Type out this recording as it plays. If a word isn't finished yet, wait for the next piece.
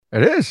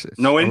It is. It's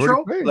No already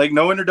intro? playing. Like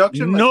no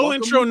introduction? No Like,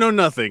 intro, no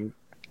nothing.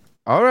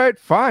 All right,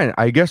 fine.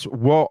 I guess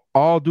we'll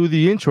all do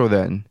the intro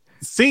then.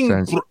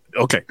 Sing.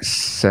 Okay.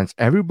 Since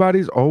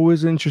everybody's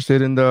always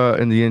interested in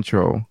the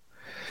intro.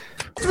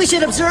 We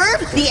should observe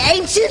the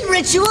ancient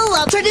ritual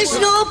of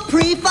traditional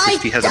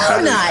pre-fight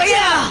donuts.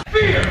 Yeah!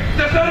 Fear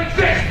does not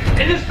exist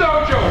in this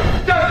dojo,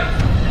 does it?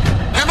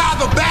 Am I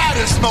the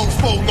baddest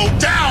mofo low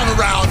down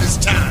around this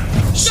time?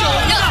 Shut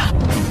up!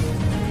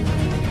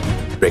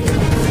 Rick,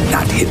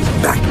 not hit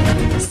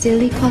back.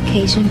 Silly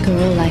Caucasian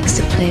girl likes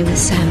to play with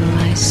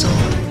samurai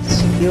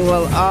swords. You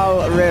will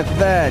all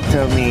refer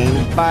to me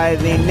by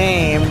the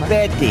name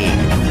Betty.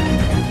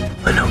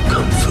 I know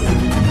Kung Fu.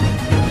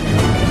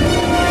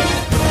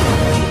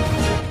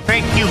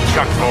 Thank you,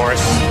 Chuck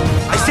Norris.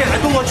 I said I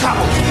don't want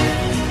trouble.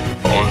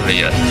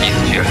 Only a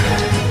ninja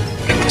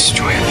can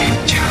destroy a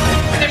ninja.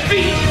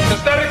 Defeat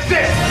does not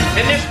exist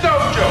in this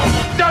dojo,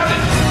 does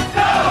it?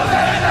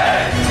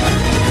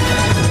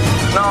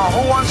 No, Now,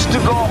 who wants to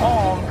go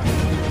home?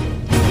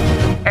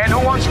 And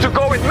who wants to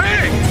go with me?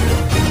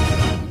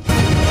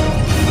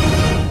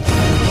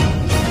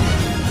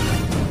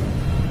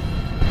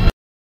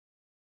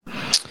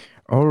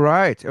 All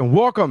right, and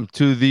welcome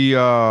to the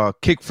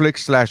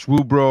Kickflix /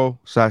 Woo Bro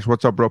 /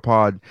 What's Up Bro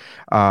Pod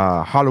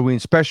Halloween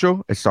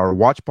special. It's our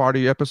watch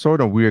party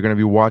episode, and we are going to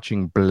be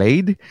watching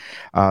Blade.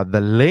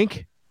 The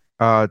link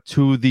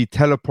to the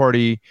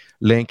teleparty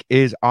link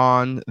is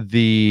on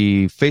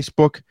the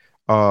Facebook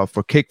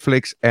for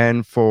Kickflix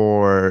and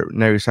for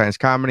Nary Science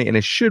Comedy, and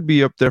it should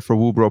be up there for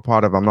Woo Bro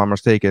Pod if I'm not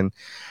mistaken.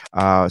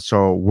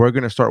 So we're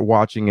going to start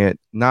watching it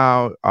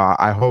now.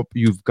 I hope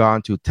you've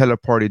gone to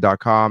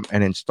teleparty.com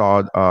and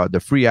installed the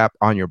free app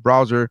on your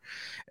browser,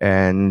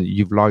 and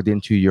you've logged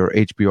into your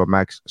HBO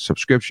Max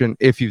subscription.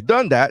 If you've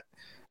done that,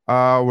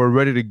 we're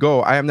ready to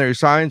go. I am Nary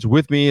Science.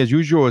 With me, as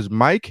usual, is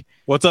Mike.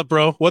 What's up,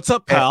 bro? What's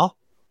up, pal?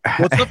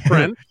 What's up,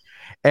 friend?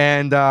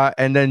 And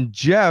then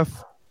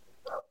Jeff.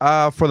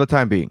 For the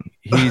time being,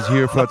 he's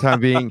here for the time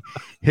being.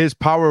 His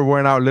power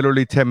went out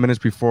literally 10 minutes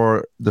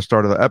before the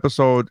start of the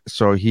episode,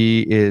 so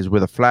he is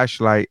with a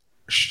flashlight,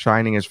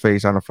 shining his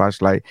face on a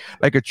flashlight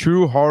like a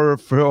true horror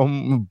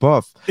film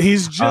buff.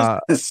 He's just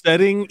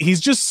setting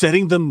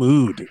the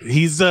mood.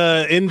 He's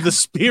in the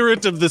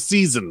spirit of the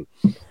season.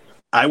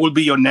 I will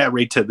be your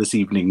narrator this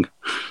evening.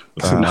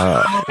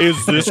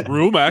 Is this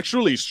room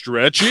actually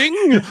stretching?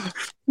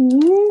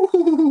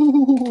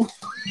 All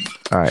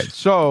right,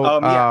 so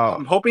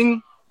I'm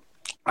hoping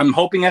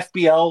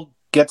FBL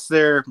gets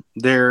their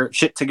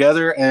shit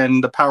together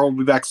and the power will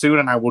be back soon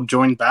and I will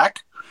join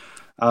back.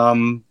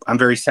 I'm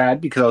very sad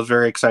because I was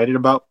very excited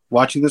about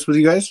watching this with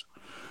you guys.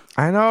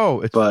 I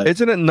know,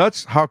 isn't it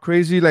nuts how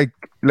crazy like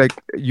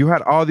you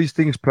had all these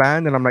things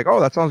planned and I'm like, oh,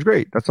 that sounds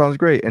great,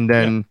 and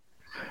then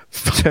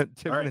 10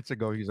 minutes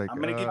ago he's like,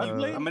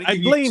 I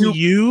blame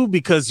you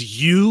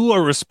because you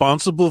are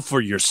responsible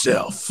for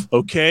yourself.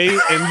 Okay,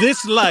 in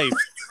this life.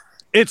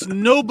 It's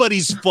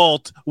nobody's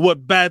fault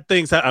what bad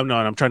things happen.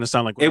 I'm trying to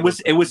sound like it was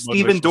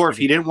Steven Dorff.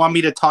 He didn't want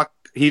me to talk.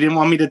 He didn't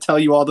want me to tell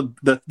you all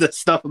the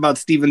stuff about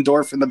Steven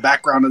Dorff in the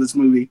background of this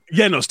movie.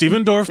 Yeah, no,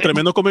 Steven Dorff,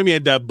 tremendo come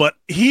mierda, but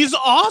he's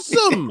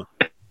awesome.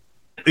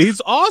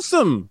 He's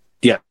awesome.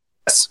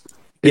 Yes.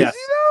 Yes.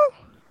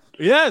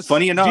 Yes.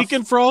 Funny enough,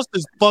 Deacon Frost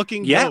is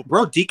fucking dope.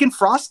 Bro. Deacon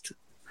Frost.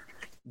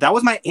 That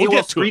was my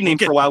AOL screen name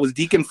for a while. Was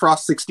Deacon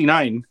Frost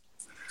 69.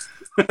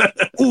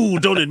 Ooh,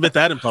 don't admit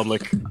that in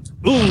public.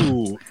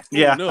 Ooh.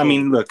 Yeah, no. I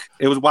mean, look,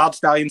 it was Wild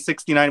Stallion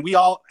 69. We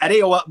all at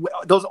AOL,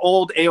 those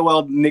old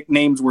AOL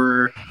nicknames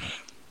were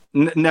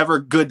never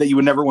good that you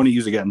would never want to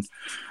use again.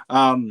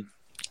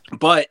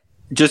 But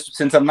just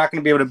since I'm not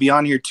going to be able to be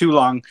on here too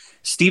long,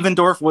 Steven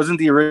Dorff wasn't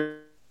the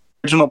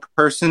original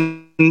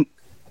person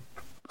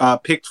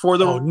picked for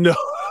the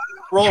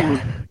role.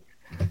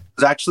 It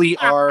was actually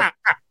our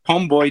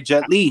homeboy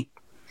Jet Li.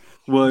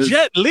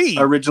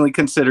 Originally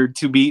considered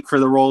to be for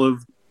the role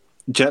of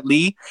Jet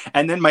Li.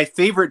 And then my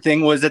favorite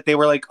thing was that they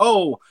were like,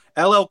 oh,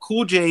 LL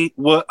Cool J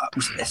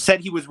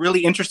said he was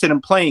really interested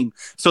in playing.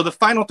 So the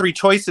final three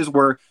choices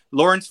were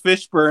Lawrence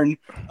Fishburne,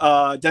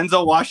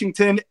 Denzel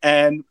Washington,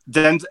 and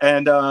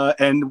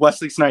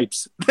Wesley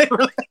Snipes. They were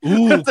like,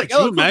 ooh, could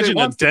you imagine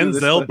a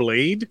Denzel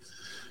Blade?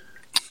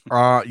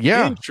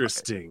 Yeah.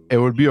 Interesting. It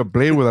would be a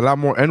Blade with a lot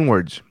more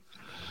N-words.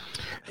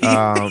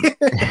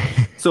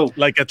 So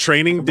like a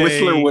training day.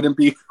 Whistler wouldn't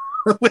be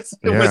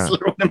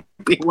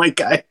a white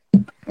guy.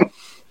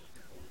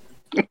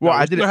 Well,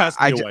 I didn't.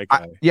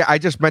 I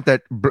just meant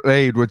that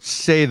Blade would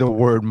say the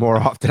word more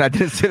often. I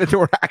didn't say that there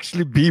would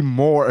actually be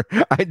more.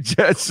 I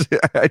just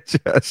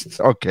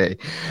okay.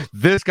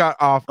 This got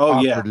off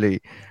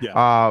awkwardly.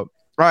 Yeah.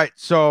 Right.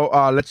 So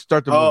let's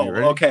start the movie.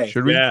 Ready? Okay.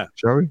 Should we? Yeah.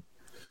 Shall we?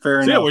 Fair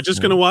enough. Yeah, we're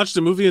just gonna watch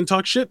the movie and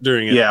talk shit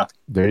during it. Yeah.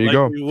 There you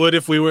go. We would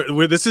if we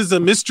were. This is a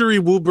mystery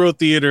Woo Bro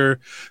Theater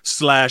 /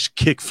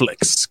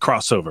 Kickflix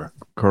crossover.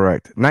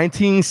 Correct.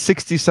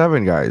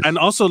 1967, guys. And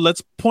also,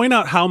 let's point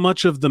out how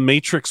much of The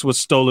Matrix was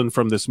stolen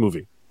from this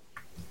movie.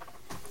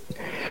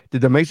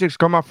 Did The Matrix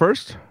come out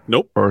first?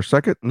 Nope. Or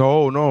second?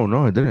 No,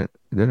 it didn't.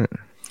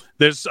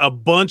 There's a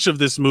bunch of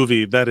this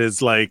movie that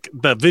is like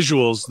the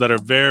visuals that are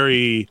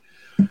very,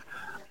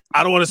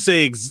 I don't want to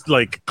say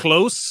like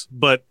close,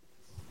 but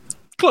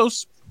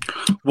close.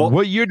 Well,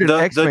 what year did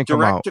X-Men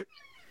come out?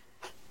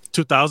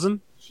 2000.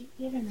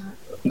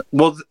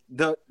 Well,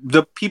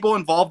 the people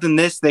involved in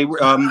this, they were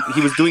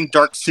he was doing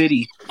Dark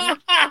City.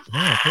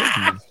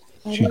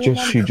 She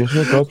just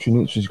woke up.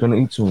 She's gonna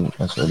eat soon.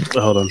 I said.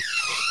 Hold on.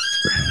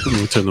 Let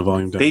me turn the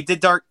volume down. They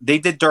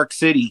did Dark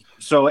City,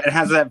 so it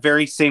has that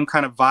very same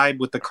kind of vibe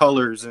with the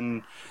colors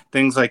and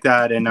things like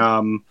that.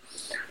 And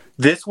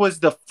this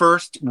was the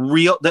first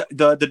real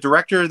the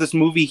director of this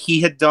movie.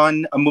 He had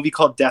done a movie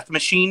called Death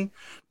Machine,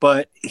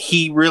 but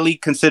he really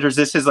considers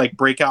this his like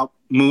breakout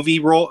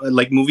movie role,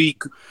 like movie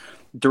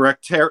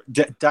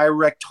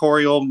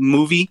directorial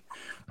movie.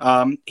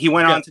 He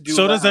went on to do.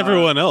 So does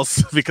everyone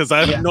else, because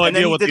I have no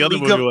idea what the other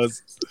movie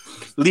was.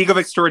 League of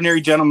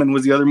Extraordinary Gentlemen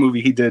was the other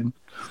movie he did.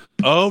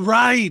 Oh,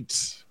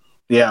 right.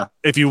 Yeah.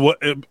 If you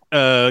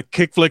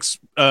Kickflix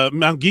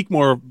Mount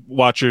Geekmore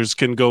watchers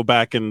can go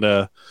back and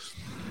yeah,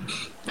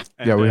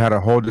 we had a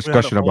whole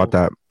discussion about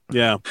that.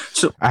 Yeah.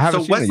 So I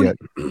haven't seen it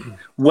yet.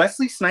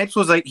 Wesley Snipes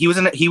was like he was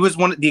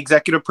the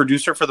executive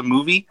producer for the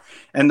movie,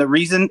 and the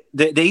reason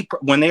that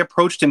when they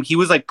approached him, he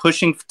was like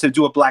pushing to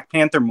do a Black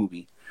Panther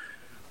movie.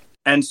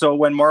 And so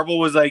when Marvel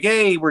was like,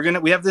 "Hey,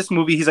 we have this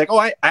movie," he's like,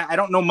 "Oh, I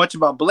don't know much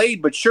about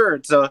Blade, but sure,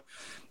 it's a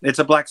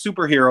black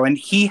superhero." And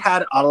he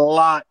had a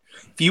lot.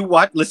 If you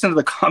listen to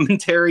the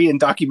commentary and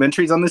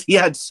documentaries on this, he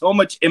had so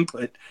much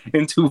input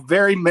into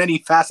very many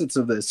facets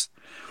of this.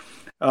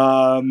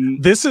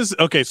 This is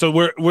okay. So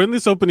we're in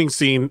this opening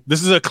scene.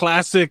 This is a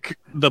classic.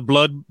 The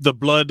bloodbath.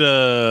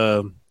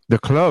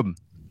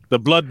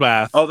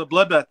 Oh, the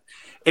bloodbath.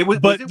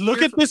 But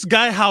look at this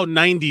guy, how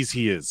 90s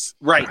he is.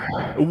 Right.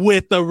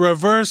 With the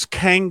reverse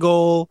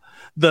Kangol,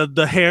 the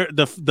hair,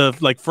 the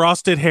like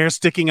frosted hair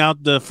sticking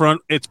out the front.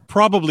 It's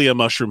probably a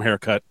mushroom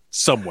haircut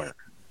somewhere.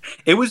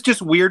 It was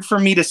just weird for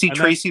me to see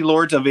Tracy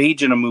Lords of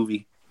age in a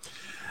movie.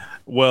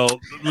 Well,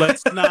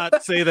 let's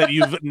not say that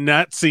you've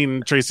not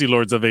seen Tracy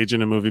Lords of age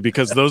in a movie,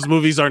 because those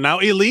movies are now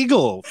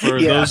illegal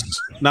for those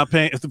not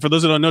paying. For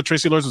those who don't know,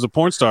 Tracy Lords was a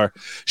porn star.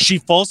 She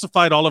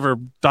falsified all of her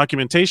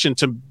documentation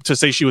to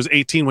say she was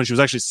 18 when she was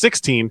actually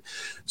 16.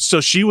 So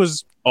she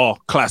was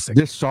classic.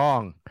 This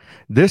song.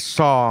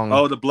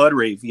 Oh, the Blood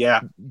Rave.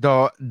 Yeah.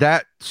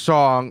 That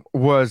song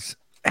was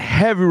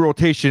heavy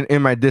rotation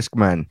in my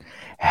Discman.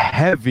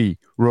 Heavy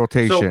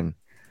rotation. So,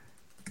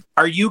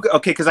 are you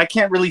okay? Because I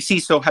can't really see.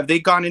 So, have they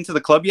gone into the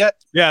club yet?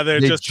 Yeah, they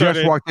just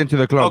walked into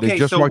the club. Okay, they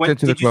just walked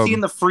into the club. Did you see in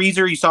the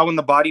freezer? You saw when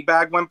the body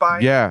bag went by.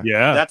 Yeah.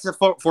 That's a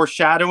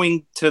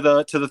foreshadowing to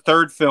the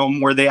third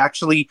film, where they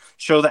actually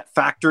show that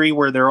factory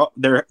where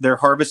they're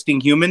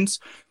harvesting humans.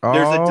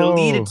 There's a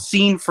deleted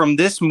scene from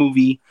this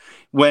movie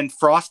when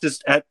Frost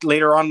is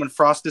later on when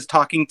Frost is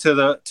talking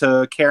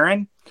to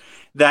Karen,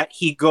 that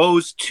he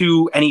goes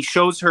to and he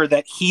shows her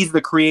that he's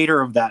the creator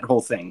of that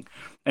whole thing.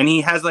 And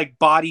he has like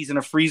bodies in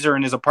a freezer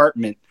in his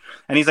apartment.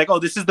 And he's like, "Oh,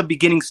 this is the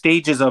beginning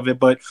stages of it,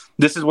 but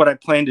this is what I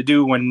plan to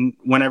do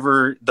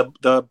whenever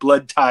the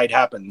blood tide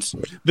happens."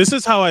 This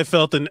is how I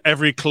felt in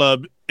every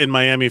club in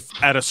Miami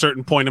at a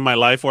certain point in my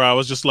life, where I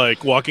was just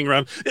like walking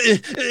around.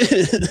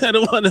 I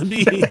don't want to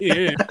be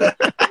here.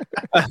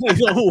 I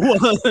don't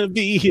want to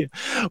be here.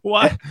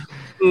 Why?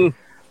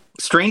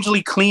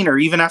 Strangely cleaner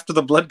even after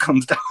the blood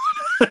comes down.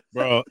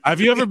 Bro,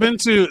 have you ever been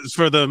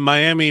for the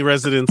Miami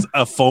residents,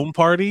 a foam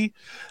party?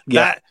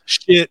 Yeah. That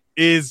shit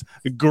is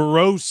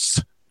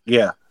gross.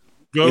 Yeah.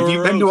 Gross. If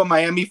you've been to a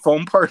Miami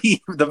foam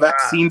party, the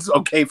vaccine's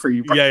okay for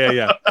you.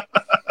 Yeah.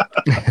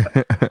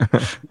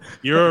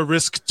 You're a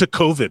risk to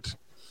COVID.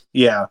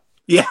 Yeah.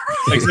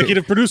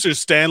 Executive producers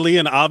Stan Lee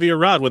and Avi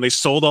Arad, when they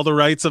sold all the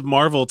rights of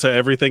Marvel to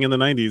everything in the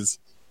 90s.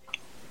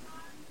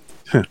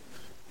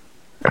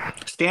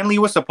 Stan Lee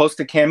was supposed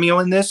to cameo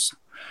in this.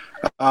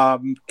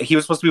 He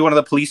was supposed to be one of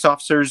the police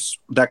officers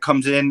that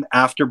comes in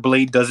after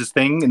Blade does his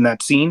thing in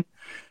that scene,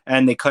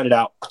 and they cut it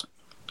out.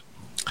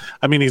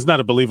 I mean, he's not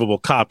a believable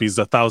cop. He's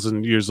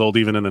 1,000 years old,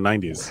 even in the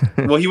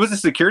 90s. Well, he was a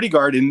security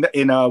guard in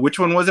which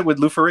one was it with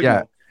Lou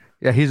Ferrigno?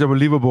 Yeah, he's a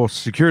believable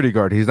security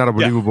guard. He's not a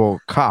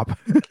believable cop.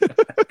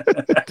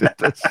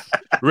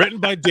 Written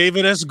by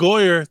David S.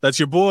 Goyer. That's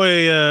your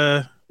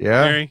boy,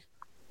 Mary.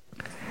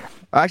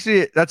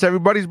 Actually, that's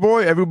everybody's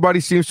boy.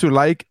 Everybody seems to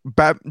like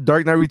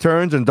Dark Knight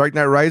Returns and Dark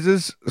Knight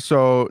Rises.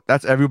 So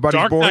that's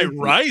everybody's boy. Dark Knight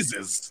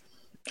Rises?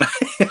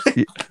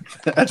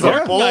 That's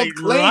Dark Knight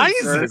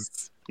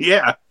Rises?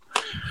 Yeah.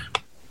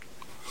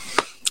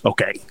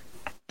 Okay.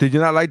 Did you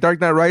not like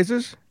Dark Knight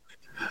Rises?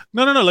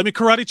 No. Let me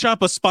karate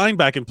chop a spine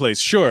back in place.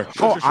 Sure.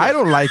 I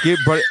don't like it,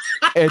 but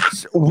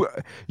it's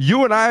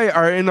you and I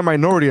are in the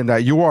minority in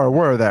that. You are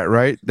aware of that,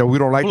 right? That we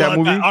don't like that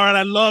movie. All right,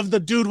 I love the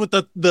dude with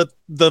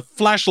the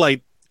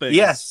flashlight thing.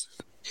 Yes.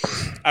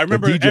 I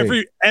remember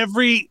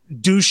every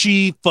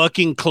douchey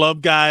fucking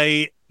club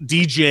guy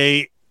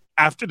DJ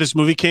after this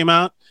movie came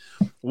out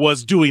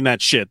was doing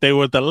that shit. They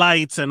were the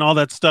lights and all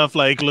that stuff,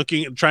 like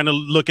trying to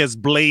look as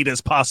Blade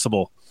as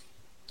possible.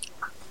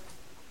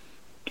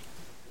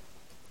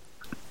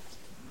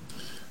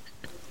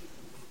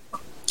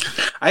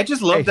 I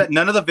just love that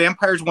none of the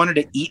vampires wanted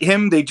to eat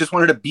him. They just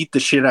wanted to beat the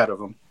shit out of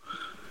him.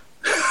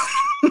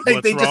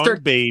 What's wrong,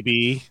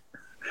 baby?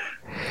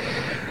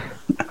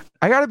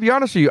 I gotta be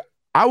honest with you.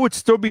 I would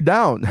still be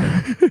down.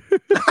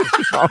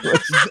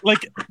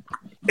 Like,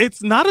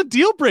 it's not a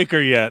deal breaker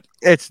yet.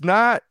 It's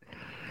not.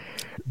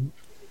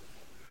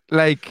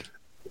 Like,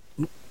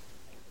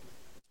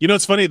 you know,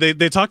 it's funny.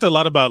 They talked a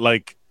lot about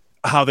like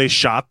how they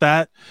shot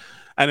that,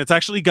 and it's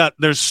actually got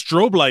there's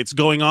strobe lights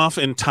going off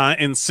in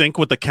sync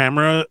with the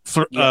camera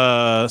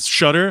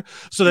shutter,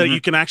 so that you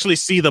can actually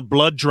see the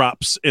blood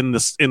drops in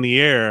the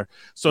air,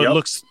 so it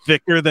looks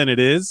thicker than it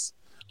is.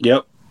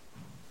 Yep.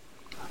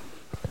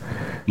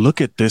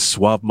 Look at this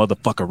suave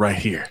motherfucker right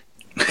here.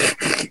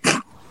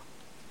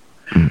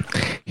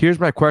 Here's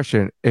my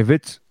question: if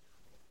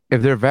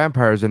they're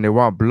vampires and they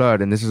want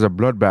blood, and this is a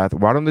bloodbath,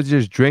 why don't they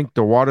just drink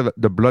the water,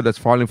 the blood that's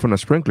falling from the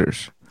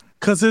sprinklers?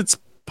 Because it's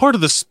part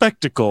of the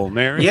spectacle,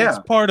 Mary. Yeah. It's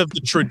part of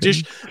the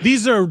tradition.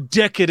 These are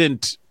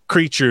decadent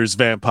creatures,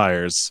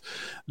 vampires.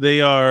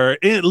 They are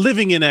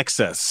living in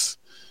excess.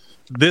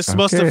 This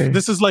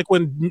is like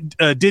when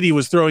Diddy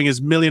was throwing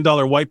his $1 million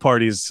white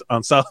parties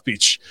on South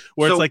Beach,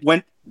 where it's like,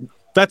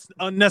 that's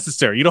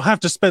unnecessary. You don't have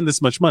to spend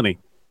this much money.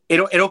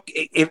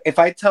 If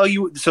I tell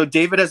you, so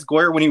David S.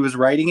 Goyer, when he was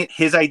writing it,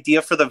 his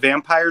idea for the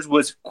vampires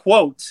was,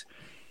 quote,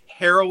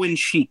 heroin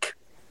chic.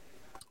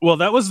 Well,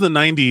 that was the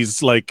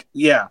 90s. Like,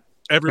 yeah,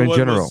 everyone in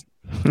general,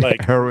 was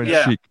like heroin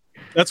chic.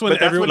 That's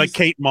when everyone, like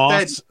Kate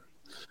Moss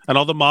and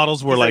all the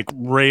models were like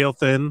rail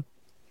thin.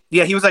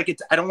 Yeah, he was like,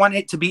 I don't want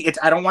them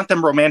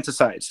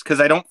romanticized,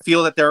 because I don't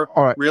feel that they're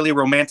really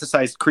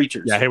romanticized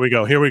creatures. Yeah, here we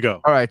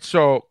go. All right,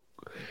 so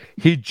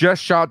he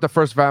just shot the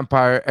first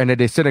vampire and it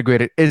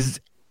disintegrated.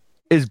 Is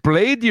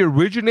Blade the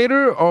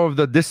originator of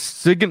the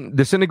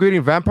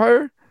disintegrating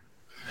vampire?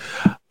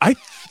 I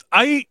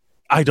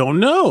don't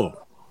know.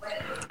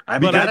 I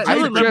mean,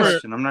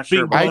 I'm not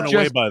sure. Being blown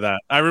away by that.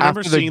 I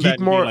remember seeing that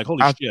and being like,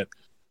 holy shit.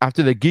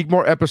 After the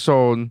Geekmore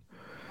episode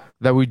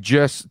that we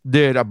just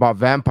did about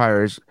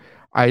vampires,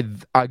 I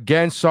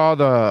again saw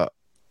the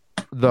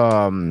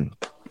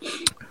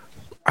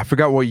I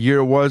forgot what year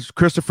it was,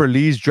 Christopher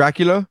Lee's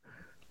Dracula,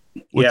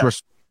 which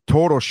was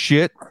total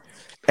shit.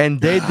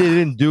 And they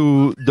didn't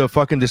do the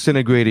fucking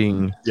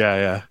disintegrating.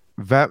 Yeah.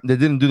 They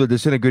didn't do the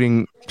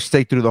disintegrating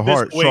stake through the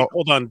heart. Wait,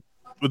 hold on.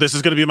 This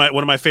is going to be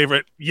one of my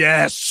favorite.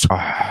 Yes.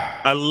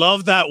 I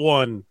love that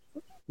one.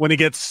 When he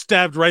gets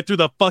stabbed right through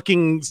the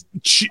fucking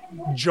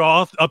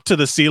jaw up to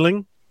the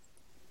ceiling.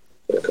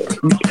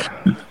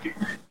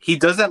 He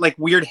does that like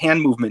weird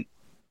hand movement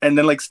and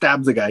then like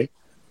stabs the guy.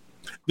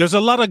 There's a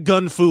lot of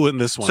gun fu in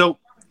this one. So,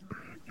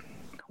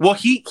 well,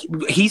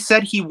 he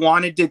said he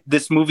wanted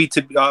this movie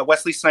to.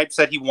 Wesley Snipes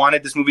said he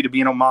wanted this movie to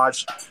be an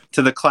homage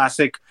to the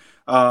classic,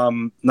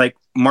 like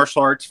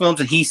martial arts films,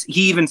 and he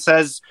even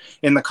says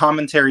in the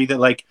commentary that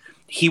like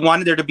he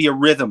wanted there to be a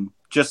rhythm,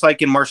 just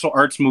like in martial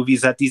arts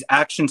movies, that these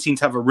action scenes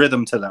have a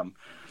rhythm to them,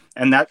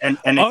 and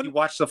if you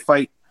watch the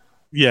fight.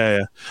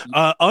 Yeah.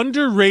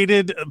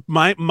 Underrated.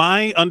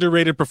 My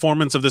underrated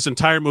performance of this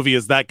entire movie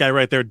is that guy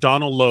right there,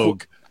 Donald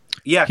Logue.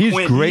 Yeah, he's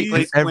Quinn. great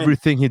in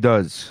everything he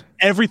does.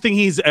 Everything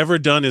he's ever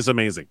done is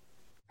amazing.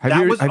 Have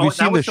you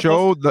seen the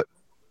show?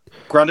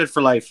 Grounded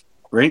for Life,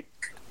 right?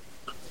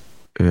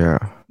 Yeah.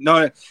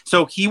 No.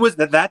 So he was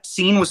that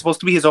scene was supposed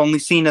to be his only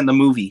scene in the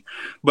movie,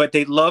 but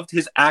they loved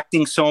his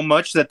acting so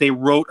much that they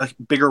wrote a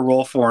bigger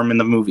role for him in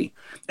the movie,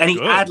 and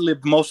he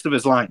ad-libbed most of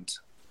his lines.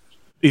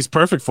 He's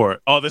perfect for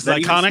it. Oh, this is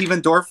iconic.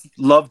 Steven Dorff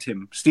loved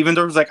him. Steven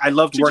Dorff was like, I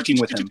loved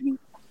working with him.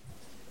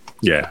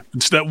 Yeah,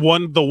 it's the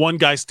one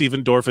guy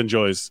Steven Dorff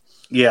enjoys.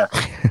 Yeah,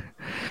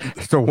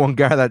 it's the one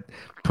guy that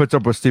puts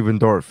up with Steven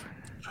Dorff.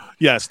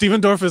 Yeah, Steven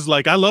Dorff is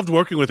like, I loved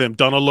working with him.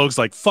 Donald Logue's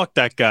like, fuck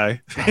that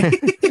guy.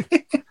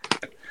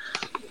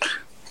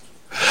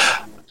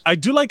 I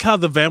do like how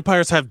the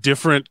vampires have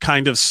different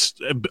kind of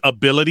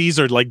abilities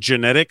or like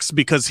genetics,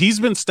 because he's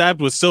been stabbed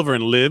with silver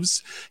and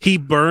lives. He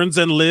burns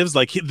and lives.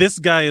 Like this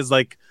guy is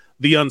like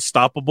the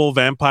unstoppable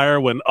vampire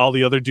when all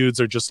the other dudes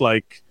are just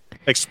like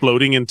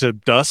exploding into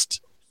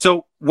dust.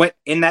 So when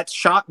in that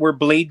shot where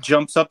Blade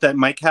jumps up that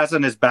Mike has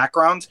on his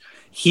background,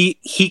 he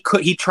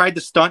tried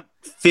to stunt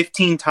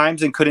 15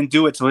 times and couldn't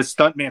do it, so his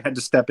stuntman had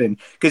to step in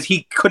because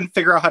he couldn't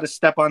figure out how to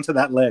step onto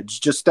that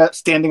ledge, just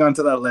standing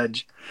onto that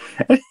ledge.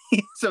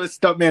 So his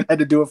stuntman had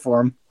to do it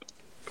for him.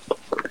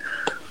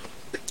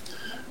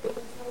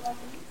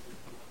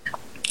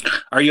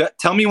 Are you?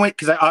 Tell me when,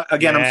 because I'm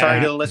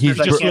sorry to the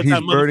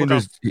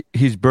listeners.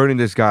 He's burning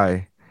this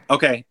guy.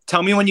 Okay,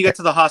 tell me when you get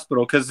to the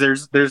hospital, because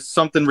there's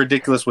something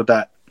ridiculous with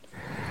that.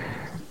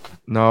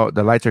 No,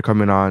 the lights are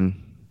coming on.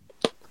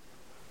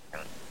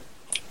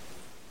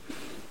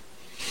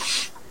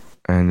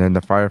 And then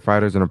the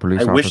firefighters and the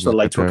police officers. I wish the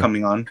lights were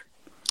coming on.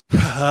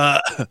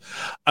 I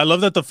love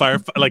that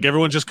the like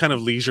everyone just kind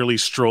of leisurely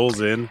strolls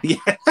in. Yeah.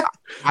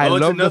 I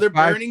love another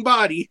burning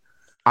body.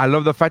 I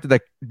love the fact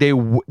that the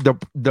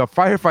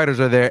firefighters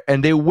are there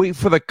and they wait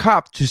for the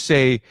cop to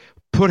say,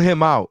 "Put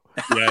him out."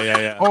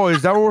 Yeah. Oh,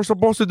 is that what we're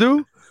supposed to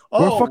do?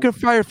 We're fucking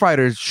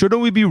firefighters.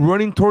 Shouldn't we be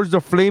running towards the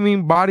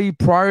flaming body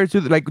prior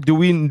to like? Do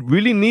we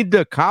really need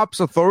the cops'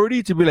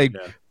 authority to be like,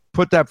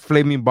 put that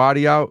flaming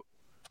body out?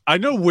 I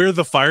know we're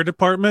the fire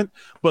department,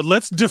 but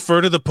let's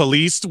defer to the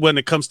police when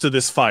it comes to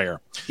this fire.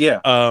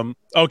 Yeah.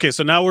 Okay,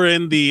 so now we're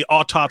in the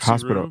autopsy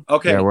Hospital. room.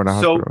 Okay. Yeah, we're in a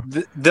so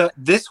hospital.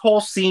 this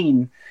whole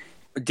scene,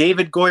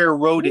 David Goyer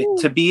wrote it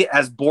to be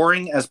as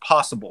boring as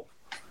possible.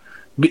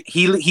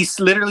 He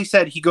literally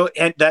said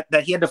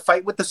that he had to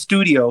fight with the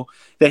studio,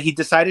 that he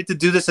decided to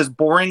do this as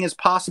boring as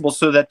possible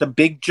so that the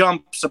big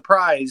jump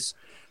surprise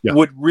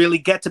would really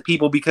get to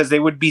people, because they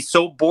would be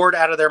so bored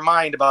out of their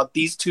mind about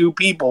these two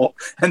people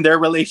and their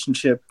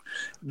relationship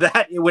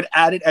that it would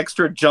add an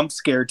extra jump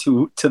scare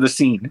to the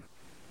scene.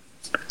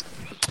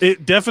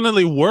 It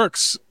definitely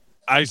works.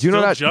 I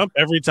still jump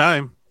every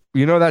time.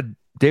 You know that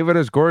David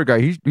S. Goyer guy,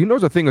 he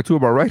knows a thing or two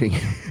about writing.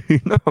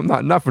 I'm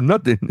not for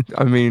nothing.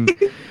 I mean,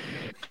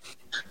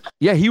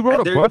 yeah, he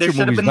wrote a bunch of movies. There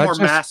should have been more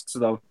masks,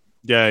 though.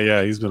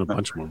 Yeah, he's been a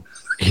bunch more.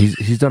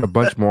 He's done a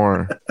bunch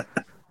more.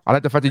 I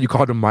like the fact that you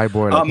called him my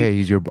boy. Like, hey,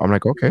 he's your. I'm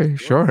like, okay,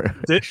 sure,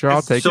 sure,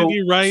 I'll take it. Did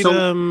he write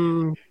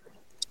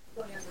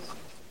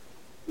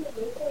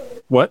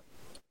what?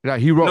 Yeah,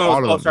 he wrote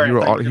all of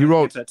them. He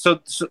wrote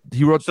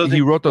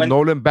the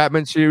Nolan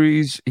Batman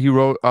series. He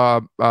wrote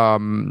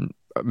Man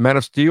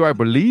of Steel, I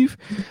believe.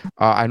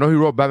 I know he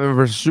wrote Batman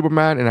vs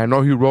Superman, and I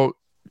know he wrote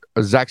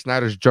Zack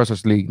Snyder's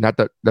Justice League. Not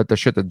the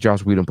shit that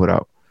Joss Whedon put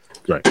out.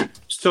 Right.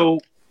 So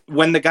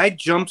when the guy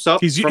jumps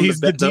up, he's the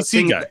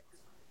DC guy.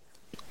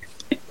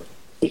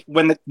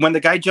 When the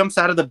guy jumps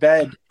out of the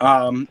bed,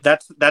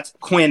 that's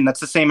Quinn.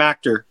 That's the same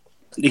actor.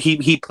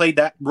 He played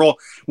that role.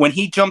 When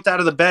he jumped out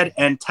of the bed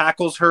and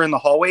tackles her in the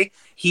hallway,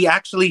 he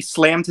actually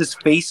slammed his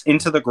face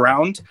into the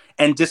ground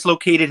and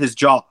dislocated his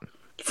jaw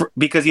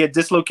because he had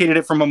dislocated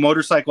it from a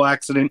motorcycle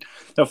accident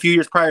a few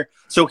years prior.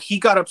 So he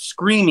got up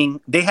screaming.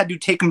 They had to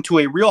take him to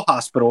a real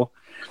hospital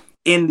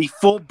in the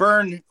full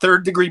burn,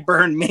 3rd-degree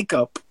burn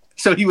makeup.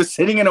 So he was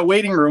sitting in a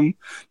waiting room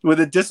with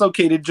a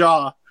dislocated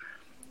jaw.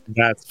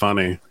 That's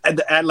funny.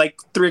 At like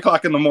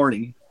 3:00 in the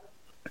morning.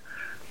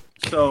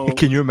 So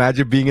can you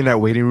imagine being in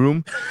that waiting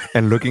room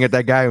and looking at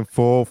that guy in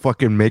full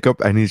fucking makeup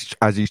and he's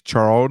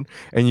charred,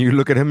 and you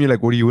look at him, you're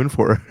like, what are you in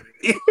for?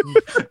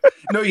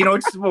 No, you know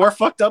what's more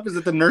fucked up is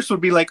that the nurse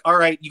would be like, all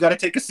right, you got to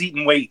take a seat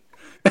and wait.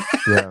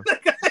 Yeah.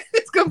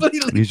 It's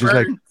completely he's just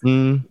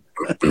burned.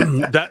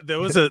 like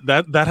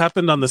that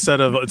happened on the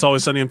set of It's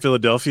Always Sunny in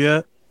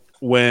Philadelphia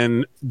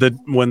when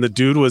the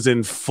dude was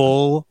in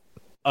full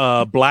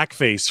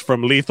blackface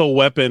from Lethal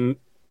Weapon.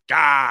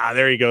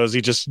 There he goes.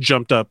 He just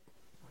jumped up.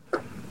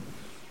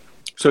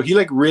 So he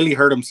like really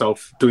hurt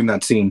himself doing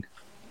that scene.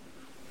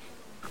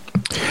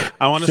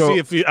 I want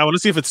to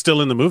see if it's still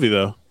in the movie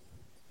though.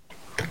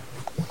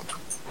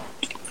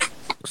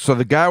 So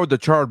the guy with the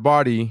charred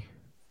body,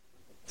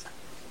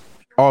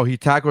 he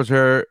tackles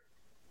her.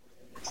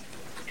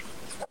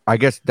 I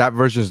guess that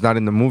version is not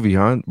in the movie,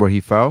 huh? Where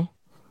he fell.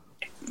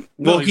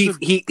 Well,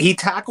 he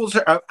tackles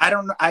her. I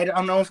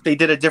don't know if they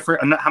did a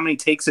different. How many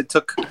takes it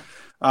took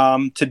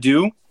to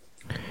do.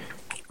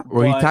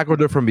 Well, he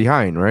tackled her from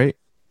behind, right?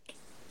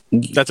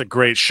 That's a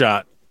great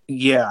shot.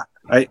 Yeah,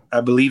 I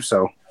believe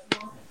so.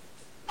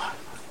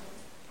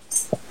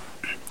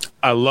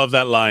 I love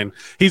that line.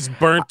 He's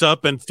burnt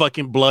up and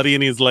fucking bloody,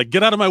 and he's like,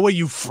 "Get out of my way,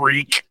 you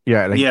freak!"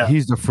 Yeah,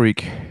 he's the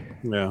freak.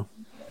 Yeah.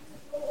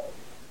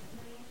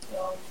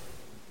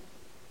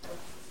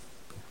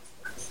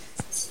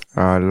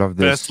 I love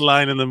this. Best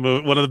line in the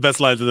movie. One of the best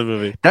lines in the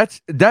movie.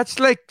 That's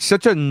like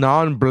such a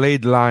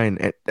non-Blade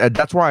line. And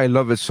that's why I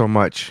love it so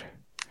much.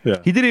 Yeah.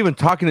 He didn't even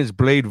talk in his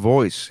Blade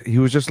voice. He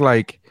was just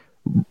like,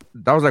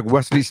 that was like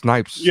Wesley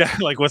Snipes. Yeah,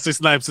 like Wesley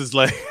Snipes is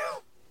like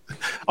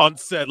on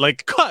set,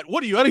 like, cut.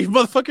 What are you out of your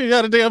motherfucker? You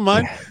out of damn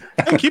mind?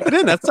 Hey, keep it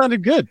in. That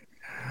sounded good.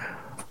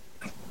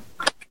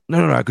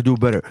 No, I could do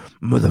better,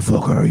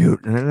 motherfucker. You?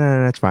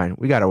 No, that's fine.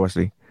 We got it,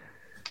 Wesley.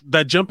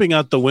 That jumping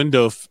out the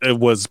window, it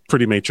was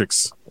pretty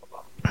Matrix.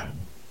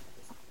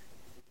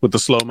 With the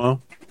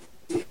slow-mo.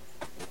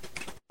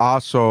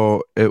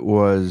 Also, it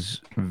was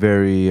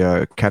very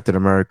Captain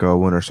America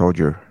Winter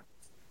Soldier.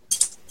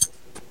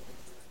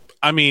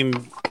 I mean,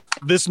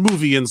 this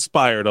movie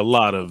inspired a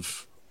lot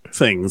of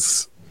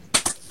things.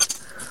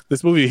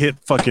 This movie hit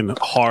fucking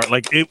hard.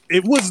 Like,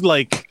 it was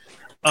like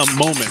a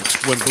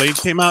moment when Blade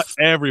came out,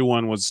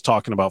 everyone was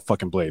talking about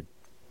fucking Blade.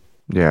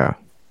 Yeah.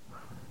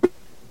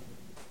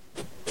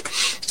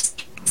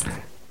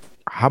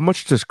 How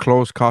much does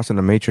clothes cost in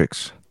the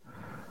Matrix?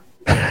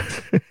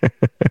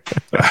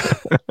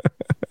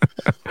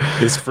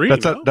 It's free.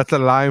 That's a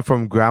line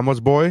from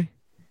Grandma's Boy.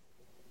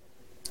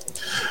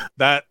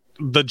 That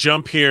the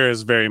jump here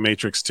is very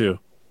Matrix too.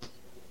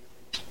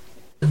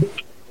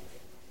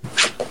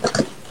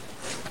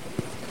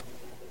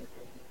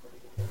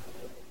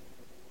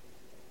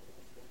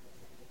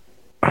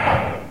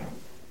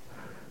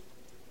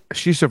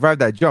 She survived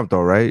that jump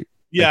though, right?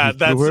 Yeah, like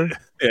that's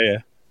yeah.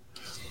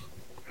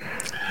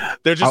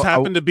 There just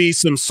happened to be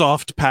some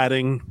soft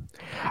padding.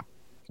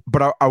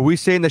 But are we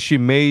saying that she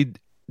made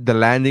the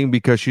landing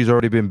because she's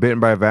already been bitten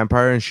by a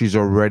vampire and she's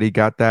already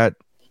got that?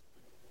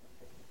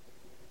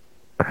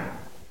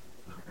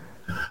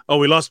 Oh,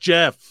 we lost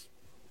Jeff.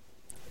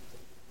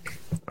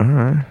 All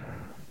right.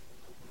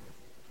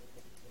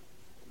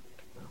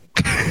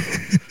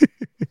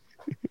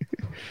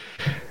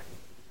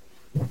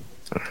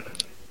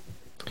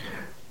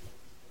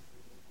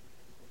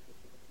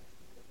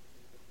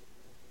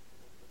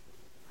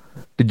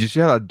 Did you see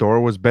how that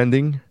door was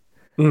bending?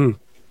 Mm.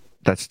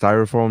 That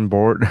styrofoam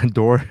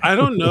door. I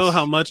don't know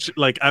how much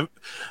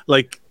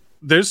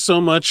there's so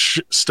much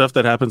stuff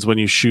that happens when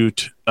you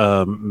shoot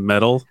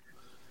metal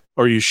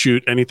or you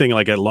shoot anything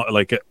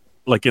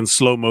like in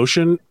slow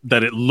motion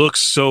that it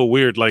looks so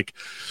weird. Like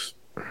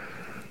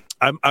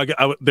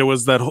there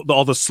was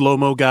all the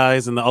slow-mo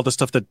guys and all the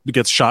stuff that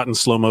gets shot in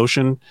slow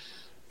motion,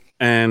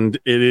 and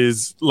it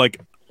is like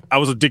I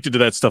was addicted to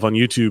that stuff on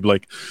YouTube,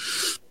 like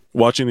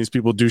watching these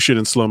people do shit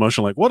in slow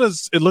motion. Like, what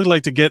does it look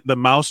like to get the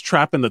mouse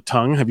trap in the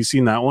tongue? Have you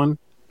seen that one?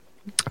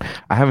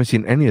 I haven't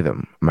seen any of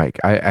them, Mike.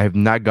 I have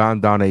not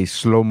gone down a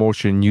slow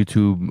motion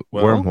YouTube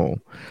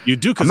wormhole. You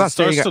do, because it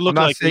starts to look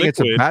like liquid.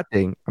 It's a bad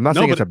thing. I'm not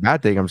saying it's a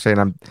bad thing. I'm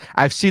saying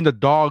I've seen the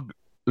dog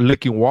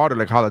licking water,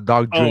 like how the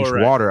dog drinks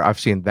water. I've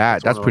seen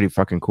that. That's pretty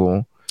fucking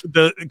cool.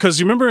 Because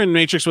you remember in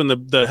Matrix when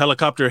the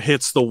helicopter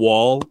hits the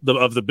wall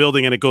of the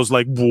building and it goes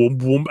like boom,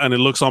 boom, and it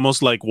looks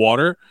almost like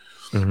water.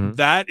 Mm-hmm.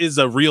 That is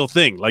a real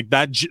thing. Like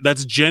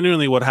that's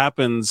genuinely what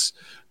happens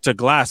to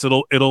glass.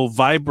 It'll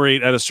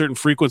vibrate at a certain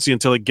frequency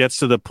until it gets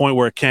to the point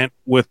where it can't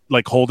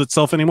hold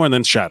itself anymore and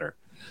then shatter.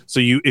 So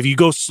if you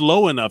go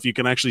slow enough, you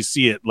can actually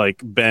see it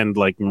like bend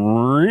like,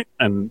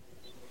 and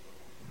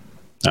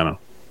I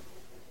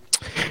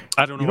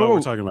don't know what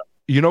we're talking about.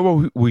 You know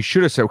what we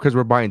should have said, because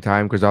we're buying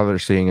time, because all they're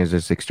seeing is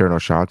this external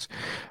shots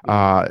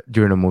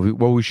during the movie.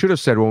 What we should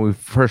have said when we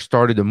first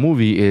started the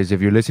movie is,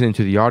 if you're listening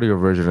to the audio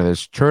version of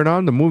this, turn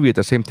on the movie at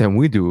the same time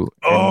we do.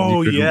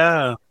 Oh,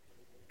 yeah.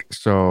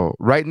 So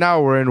right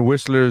now we're in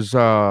Whistler's.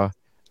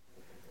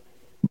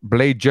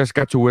 Blade just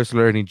got to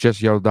Whistler and he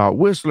just yelled out,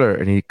 "Whistler!"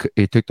 And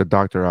he took the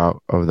doctor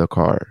out of the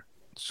car.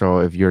 So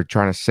if you're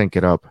trying to sync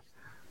it up,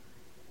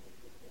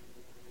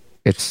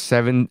 it's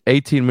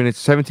 17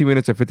 minutes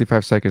and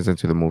 55 seconds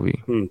into the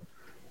movie.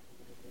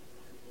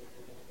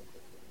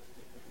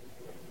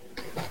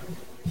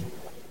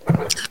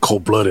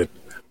 Cold-blooded.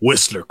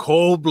 Whistler,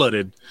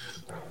 cold-blooded.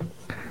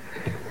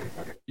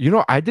 You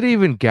know, I didn't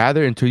even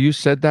gather until you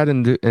said that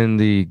in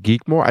the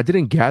Geek More. I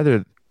didn't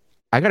gather.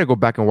 I got to go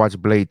back and watch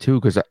Blade too,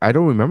 because I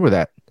don't remember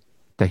that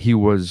he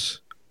was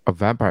a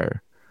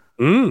vampire.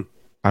 I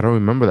don't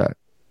remember that.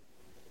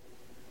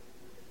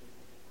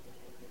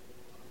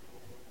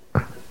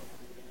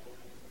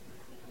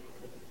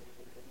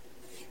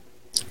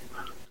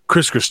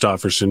 Chris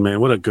Christopherson,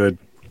 man, what a good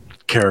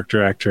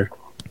character actor.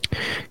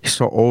 He's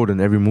so old in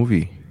every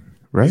movie,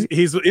 right?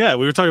 He's we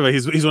were talking about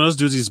he's one of those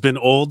dudes. He's been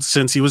old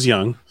since he was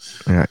young.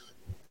 Yeah.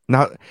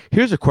 Now,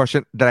 here's a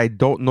question that I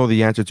don't know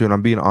the answer to, and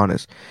I'm being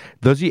honest.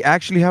 Does he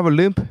actually have a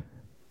limp?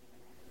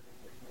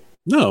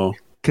 No,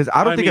 because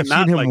I don't think I've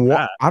seen him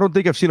walk. I don't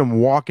think I've seen him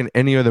walk in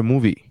any other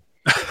movie.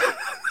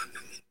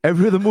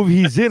 Every other movie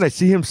he's in, I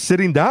see him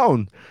sitting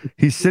down.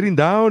 He's sitting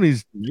down.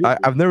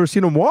 I've never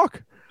seen him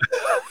walk.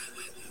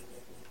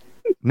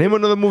 Name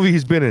another movie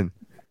he's been in.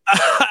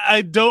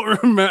 I don't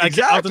remember.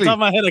 Exactly. Off the top of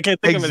my head, I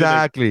can't think of it.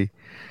 Exactly.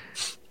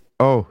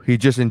 Oh, he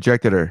just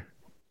injected her.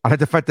 I like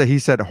the fact that he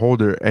said hold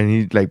her and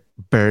he like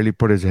barely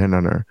put his hand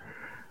on her.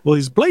 Well,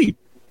 he's Blade.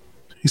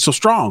 He's so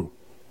strong.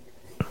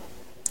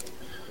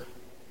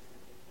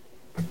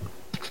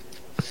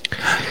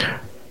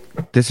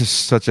 This is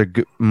such a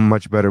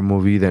much better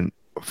movie than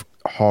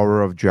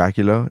Horror of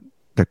Dracula,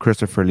 the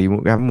Christopher Lee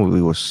movie. That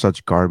movie was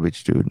such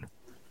garbage, dude.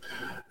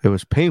 It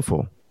was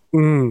painful.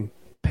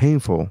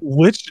 Painful.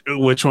 Which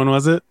one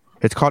was it?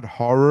 It's called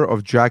Horror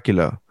of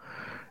Dracula,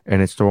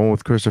 and it's the one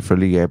with Christopher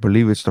Lee. I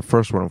believe it's the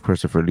first one of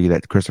Christopher Lee.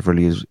 That Christopher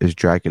Lee is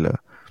Dracula,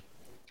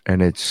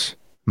 and it's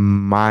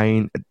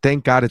mine.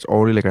 Thank God it's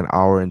only like an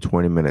hour and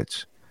 20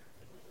 minutes,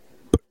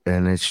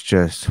 and it's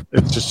just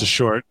a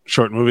short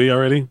movie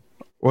already.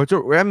 Well, it's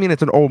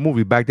an old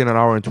movie. Back then, an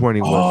hour and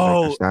 20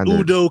 was like the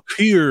Udo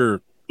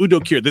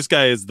Kier. This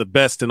guy is the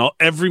best in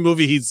every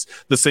movie. He's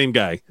the same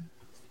guy.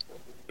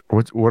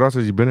 What else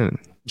has he been in?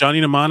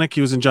 Johnny Mnemonic.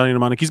 He was in Johnny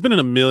Mnemonic. He's been in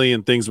a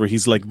million things where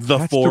he's like the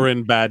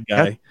bad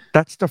guy.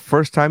 That's the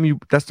first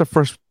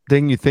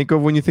thing you think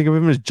of when you think of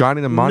him is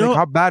Johnny Mnemonic. No,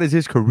 how bad is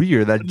his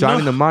career that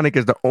Johnny Mnemonic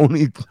is the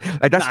only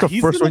that's the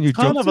first one you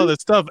jump to? Of other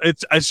stuff.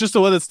 It's just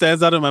the one that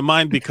stands out in my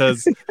mind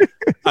because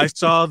I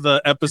saw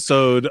the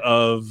episode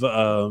of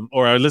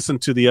or I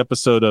listened to the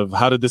episode of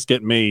How Did This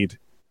Get Made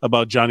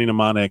about Johnny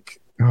Mnemonic.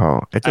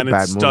 Oh, it's a bad movie.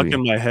 And it's stuck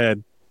in my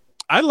head.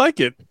 I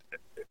like it.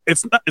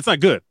 It's not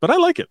good, but I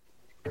like it.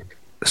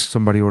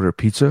 Somebody order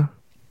pizza?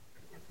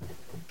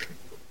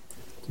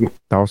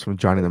 That was from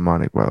Johnny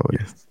Mnemonic, by the way.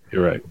 Yes,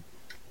 you're right.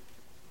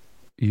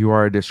 You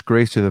are a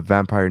disgrace to the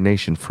vampire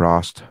nation,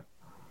 Frost.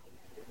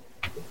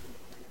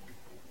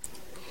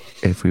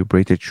 If we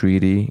break the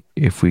treaty,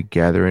 if we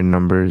gather in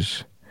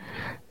numbers,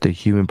 the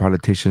human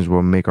politicians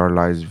will make our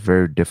lives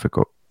very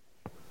difficult.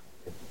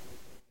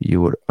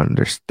 You would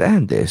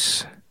understand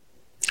this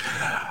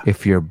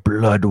if your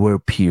blood were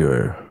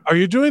pure. Are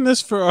you doing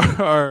this for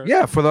our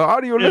Yeah, for the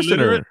audio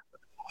listener.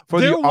 For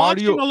They're the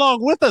audio watching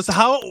along with us.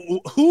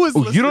 Who is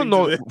listening you don't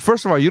know to this?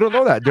 First of all, you don't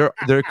know that.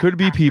 There could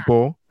be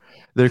people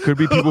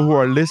who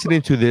are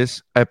listening to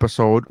this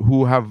episode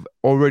who have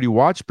already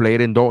watched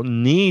Blade and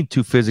don't need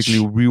to physically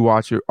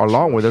rewatch it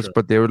along with us,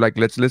 but they were like,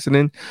 let's listen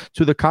in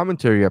to the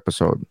commentary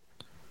episode.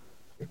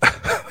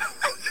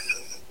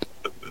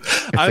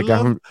 I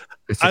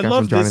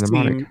love this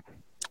scene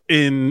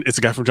it's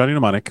a guy from Johnny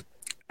Mnemonic,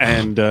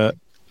 and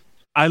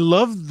I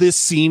love this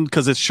scene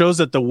because it shows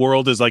that the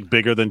world is like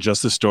bigger than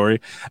just the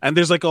story, and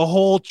there's like a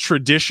whole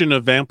tradition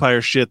of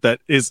vampire shit that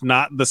is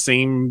not the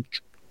same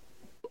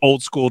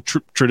old school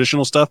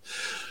traditional stuff.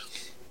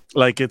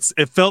 Like it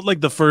felt like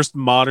the first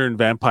modern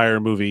vampire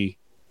movie.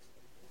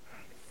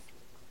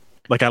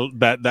 Like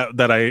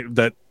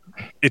that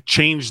it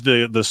changed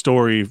the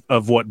story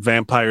of what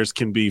vampires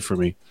can be for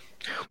me.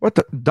 What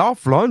the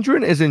Dolph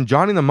Lundgren is in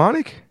Johnny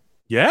Mnemonic?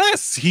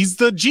 Yes, he's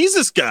the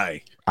Jesus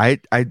guy. I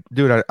don't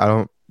think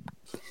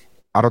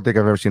I've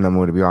ever seen that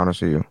movie, to be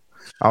honest with you.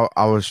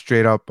 I was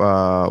straight up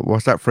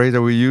what's that phrase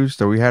that we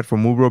had for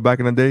Moobro back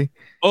in the day?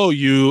 Oh,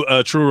 you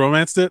true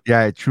romanced it?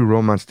 Yeah, I true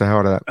romanced the hell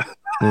out of that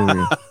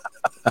movie.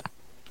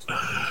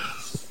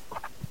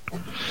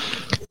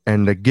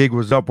 And the gig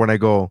was up when I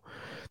go,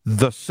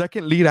 the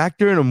second lead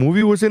actor in a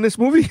movie was in this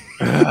movie?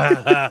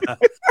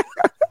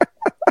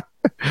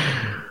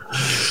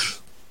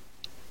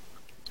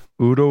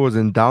 Udo was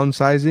in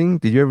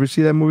Downsizing. Did you ever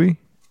see that movie?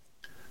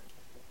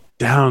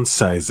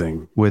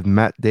 Downsizing with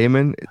Matt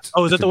Damon. Is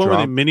that the one where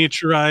they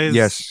miniaturize?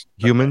 Yes,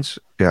 humans.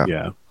 Okay.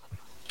 Yeah.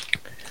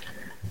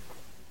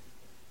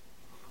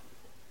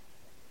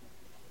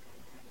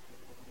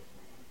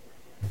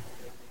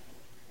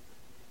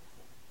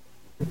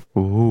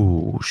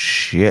 Ooh,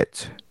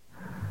 shit.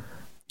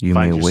 You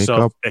Find may wake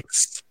up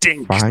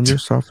extinct. Find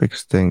yourself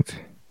extinct.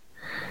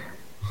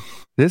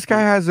 This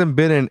guy hasn't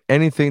been in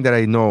anything that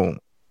I know.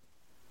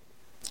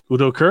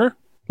 Udo Kerr?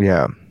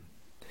 Yeah.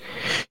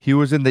 He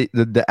was in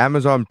the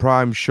Amazon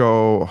Prime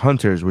show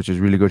Hunters, which is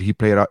really good. He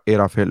played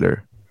Adolf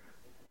Hitler,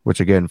 which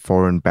again,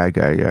 foreign bad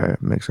guy. Yeah,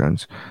 makes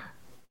sense.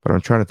 But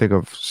I'm trying to think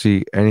of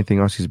anything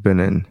else he's been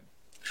in.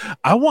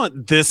 I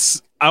want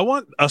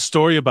a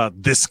story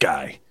about this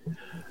guy.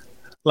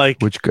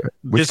 Like which guy?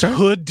 This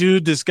hood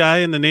dude, this guy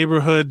in the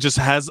neighborhood just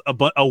has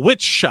a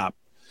witch shop.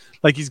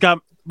 Like he's got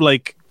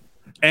like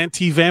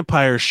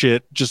anti-vampire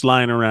shit just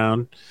lying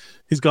around.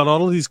 He's got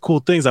all of these cool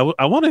things. I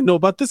want to know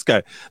about this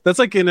guy. That's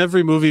like in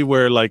every movie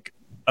where like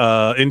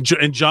in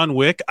John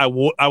Wick, I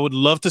would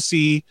love to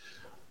see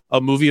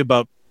a movie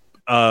about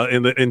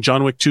in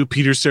John Wick 2,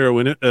 Peter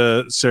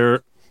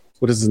Serafinovich,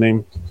 what is his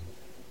name?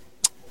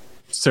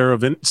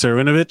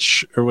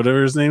 Serafinovich or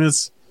whatever his name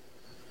is.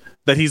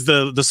 That he's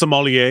the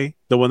sommelier,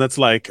 the one that's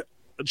like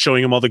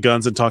showing him all the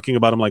guns and talking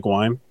about him like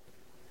wine.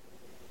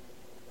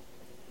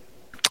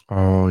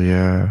 Oh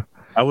yeah.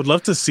 I would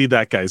love to see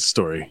that guy's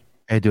story.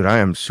 Hey, dude, I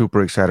am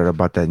super excited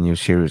about that new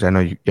series. I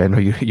know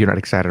you're not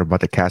excited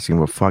about the casting,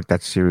 but fuck,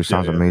 that series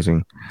sounds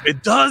amazing.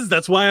 It does.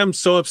 That's why I'm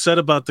so upset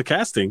about the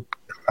casting.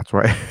 That's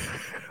why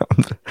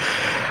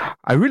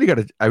I really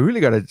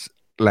gotta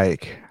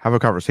like have a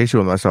conversation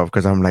with myself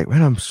because I'm like,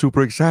 man, I'm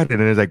super excited,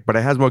 and it's like, but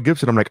it has Mel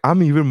Gibson. I'm like,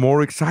 I'm even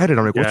more excited.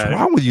 I'm like, what's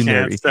wrong with you,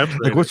 Neri?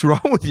 Like, what's wrong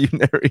with you,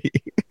 Neri?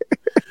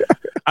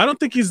 I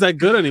don't think he's that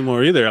good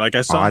anymore either. Like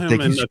I saw him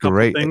think in he's a couple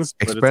great. things.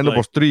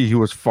 Expendables 3, he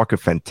was fucking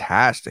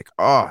fantastic.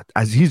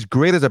 He's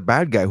great as a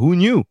bad guy. Who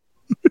knew?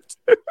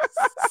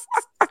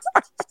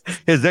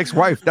 His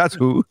ex-wife, that's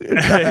who.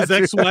 His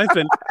ex-wife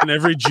and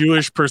every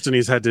Jewish person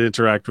he's had to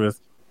interact with.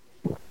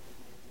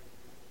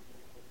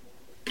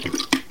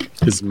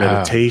 His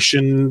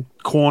meditation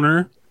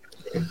corner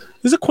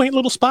is a quaint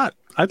little spot.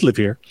 I'd live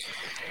here.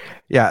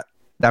 Yeah.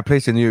 That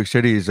place in New York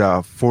City is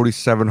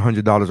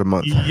 $4,700 a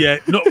month. Yeah,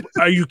 no,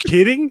 are you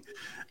kidding?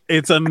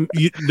 It's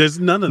there's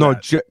none of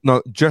that.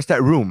 No, just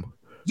that room.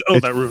 Oh,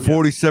 it's that room.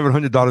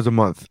 $4,700 a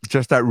month.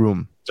 Just that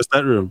room. Just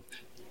that room.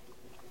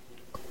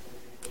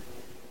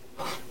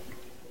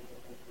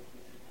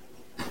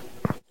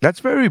 That's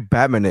very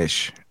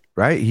Batman-ish,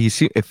 right?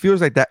 It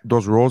feels like that.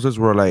 Those roses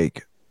were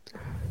like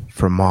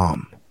for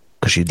mom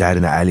because she died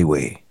in the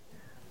alleyway.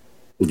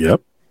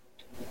 Yep.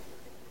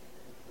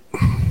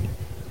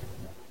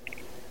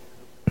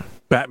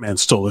 Batman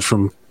stole it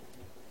from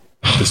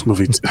this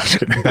movie.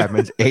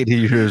 Batman's 80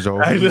 years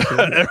old. I know,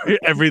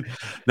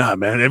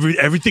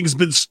 everything's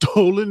been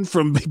stolen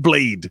from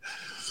Blade.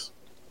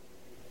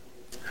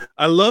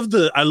 I love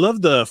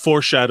the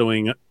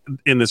foreshadowing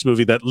in this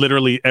movie that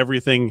literally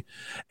everything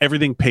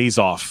pays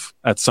off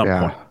at some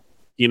point.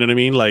 You know what I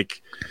mean?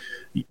 Like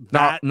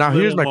now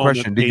here's my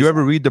question. Did you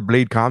ever read the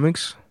Blade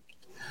comics?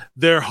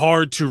 They're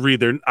hard to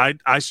read.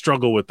 I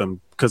struggle with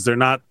them because they're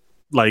not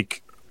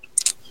like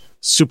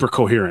super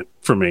coherent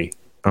for me.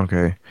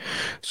 Okay.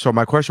 So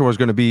my question was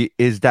going to be,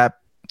 is that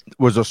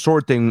was a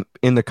sword thing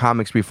in the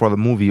comics before the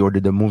movie, or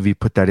did the movie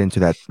put that into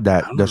that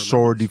the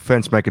sword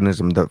defense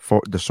mechanism,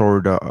 the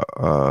sword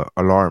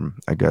alarm,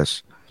 I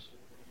guess.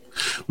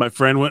 My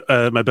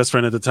best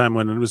friend at the time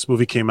when this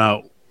movie came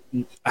out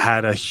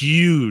had a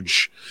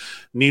huge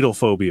needle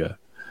phobia.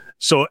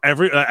 So I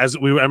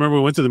remember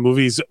we went to the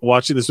movies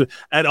watching this,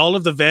 and all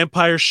of the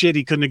vampire shit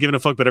he couldn't have given a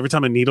fuck. But every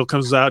time a needle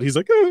comes out, he's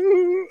like,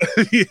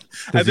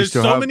 and there's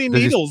so many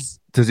needles.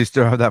 Does he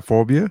still have that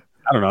phobia?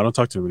 I don't know. I don't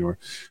talk to him anymore.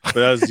 But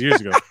that was years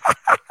ago.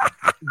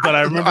 But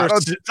I remember I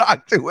don't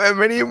talk to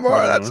him anymore.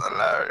 That's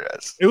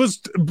hilarious.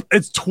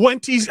 It's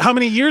 20. How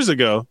many years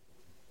ago?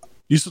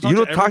 You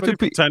don't talk to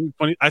people. 10,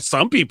 20.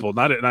 Some people,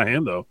 not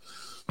him though.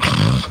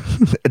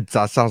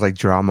 That sounds like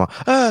drama.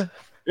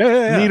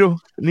 Yeah. Needle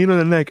in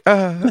the neck.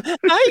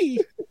 Aye.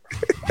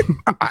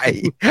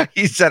 Aye.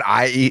 He said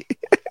aye.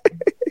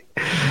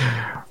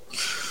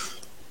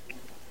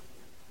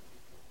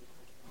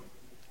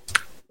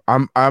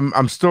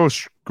 I'm still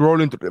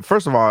scrolling through.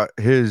 First of all,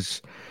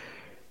 his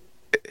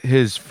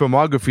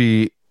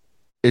filmography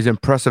is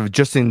impressive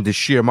just in the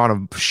sheer amount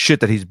of shit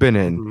that he's been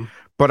in. Mm-hmm.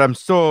 But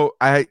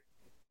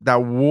that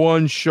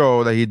one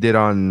show that he did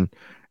on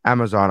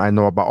Amazon I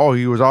know about. Oh,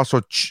 he was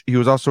also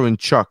in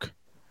Chuck.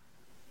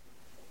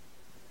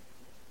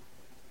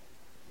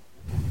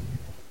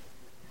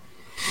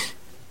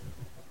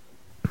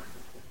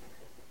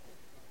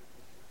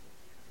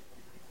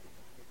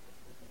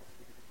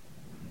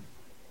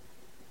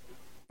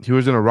 He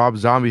was in a Rob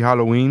Zombie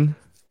Halloween.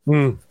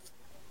 I'm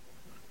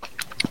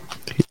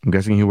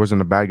guessing he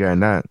wasn't a bad guy in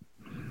that.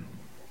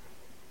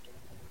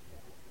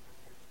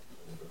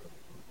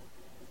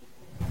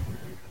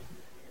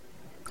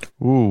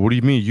 Ooh, what do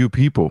you mean, you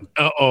people?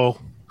 Uh-oh.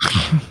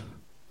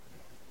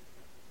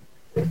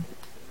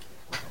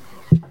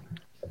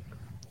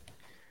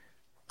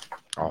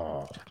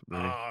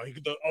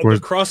 The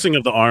crossing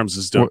of the arms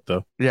is dope,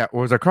 though. Yeah,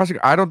 was a crossing?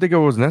 I don't think it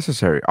was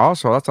necessary.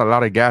 Also, that's a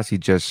lot of gas. He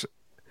just...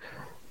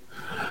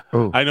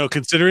 Oh. I know,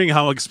 considering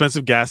how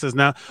expensive gas is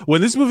now. When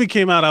this movie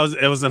came out,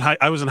 I was in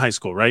high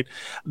school, right?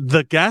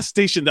 The gas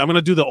station, I'm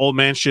gonna do the old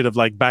man shit of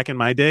like back in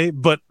my day,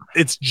 but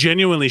it's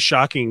genuinely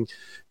shocking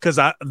because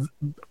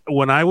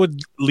when I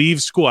would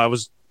leave school, I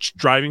was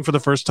driving for the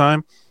first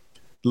time,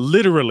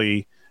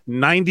 literally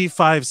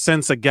 95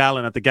 cents a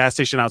gallon at the gas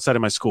station outside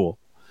of my school.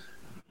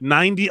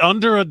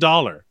 Under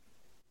 $1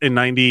 in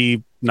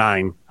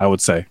 99, I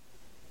would say.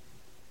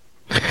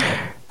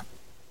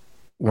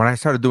 When I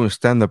started doing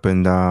stand-up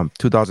in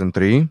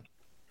 2003,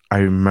 I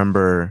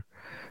remember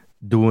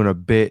doing a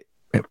bit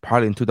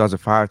probably in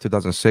 2005,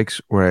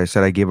 2006, where I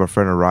said I gave a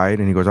friend a ride,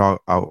 and he goes,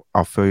 "I'll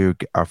fill your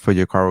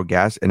car with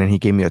gas," and then he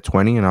gave me a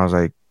 20, and I was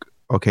like,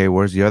 "Okay,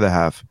 where's the other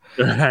half?"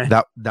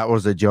 That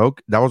was the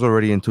joke. That was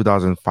already in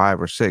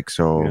 2005 or 6.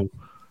 So. Yeah.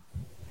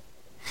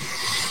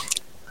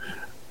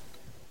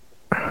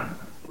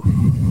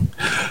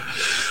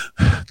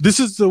 This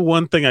is the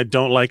one thing I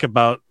don't like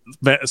about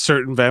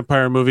certain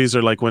vampire movies,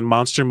 or like when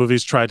monster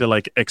movies try to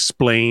like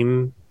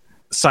explain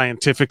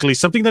scientifically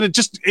something that it's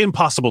just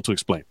impossible to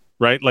explain,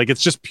 right? Like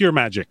it's just pure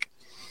magic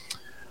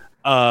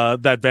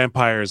that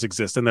vampires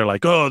exist, and they're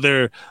like, oh,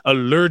 they're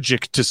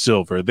allergic to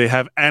silver, they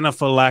have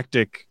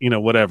anaphylactic,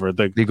 whatever.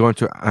 They go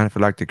into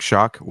anaphylactic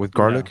shock with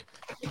garlic.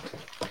 Yeah.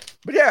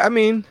 But yeah, I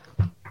mean,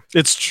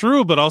 it's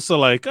true, but also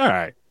like, all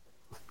right,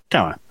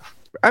 come on.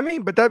 I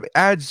mean, but that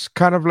adds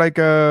kind of like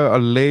a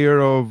layer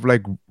of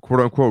like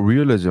quote unquote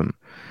realism.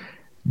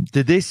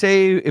 Did they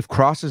say if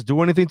crosses do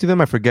anything to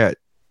them? I forget.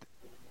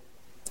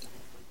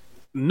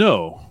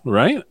 No,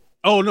 right?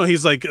 Oh no,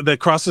 he's like the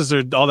crosses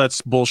are all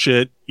that's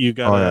bullshit. You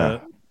gotta,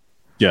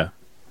 yeah.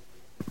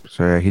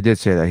 So yeah, he did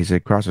say that. He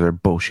said crosses are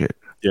bullshit.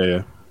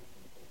 Yeah.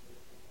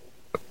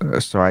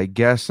 So I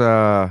guess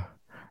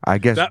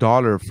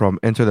Dollar from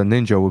Enter the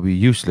Ninja will be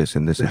useless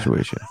in this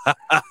situation.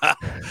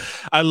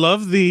 I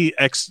love the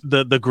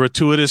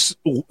gratuitous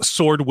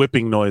sword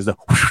whipping noise.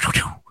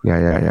 Yeah.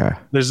 I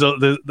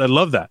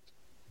love that.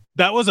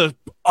 That was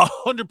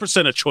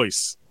 100% a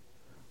choice.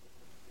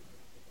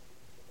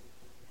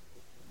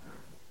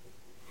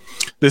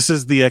 This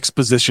is the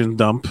exposition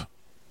dump.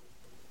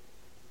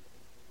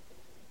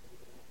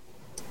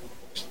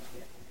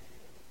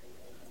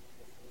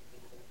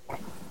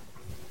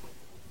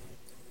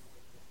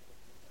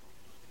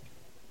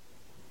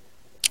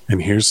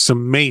 And here's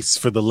some mace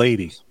for the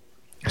lady.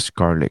 It's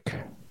garlic.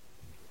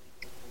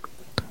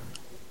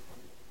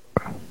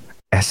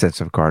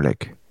 Essence of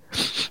garlic.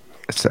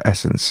 It's the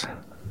essence.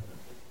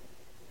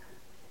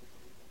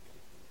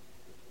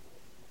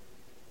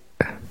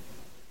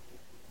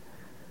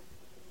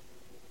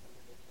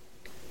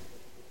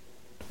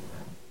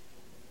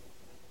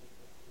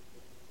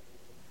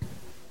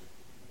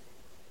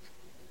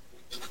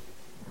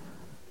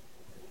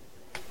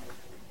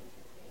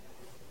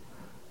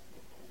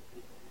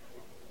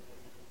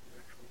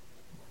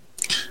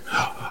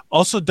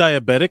 Also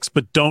diabetics,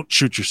 but don't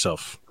shoot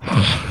yourself.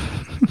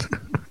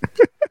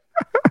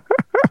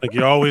 Like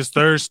you're always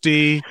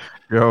thirsty.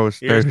 You're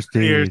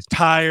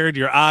tired.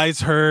 Your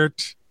eyes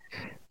hurt.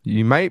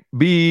 You might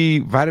be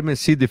vitamin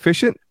C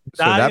deficient.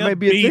 So that might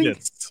be a thing.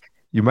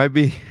 You might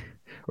be,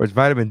 or it's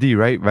vitamin D,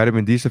 right?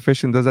 Vitamin D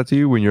sufficient does that to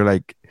you when you're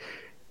like,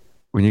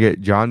 when you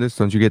get jaundice,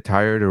 don't you get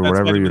tired or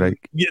whatever? You're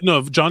like, yeah,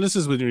 no, jaundice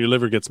is when your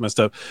liver gets messed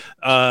up.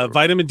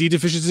 Vitamin D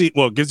deficiency,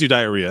 well, it gives you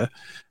diarrhea,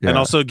 and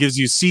also gives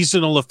you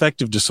seasonal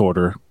affective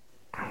disorder.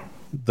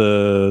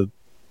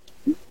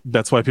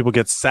 That's why people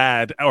get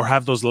sad or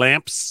have those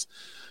lamps,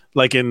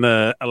 like in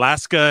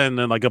Alaska and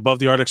then like above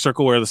the Arctic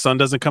Circle where the sun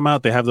doesn't come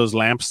out. They have those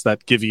lamps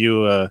that give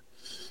you a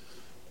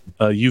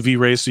UV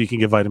rays so you can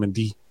get vitamin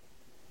D.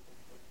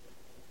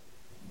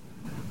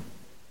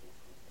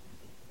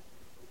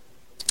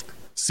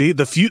 See,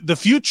 the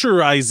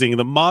futurizing,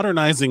 the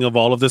modernizing of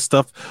all of this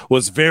stuff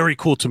was very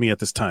cool to me at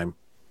this time.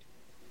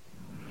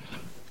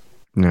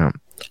 Yeah,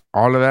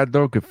 all of that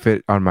though could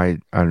fit on my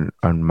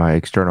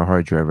external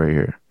hard drive right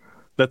here.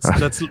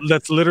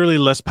 That's literally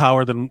less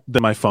power than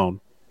my phone.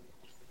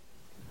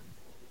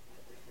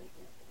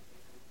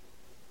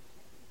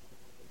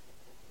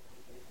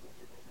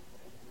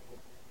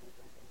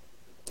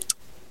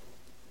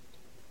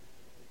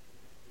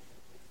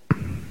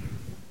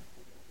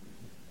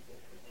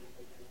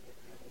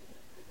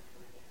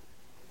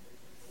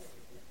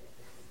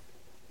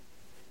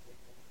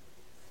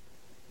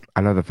 I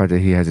love the fact that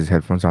he has his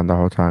headphones on the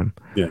whole time.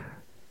 Yeah.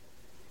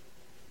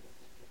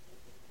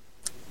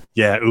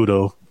 Yeah,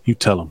 Udo, you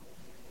tell him.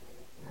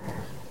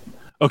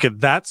 Okay,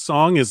 that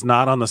song is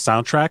not on the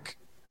soundtrack,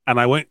 and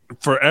I went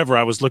forever.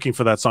 I was looking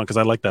for that song because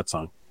I like that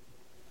song.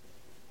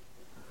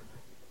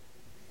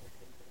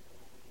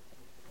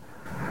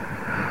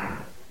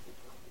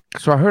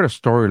 So I heard a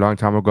story a long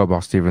time ago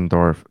about Steven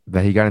Dorff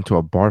that he got into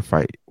a bar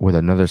fight with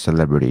another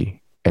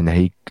celebrity, and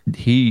that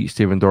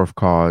Steven Dorff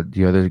called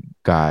the other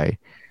guy,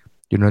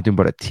 "You're nothing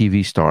but a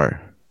TV star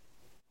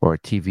or a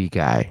TV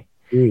guy."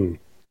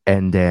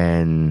 And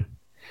then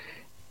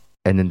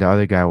the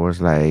other guy was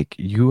like,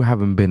 "You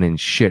haven't been in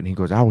shit." And he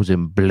goes, "I was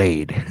in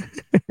Blade."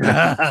 And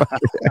I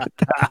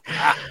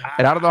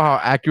don't know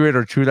how accurate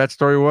or true that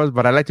story was,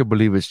 but I like to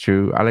believe it's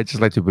true. I just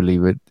like to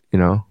believe it, you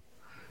know.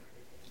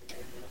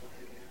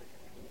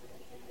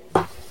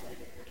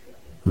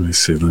 Let me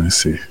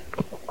see.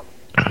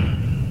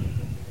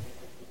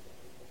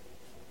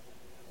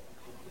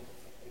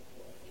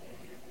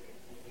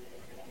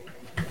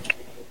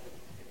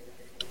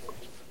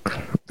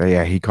 But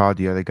yeah, he called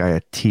the other guy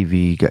a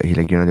TV guy. He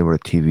like, "You know, they were a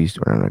TV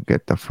store." I'm like,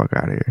 "Get the fuck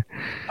out of here."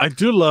 I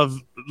do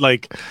love,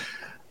 like,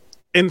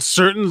 in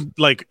certain,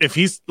 like, if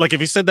he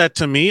said that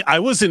to me, I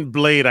was in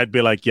Blade, I'd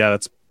be like, yeah,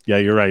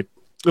 you're right.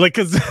 Like,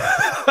 because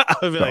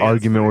the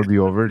argument would be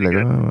over. Like,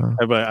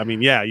 I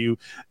mean, yeah,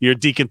 you're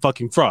Deacon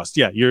fucking Frost.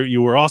 Yeah,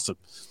 you were awesome.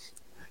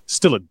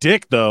 Still a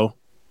dick though.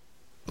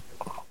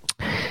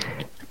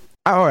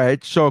 All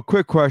right, so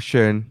quick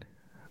question.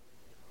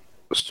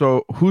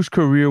 So whose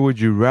career would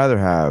you rather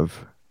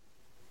have?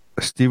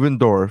 Steven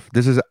Dorff.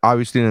 This is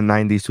obviously in the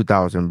 90s,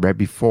 2000, right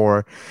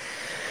before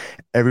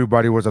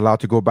everybody was allowed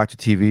to go back to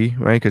TV,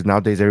 right? Because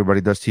nowadays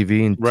everybody does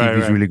TV and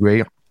TV is really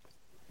great.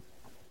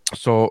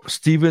 So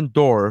Steven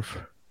Dorff,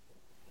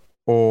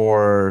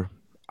 or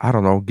I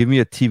don't know, give me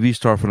a TV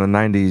star from the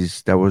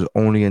 90s that was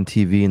only in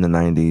TV in the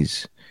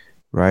 90s,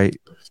 right?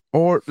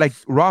 Or like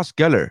Ross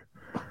Geller.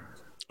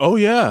 Oh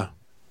yeah.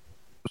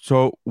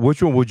 So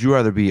which one would you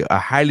rather be? A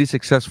highly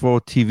successful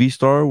TV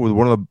star with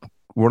one of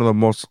the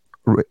most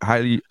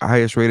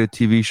highest rated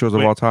TV shows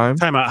of all time?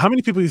 Time out. How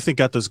many people do you think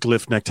got those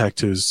glyph neck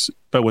tattoos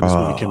when this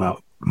movie came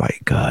out? My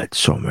God,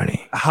 so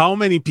many. How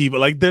many people?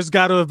 Like, there's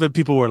got to have been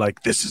people who were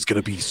like, "This is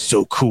gonna be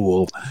so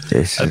cool.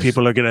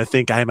 People are gonna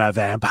think I'm a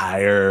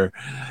vampire,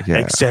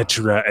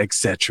 etc.,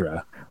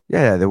 etc."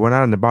 Yeah, they went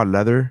out and they bought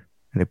leather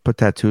and they put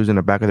tattoos in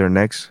the back of their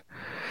necks.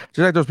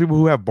 Just like those people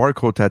who have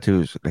barcode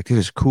tattoos. Like, this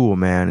is cool,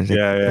 man. It's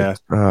like,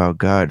 oh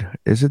God,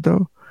 is it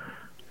though?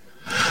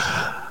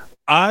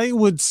 I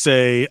would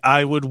say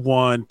I would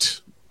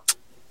want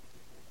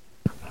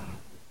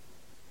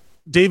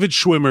David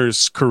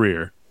Schwimmer's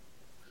career.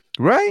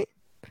 Right?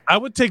 I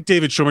would take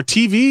David Schwimmer.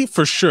 TV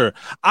for sure.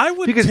 I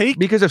would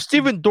because of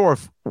Steven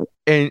Dorff,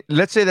 and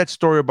let's say that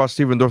story about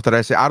Steven Dorff that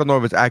I say, I don't know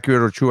if it's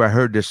accurate or true. I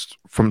heard this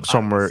from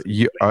somewhere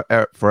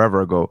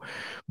forever ago,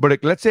 but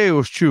like, let's say it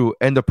was true,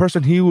 and the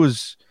person he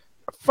was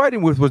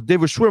fighting with was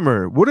David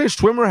Schwimmer. Wouldn't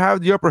Schwimmer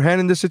have the upper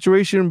hand in this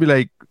situation and be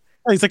like,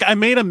 he's like, "I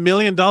made $1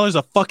 million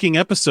a fucking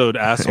episode,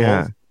 asshole."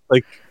 Yeah.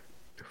 Like,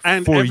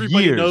 and for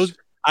everybody years. knows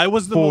I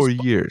was the 4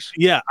 years.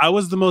 Yeah, I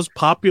was the most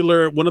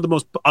popular,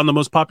 on the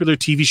most popular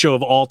TV show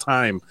of all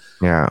time.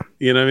 Yeah,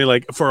 you know what I mean?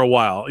 Like, for a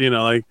while, you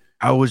know, like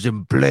I was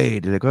in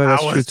Blade. Like, oh,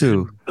 that's true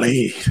too.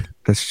 Blade.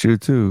 That's true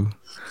too.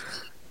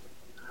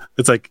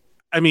 It's like,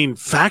 I mean,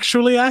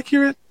 factually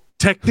accurate,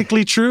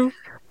 technically true.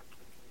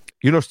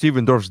 You know,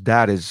 Steven Dorff's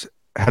dad is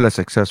hella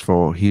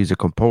successful. He's a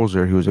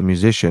composer. He was a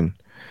musician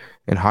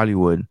in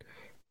Hollywood,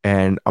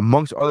 and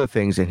amongst other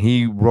things, and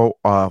he wrote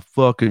a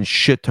fucking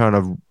shit ton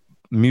of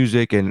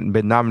music and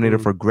been nominated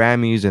for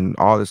Grammys and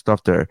all this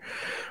stuff there.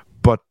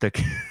 But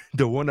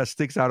the one that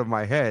sticks out of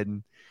my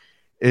head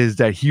is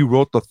that he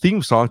wrote the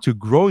theme song to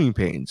Growing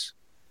Pains.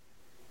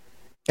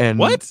 And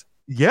what?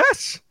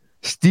 Yes,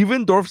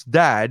 Steven Dorff's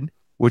dad,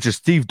 which is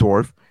Steve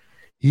Dorff,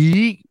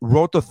 he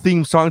wrote the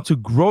theme song to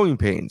Growing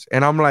Pains.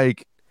 And I'm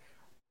like,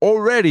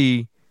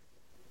 already,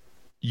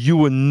 you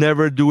would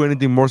never do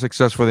anything more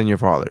successful than your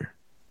father.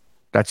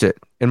 That's it,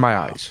 in my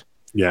eyes.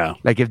 Yeah.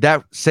 Like, if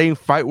that same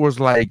fight was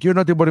like, you're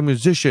nothing but a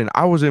musician,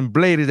 I was in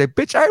Blade, it's like,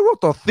 bitch, I wrote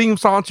the theme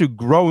song to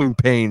Growing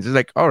Pains. It's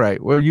like, all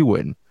right, well, you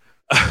win.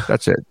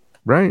 That's it,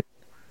 right?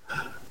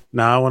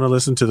 Now I want to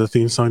listen to the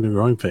theme song to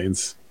Growing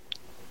Pains.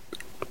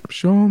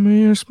 Show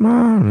me a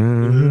smile.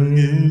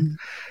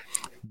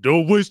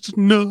 Don't waste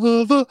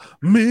another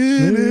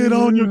minute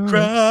on your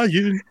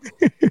crying.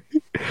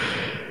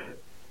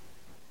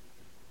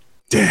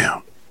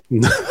 Damn.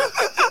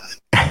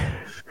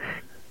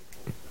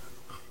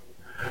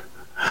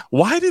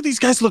 Why do these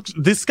guys look?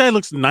 This guy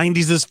looks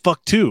 90s as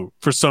fuck too,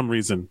 for some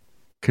reason.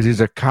 Because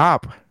he's a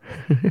cop.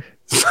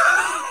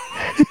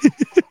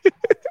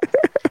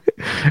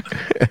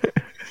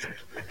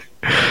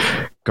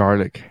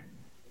 Garlic.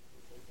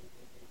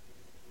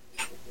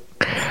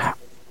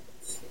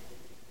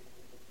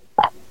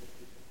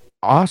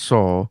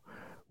 Also,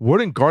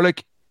 wouldn't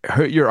garlic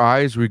hurt your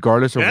eyes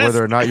regardless of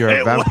whether or not you're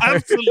a vampire?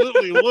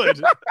 Absolutely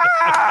would.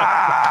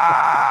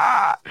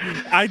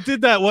 I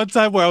did that one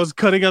time where I was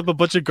cutting up a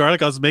bunch of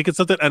garlic. I was making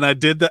something, and I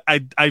did that.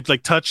 I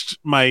like touched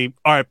my,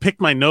 or I picked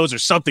my nose or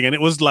something, and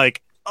it was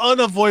like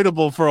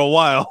unavoidable for a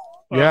while.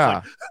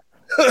 Yeah.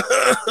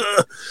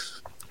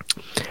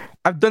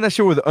 I've done that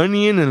shit with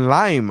onion and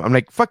lime. I'm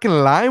like, fucking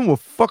lime will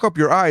fuck up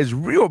your eyes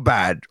real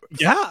bad.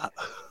 Yeah.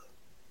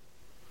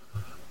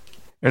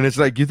 And it's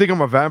like, you think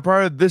I'm a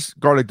vampire? This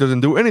garlic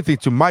doesn't do anything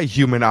to my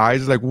human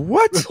eyes. It's like,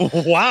 what?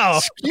 Wow.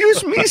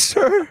 Excuse me,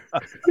 sir.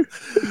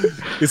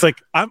 It's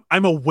like,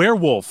 I'm a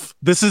werewolf.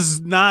 This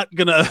is not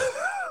gonna.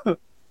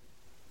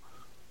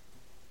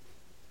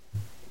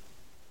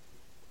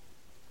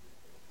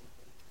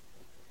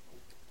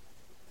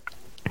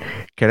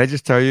 Can I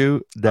just tell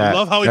you that? I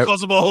love how he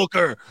calls him a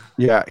hooker.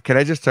 Yeah. Can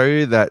I just tell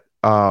you that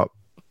the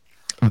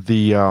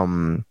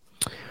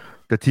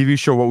TV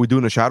show What We Do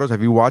in the Shadows?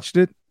 Have you watched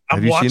it?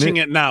 I'm watching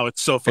it now.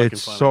 It's so fucking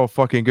It's funny. so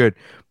fucking good.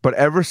 But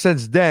ever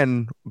since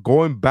then,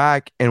 going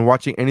back and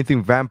watching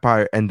anything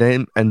vampire and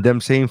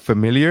them saying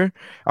familiar,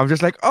 I'm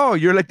just like, oh,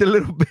 you're like the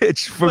little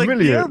bitch,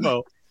 familiar.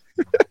 Like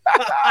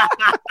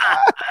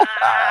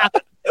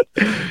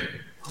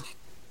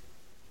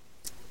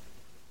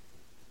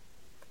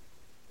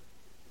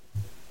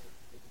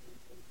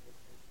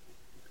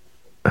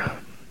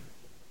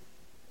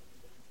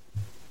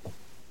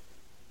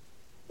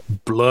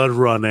blood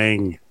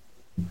running.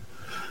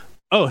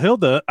 Oh,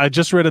 Hilda, I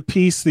just read a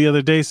piece the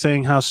other day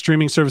saying how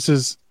streaming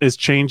services is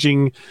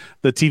changing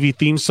the TV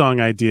theme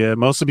song idea,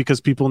 mostly because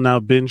people now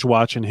binge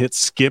watch and hit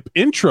skip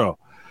intro.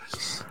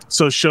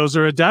 So shows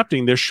are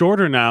adapting. They're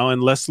shorter now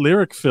and less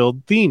lyric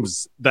filled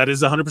themes. That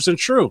is 100%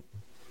 true.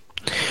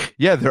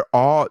 Yeah, they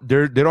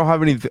don't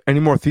have any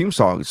more theme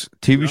songs.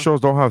 TV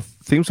shows don't have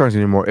theme songs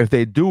anymore. If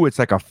they do, it's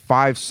like a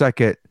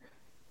 5-second.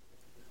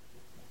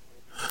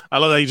 I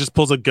love that he just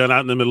pulls a gun out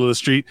in the middle of the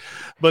street,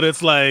 but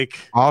it's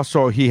like,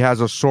 also he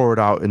has a sword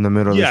out in the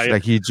middle. Yeah,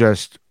 like he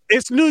just.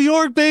 It's New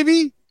York,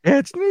 baby.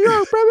 It's New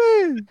York,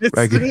 baby. It's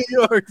like, New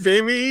York,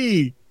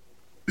 baby.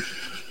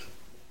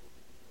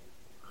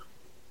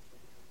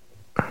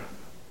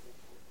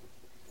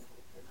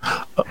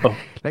 Uh-oh.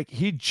 Like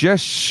he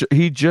just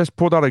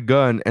pulled out a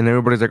gun, and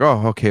everybody's like,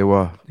 "Oh, okay,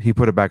 well, he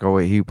put it back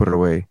away. He put it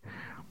away."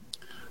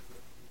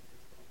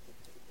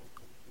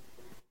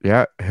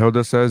 Yeah,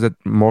 Hilda says that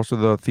most of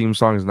the theme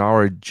songs now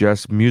are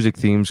just music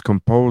themes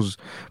composed,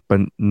 but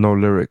no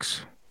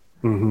lyrics.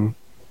 Mm-hmm.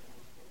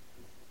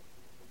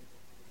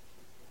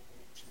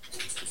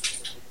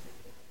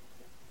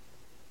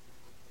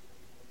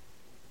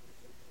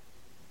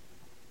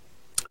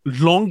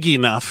 Long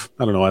enough.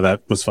 I don't know why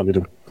that was funny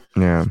to me.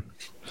 Yeah.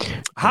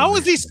 How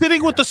is he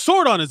sitting with the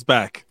sword on his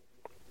back?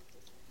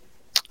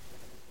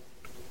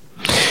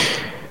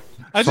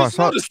 I just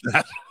noticed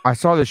that. I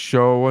saw the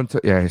show one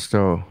time. Yeah, he's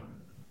still.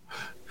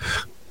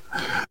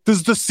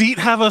 Does the seat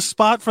have a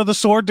spot for the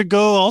sword to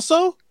go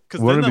also?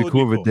 Wouldn't it be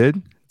cool if it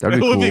did? That'd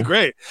be cool. It would be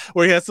great.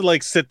 Where he has to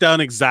like sit down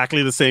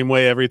exactly the same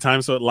way every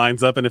time so it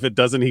lines up. And if it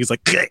doesn't, he's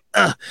like,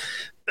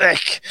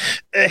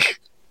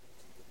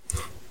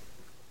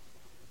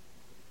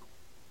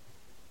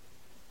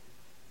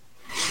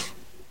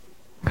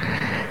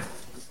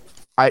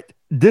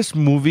 This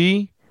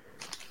movie,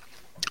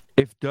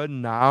 if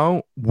done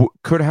now,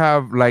 could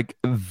have like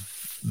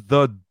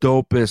the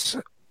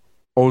dopest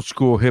old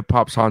school hip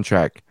hop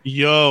soundtrack.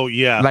 Yo,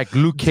 yeah. Like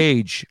Luke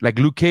Cage.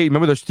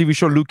 Remember the TV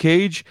show Luke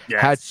Cage?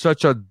 Yes. Had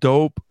such a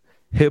dope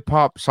hip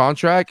hop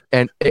soundtrack,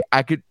 and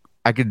I could,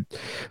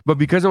 but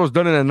because it was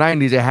done in the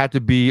 90s, it had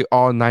to be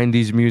all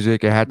 90s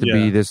music. It had to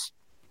be this.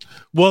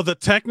 Well, the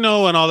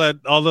techno and all that,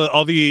 all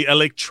the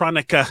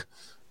electronica.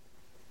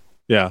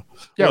 Yeah,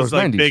 it was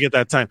like 90s. big at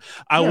that time.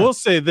 I will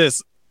say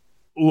this.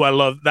 Ooh, I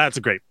love that's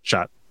a great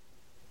shot.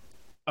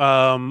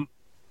 They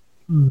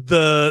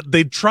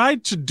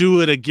tried to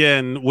do it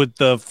again with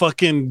the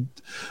fucking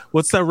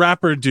what's that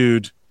rapper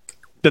dude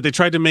that they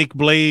tried to make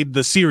Blade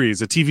the series,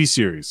 a TV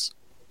series.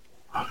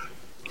 Do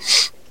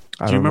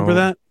you remember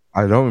that?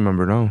 I don't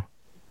remember. No.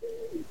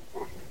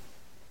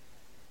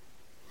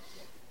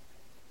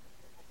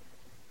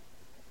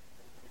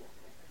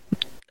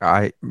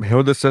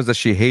 Hilda says that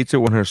she hates it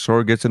when her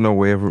sword gets in the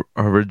way of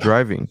her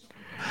driving.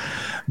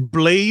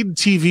 Blade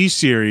TV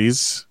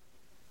series.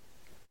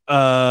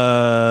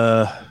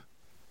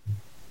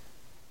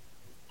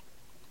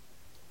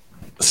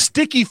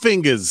 Sticky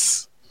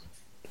Fingers.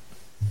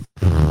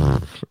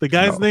 The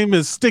guy's name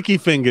is Sticky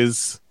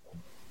Fingers.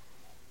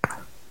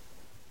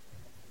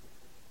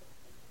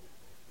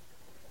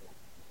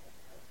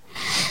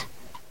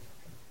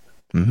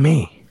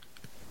 Me.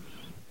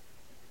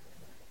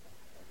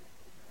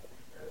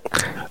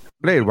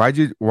 Blade, why'd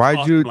you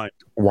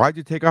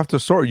take off the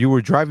sword? You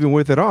were driving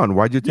with it on.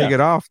 Why'd you take it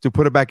off to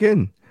put it back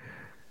in?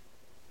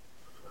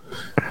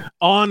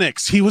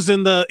 Onyx. He was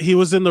in the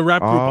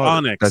rap group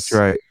Onyx. That's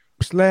right.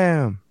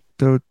 Slam.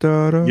 Da,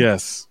 da, da.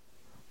 Yes.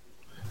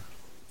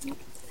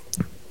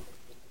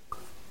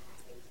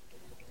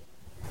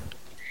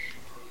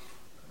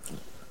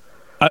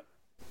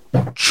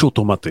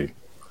 Chotomate.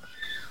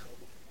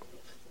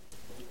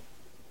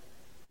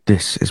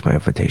 This is my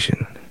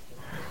invitation.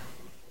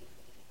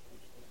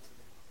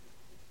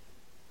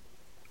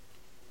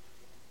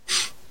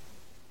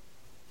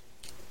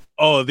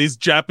 Oh, these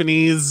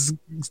Japanese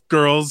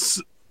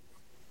girls.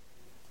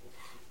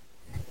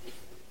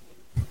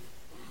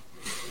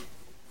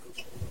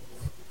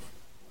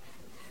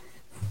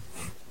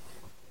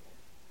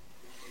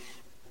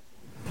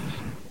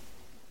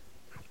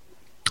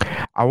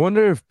 I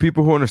wonder if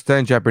people who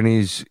understand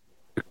Japanese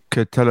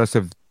could tell us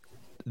if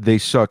they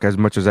suck as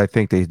much as I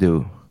think they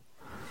do.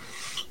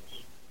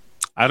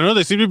 I don't know.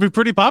 They seem to be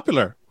pretty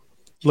popular.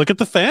 Look at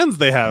the fans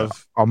they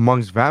have.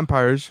 Amongst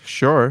vampires,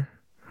 sure.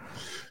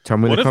 Tell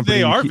me what the if company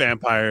they are keep.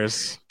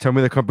 Vampires? Tell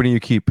me the company you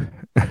keep.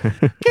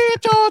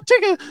 Get your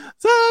chicken.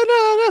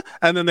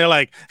 And then they're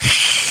like,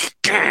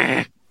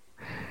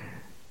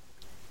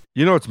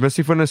 you know what's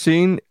missing from the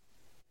scene?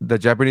 The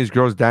Japanese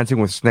girls dancing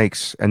with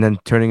snakes and then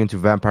turning into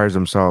vampires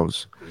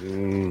themselves.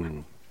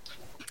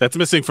 That's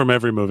missing from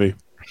every movie.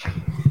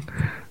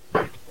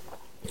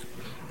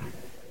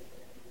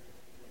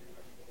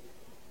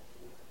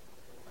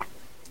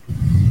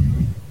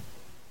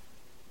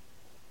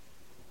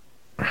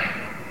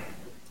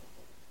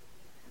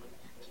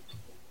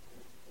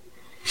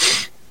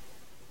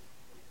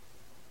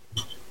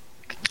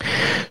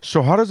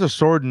 So how does a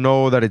sword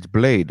know that it's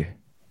Blade?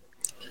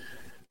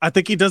 I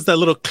think he does that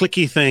little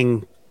clicky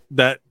thing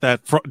that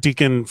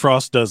Deacon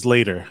Frost does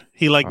later.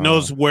 He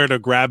knows where to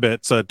grab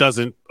it so it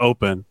doesn't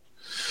open,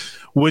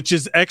 which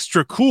is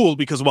extra cool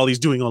because while he's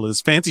doing all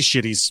this fancy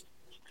shit, he's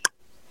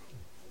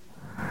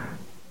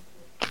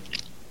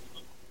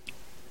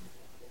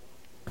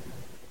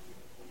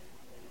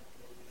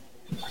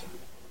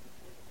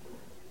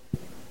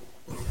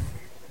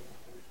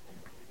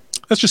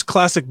that's just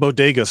classic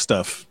bodega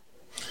stuff,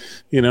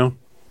 you know?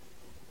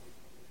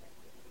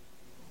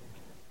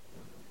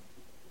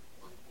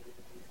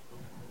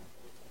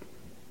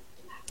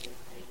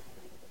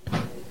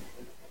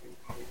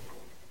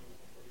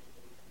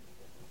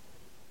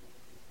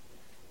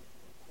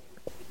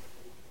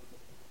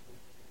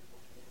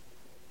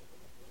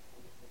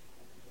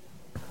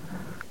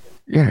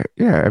 Yeah.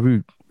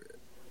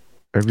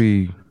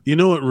 Every. You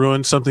know what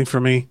ruined something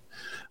for me?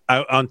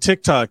 On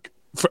TikTok,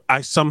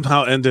 I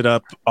somehow ended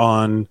up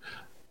on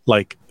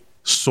like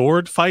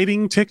sword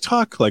fighting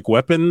TikTok, like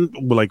weapon,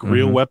 like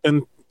real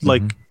weapon,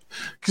 like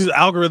because the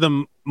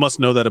algorithm must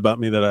know that about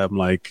me that I'm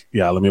like,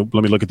 yeah, let me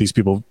look at these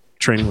people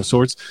training with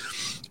swords,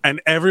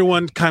 and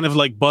everyone kind of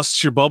like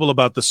busts your bubble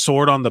about the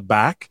sword on the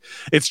back.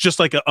 It's just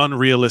like an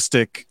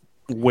unrealistic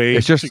way.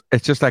 It's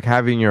just like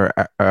having your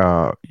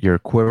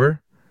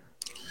quiver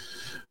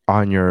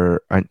on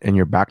your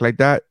back like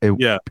that.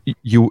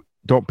 You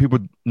don't. People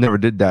never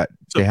did that.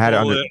 They had it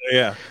on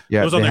it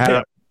was on their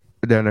hip.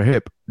 They're on their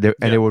hip, and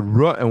they would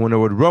run. And when they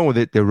would run with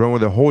it, they run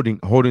with it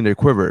holding their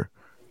quiver,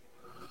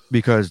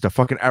 because the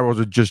fucking arrows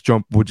would just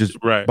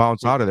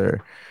bounce out of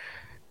there.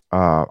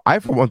 I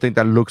for one think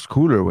that looks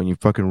cooler when you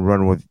fucking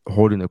run with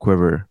holding the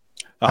quiver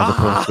as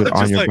opposed to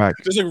on your back.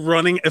 Just like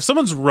running. If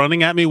someone's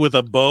running at me with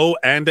a bow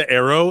and an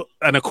arrow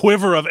and a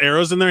quiver of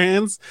arrows in their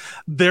hands,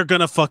 they're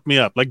gonna fuck me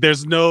up. Like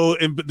there's no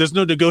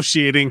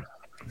negotiating.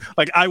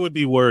 Like I would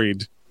be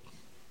worried.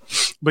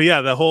 But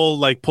yeah, the whole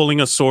like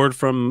pulling a sword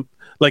from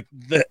like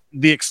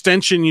the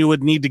extension you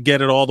would need to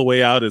get it all the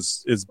way out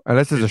is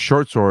unless it's a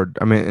short sword.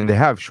 I mean, and they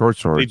have short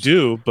swords. They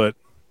do, but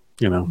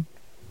you know.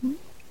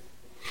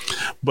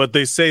 But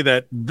they say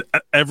that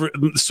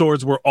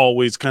swords were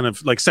always kind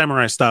of like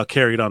samurai style,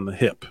 carried on the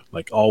hip,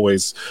 like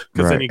always,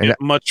 because then you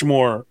get much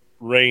more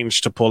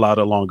range to pull out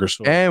a longer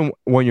sword. And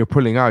when you're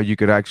pulling out, you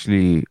could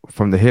actually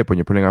from the hip. When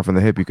you're pulling out from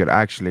the hip, you could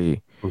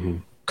actually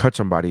cut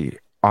somebody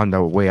on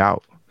the way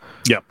out.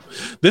 Yep.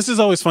 This is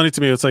always funny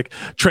to me. It's like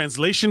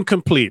translation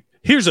complete.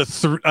 Here's a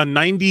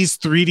 90s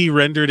 3D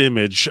rendered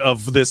image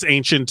of this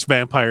ancient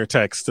vampire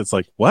text. It's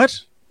like,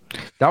 what?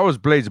 That was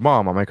Blade's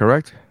mom. Am I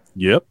correct?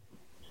 Yep.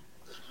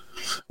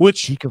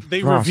 Which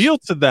they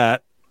revealed to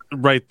that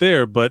right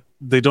there, but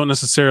they don't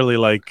necessarily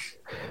like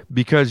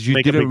because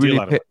you didn't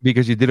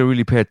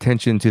really pay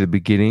attention to the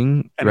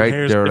beginning, and right?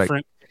 They're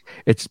like,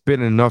 it's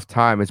been enough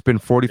time. It's been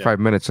 45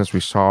 minutes since we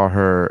saw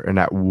her in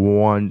that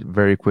one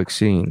very quick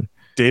scene.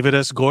 David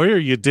S.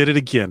 Goyer, you did it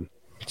again.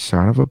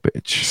 Son of a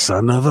bitch.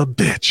 Son of a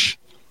bitch.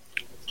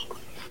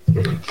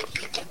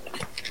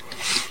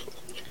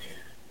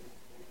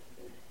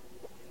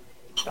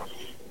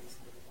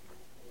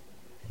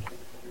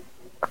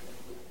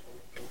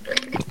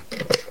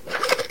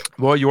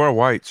 Well, you are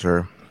white,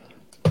 sir.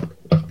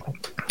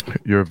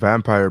 You're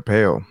vampire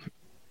pale.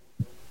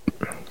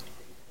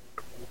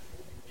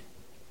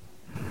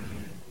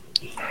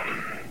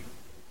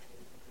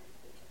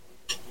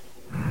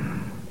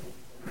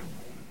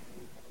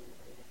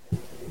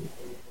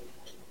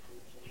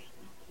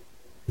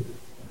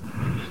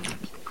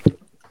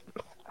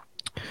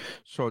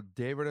 So,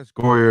 David S.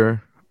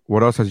 Goyer,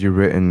 what else has you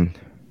written?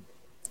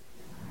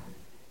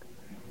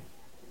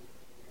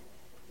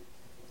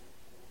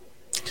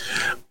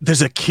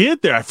 There's a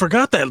kid there. I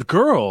forgot that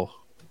girl.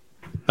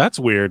 That's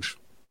weird.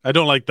 I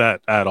don't like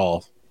that at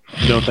all.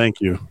 No, thank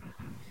you.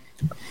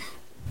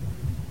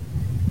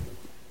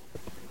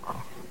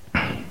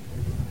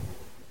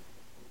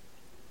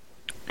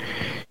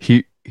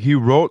 He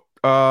wrote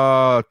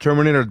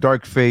Terminator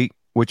Dark Fate,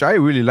 which I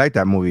really like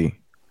that movie.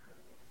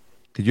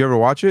 Did you ever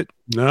watch it?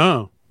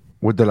 No.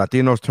 With the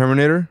Latinos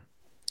Terminator?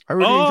 I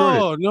really enjoyed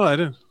it. Oh, no, I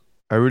didn't.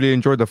 I really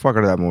enjoyed the fuck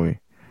out of that movie.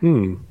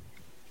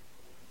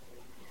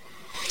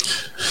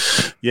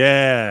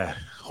 Yeah.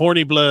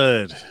 Horny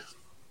blood.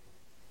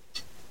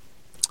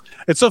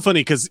 It's so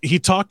funny because he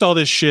talked all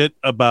this shit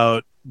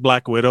about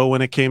Black Widow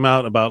when it came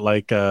out, about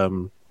like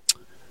he's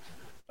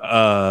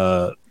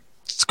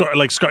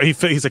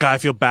like, I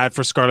feel bad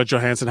for Scarlett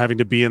Johansson having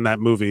to be in that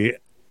movie.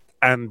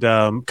 And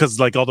because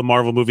like all the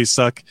Marvel movies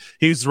suck,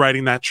 he's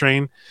riding that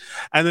train.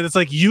 And then it's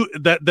like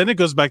then it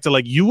goes back to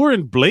like, you were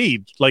in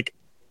Blade. Like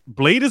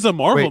Blade is a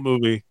Marvel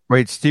movie.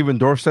 Wait, Steven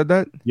Dorff said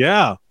that?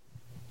 Yeah.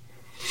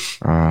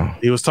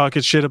 He was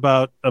talking shit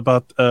about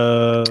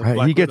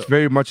he gets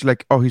very much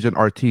like, oh, he's an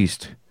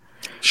artiste.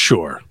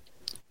 Sure.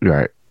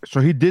 Right. So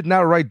he did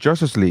not write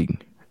Justice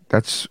League.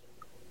 That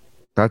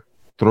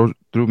threw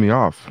me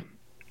off.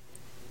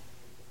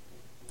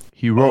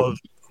 He wrote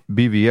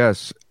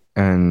BVS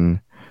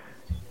and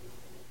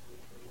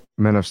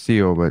Men of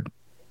Steel, but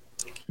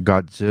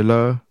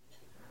Godzilla.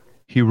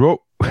 He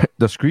wrote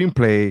the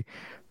screenplay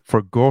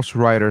for Ghost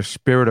Rider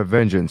Spirit of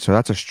Vengeance. So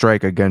that's a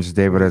strike against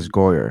David S.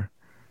 Goyer.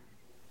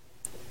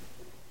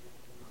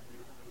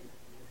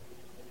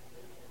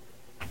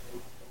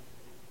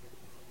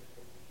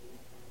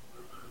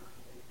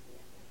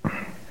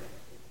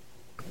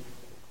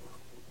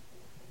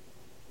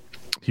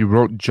 He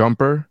wrote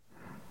Jumper.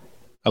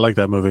 I like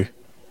that movie.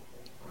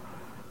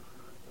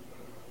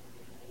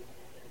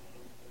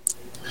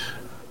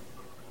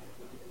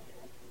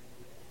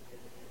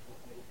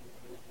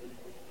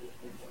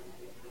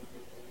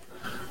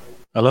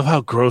 I love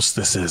how gross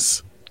this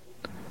is.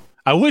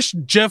 I wish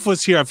Jeff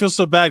was here. I feel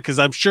so bad because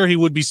I'm sure he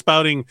would be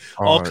spouting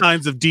all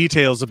kinds of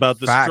details about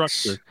the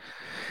structure.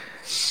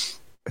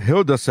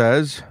 Hilda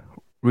says,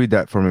 read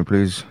that for me,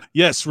 please.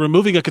 Yes,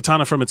 removing a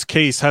katana from its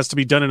case has to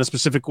be done in a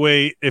specific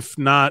way. If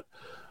not,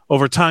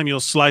 over time, you'll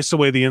slice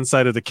away the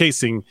inside of the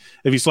casing.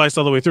 If you slice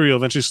all the way through, you'll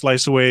eventually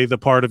slice away the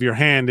part of your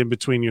hand in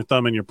between your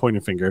thumb and your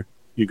pointer finger.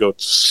 You go...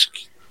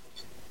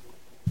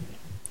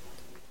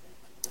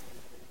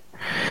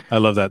 I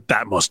love that.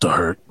 That must have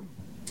hurt.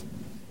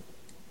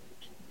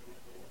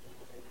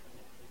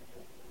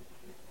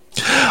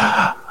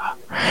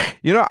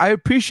 You know, I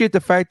appreciate the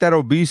fact that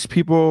obese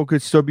people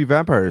could still be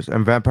vampires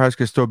and vampires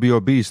could still be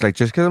obese. Like,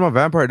 just because I'm a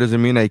vampire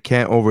doesn't mean I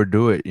can't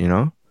overdo it, you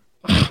know?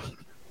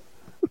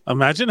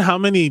 Imagine how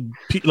many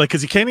people, like,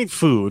 because he can't eat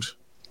food.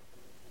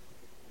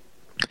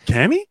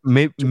 Can he?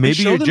 Maybe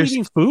you're just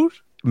eating food.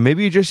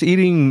 Maybe you're just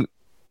eating.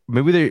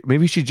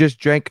 Maybe she just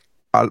drank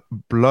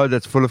blood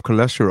that's full of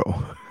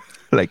cholesterol.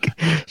 Like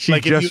she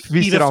like just if you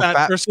eat feasted a on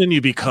fat person,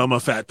 you become a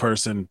fat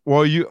person.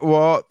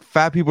 Well,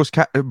 fat people's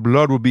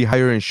blood would be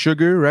higher in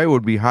sugar, right?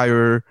 Would be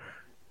higher,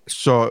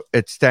 so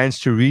it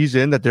stands to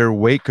reason that their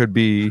weight could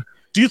be.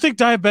 Do you think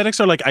diabetics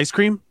are like ice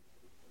cream?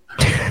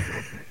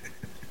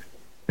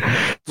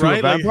 To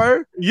a vampire?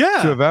 Like,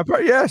 yeah. To a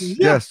vampire? Yes. Yeah.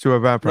 Yes, to a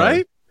vampire.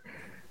 Right?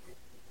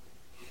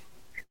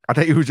 I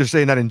thought you were just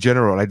saying that in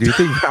general. Like, do you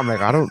think I'm like,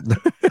 I don't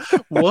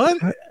what?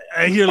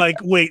 And you're like,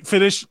 wait,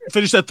 finish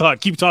that thought.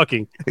 Keep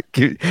talking.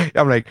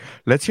 I'm like,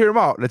 let's hear him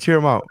out. Let's hear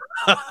him out.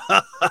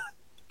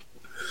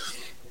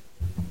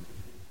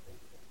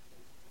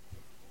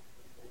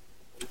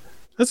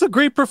 That's a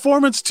great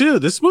performance too.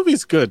 This movie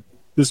is good.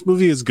 This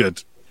movie is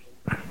good.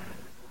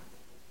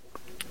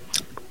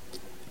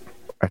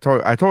 I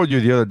told you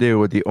the other day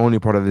what the only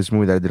part of this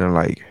movie that I didn't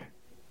like.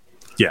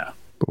 Yeah.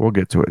 But we'll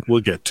get to it. We'll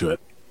get to it.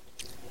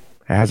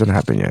 It hasn't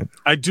happened yet.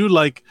 I do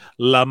like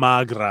La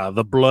Magra,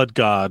 the blood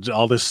god,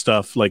 all this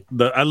stuff. Like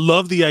I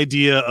love the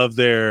idea of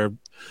there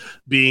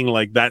being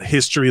like that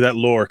history, that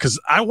lore. Because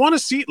I want to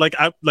see,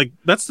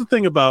 that's the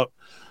thing about,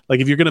 like,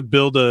 if you're gonna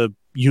build a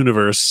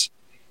universe,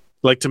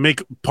 like to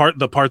make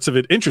the parts of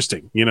it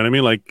interesting. You know what I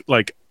mean?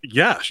 Like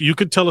yeah, you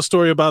could tell a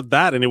story about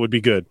that and it would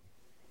be good.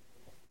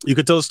 You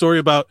could tell a story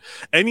about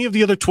any of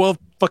the other 12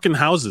 fucking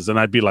houses and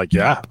I'd be like,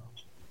 yeah,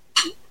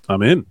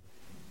 I'm in.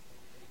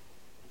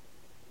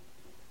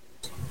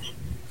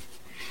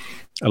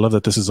 I love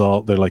that this is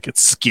all, they're like,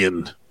 it's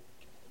skinned.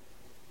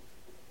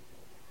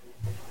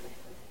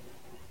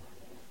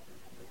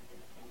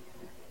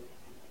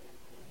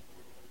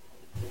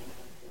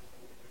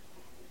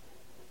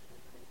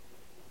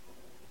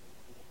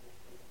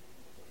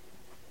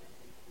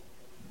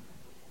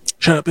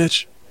 Shut up,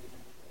 bitch.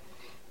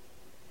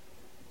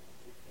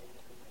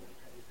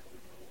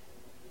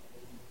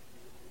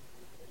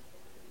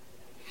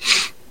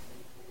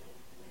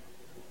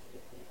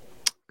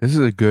 This is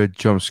a good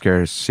jump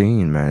scare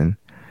scene, man.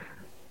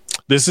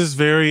 This is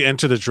very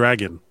Enter the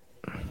Dragon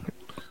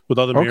with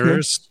all the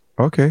mirrors.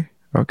 Okay.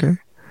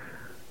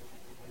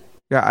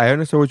 Yeah, I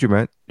understood what you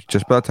meant.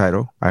 Just by the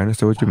title, I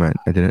understood what you meant.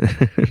 I didn't.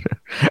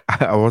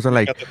 I wasn't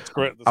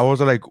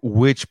like.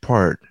 Which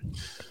part?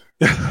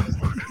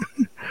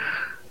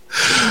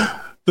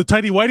 The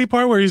tidy whitey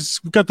part where he's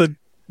got the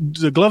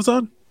gloves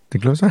on. The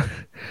gloves on.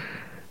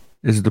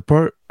 Is it the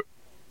part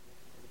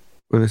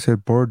where they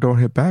said "board don't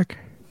hit back"?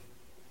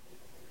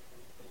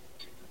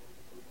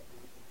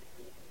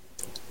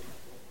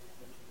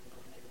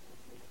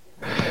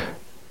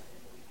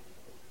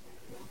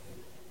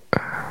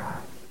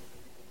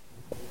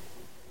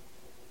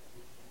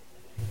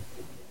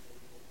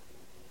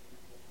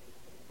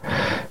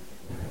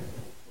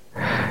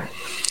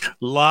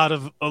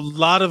 A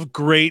lot of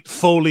great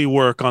Foley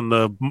work on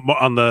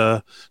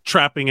the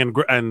trapping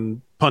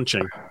and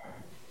punching.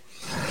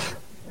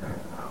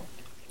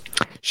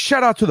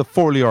 Shout out to the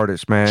Foley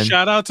artists, man.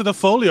 Shout out to the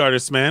Foley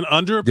artists, man.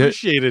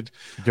 Underappreciated.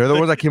 They're the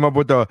ones that came up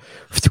with the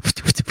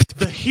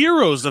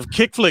heroes of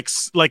kick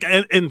flicks, like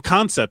in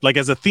concept, like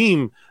as a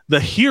theme. The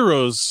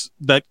heroes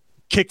that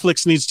kick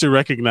flicks needs to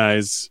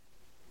recognize.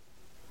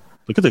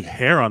 Look at the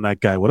hair on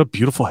that guy. What a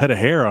beautiful head of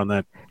hair on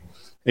that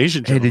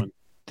Asian gentleman.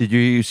 Did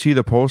you see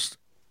the post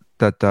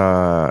that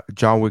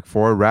John Wick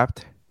 4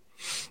 rapped?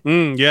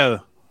 Yeah,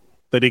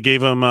 that he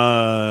gave him.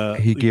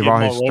 He gave all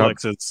his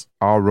Rolexes. stuff,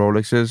 all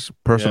Rolexes,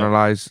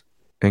 personalized,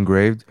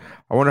 engraved.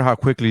 I wonder how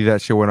quickly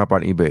that shit went up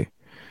on eBay.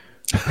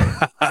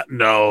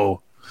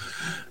 No.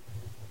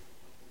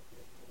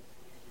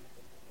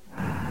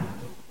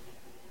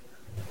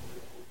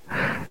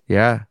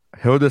 Yeah,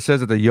 Hilda says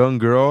that the young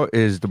girl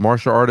is the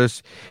martial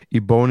artist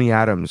Ebony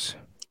Adams.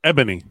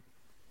 Ebony.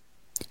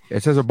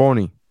 It says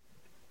Ebony.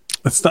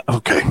 That's not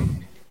okay.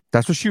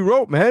 That's what she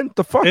wrote, man.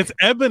 The fuck? It's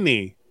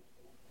Ebony.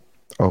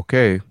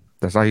 Okay.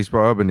 That's how he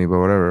spelled Ebony, but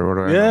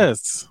whatever.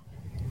 Yes.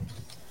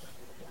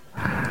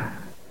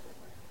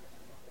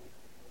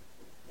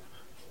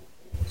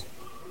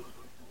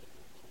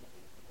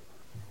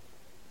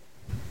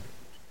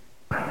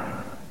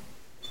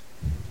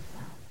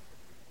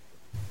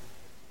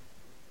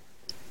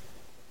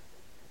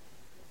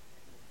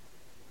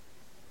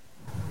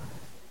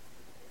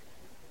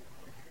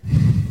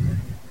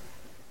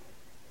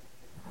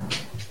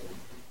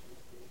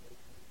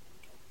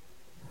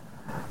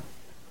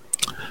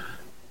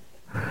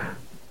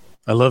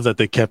 I love that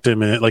they kept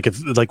him in it. Like, if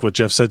like what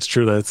Jeff said's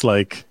true, that it's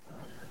like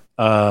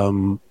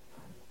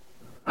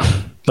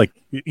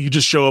you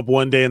just show up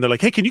one day and they're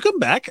like, "Hey, can you come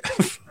back?"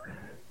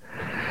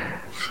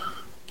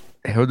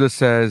 Hilda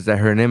says that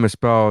her name is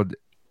spelled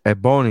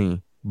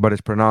Ebony, but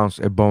it's pronounced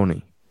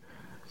Ebony.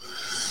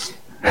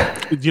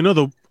 You know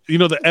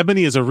the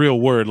ebony is a real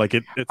word. Like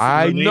it's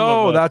I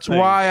know. That's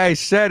why I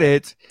said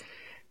it.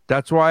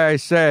 That's why I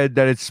said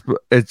that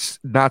it's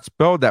not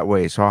spelled that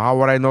way. So how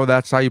would I know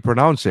that's how you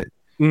pronounce it?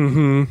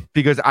 Mm-hmm.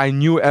 Because I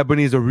knew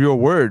ebony is a real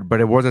word, but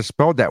it wasn't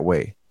spelled that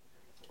way.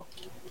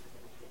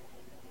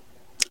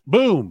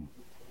 Boom.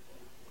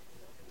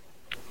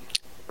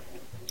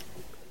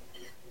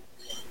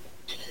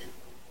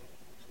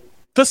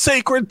 The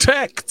sacred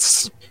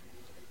texts.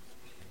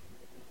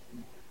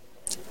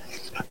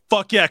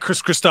 Fuck yeah,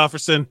 Chris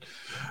Christopherson.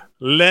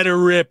 Let her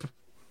rip.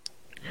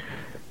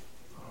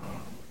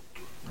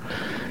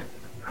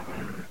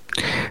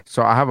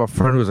 So I have a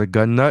friend who's a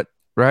gun nut,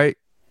 right?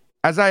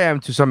 As I am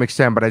to some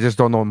extent, but I just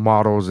don't know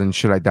models and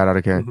shit like that out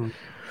of can. Mm-hmm.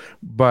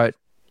 But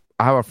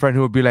I have a friend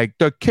who would be like,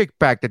 the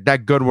kickback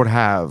that gun would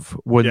have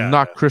would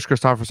knock Chris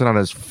Christopherson on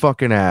his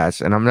fucking ass.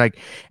 And I'm like,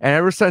 and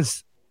ever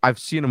since I've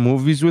seen the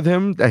movies with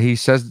him that he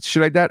says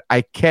shit like that,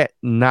 I can't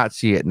not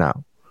see it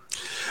now.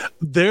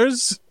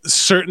 There's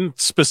certain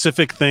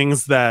specific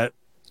things that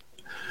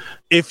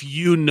if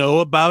you know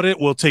about it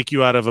will take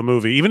you out of a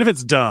movie, even if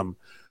it's dumb.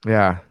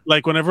 Yeah.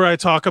 Like whenever I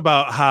talk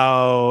about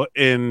how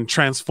in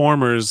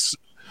Transformers,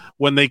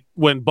 when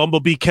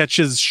Bumblebee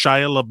catches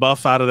Shia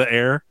LaBeouf out of the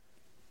air,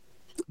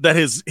 that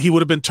he would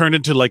have been turned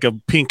into like a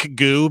pink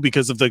goo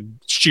because of the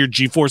sheer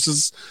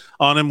G-forces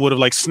on him, would have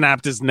like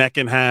snapped his neck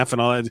in half and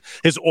all that.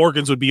 His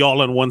organs would be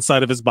all on one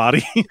side of his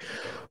body.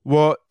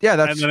 Well, yeah,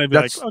 that's like,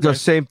 okay. The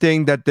same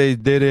thing that they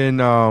did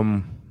in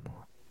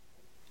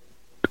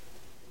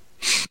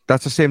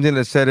That's the same thing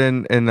that said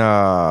in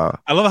I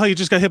love how you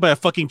just got hit by a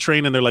fucking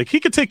train and they're like, he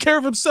can take care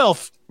of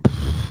himself.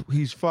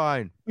 He's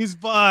fine. He's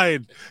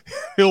fine.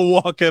 He'll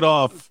walk it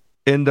off.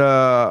 In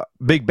the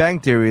Big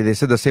Bang Theory, they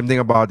said the same thing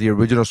about the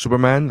original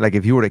Superman. Like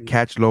if he were to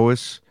catch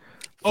Lois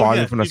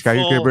falling from the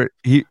skyscraper,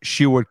 he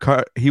would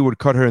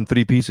cut her in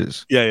 3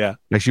 pieces. Yeah.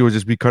 Like she would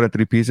just be cut in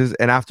 3 pieces.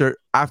 And after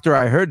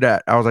I heard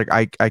that, I was like,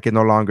 I can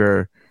no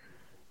longer.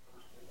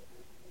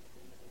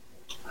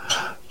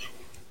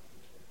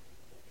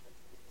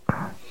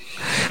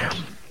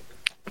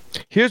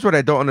 Here's what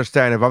I don't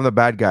understand. If I'm the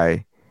bad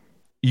guy,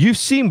 you've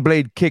seen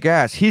Blade kick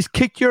ass. He's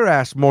kicked your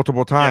ass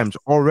multiple times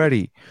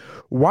already.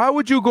 Why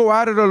would you go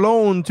at it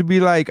alone to be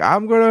like,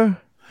 I'm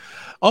gonna?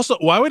 Also,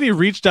 why would he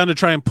reach down to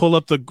try and pull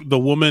up the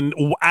woman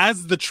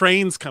as the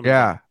train's coming?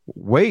 Yeah,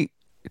 wait.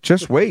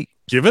 Just wait.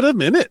 Give it a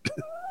minute.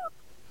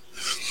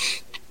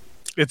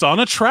 It's on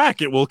a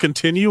track. It will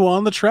continue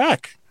on the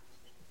track.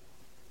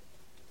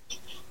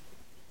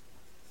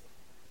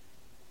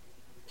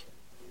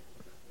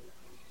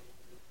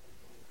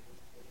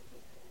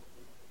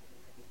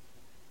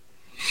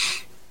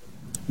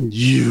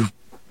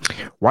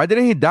 Why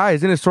didn't he die?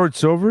 Isn't his sword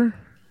silver?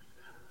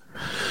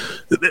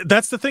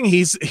 That's the thing.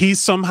 He's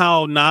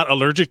somehow not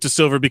allergic to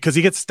silver because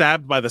he gets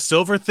stabbed by the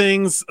silver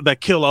things that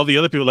kill all the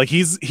other people. Like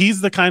he's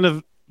the kind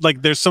of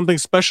like there's something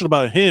special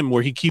about him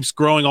where he keeps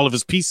growing all of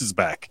his pieces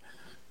back.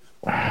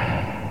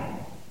 That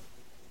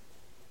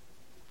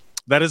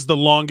is the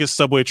longest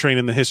subway train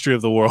in the history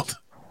of the world.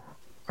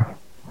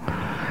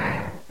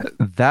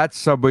 That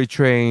subway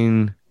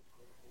train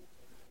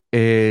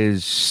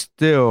is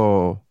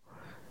still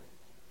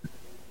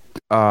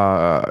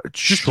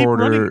just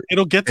shorter.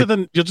 It'll get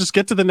to you'll just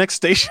get to the next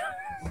station.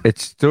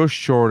 It's still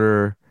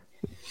shorter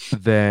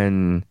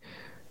than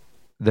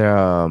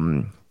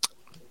the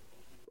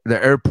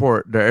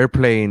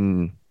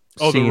airplane.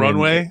 Oh, the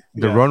runway?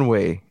 The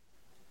runway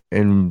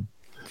in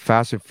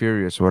Fast and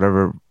Furious,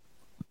 whatever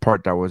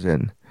part that was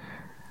in.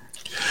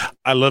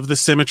 I love the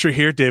symmetry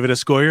here. David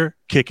S. Goyer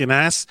kicking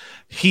ass.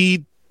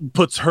 He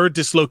puts her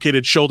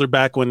dislocated shoulder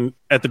back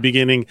at the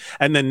beginning,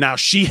 and then now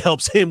she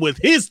helps him with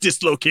his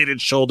dislocated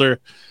shoulder.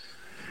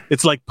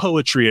 It's like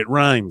poetry. It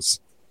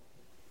rhymes.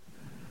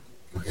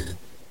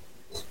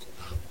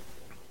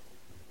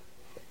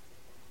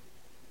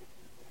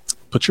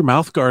 Put your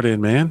mouth guard in,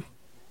 man.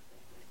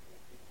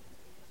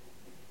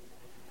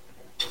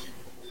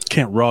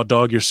 Can't raw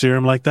dog your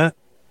serum like that.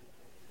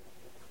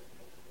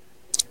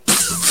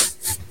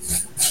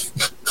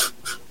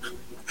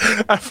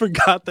 I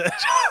forgot that.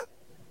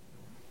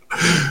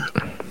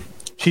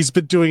 He's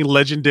been doing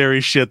legendary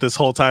shit this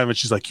whole time, and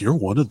she's like, "You're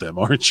one of them,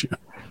 aren't you?"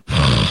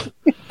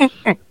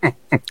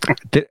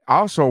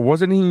 Also,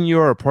 wasn't he in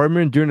your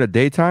apartment during the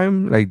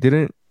daytime? Like,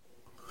 didn't?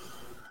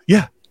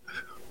 Yeah.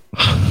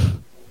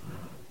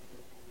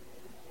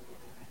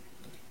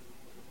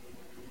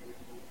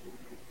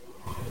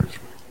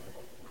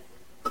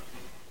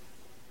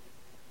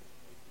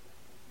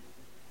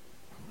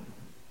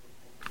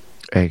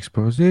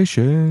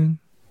 Exposition.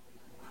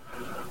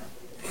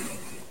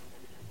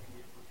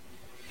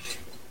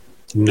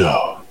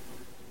 No.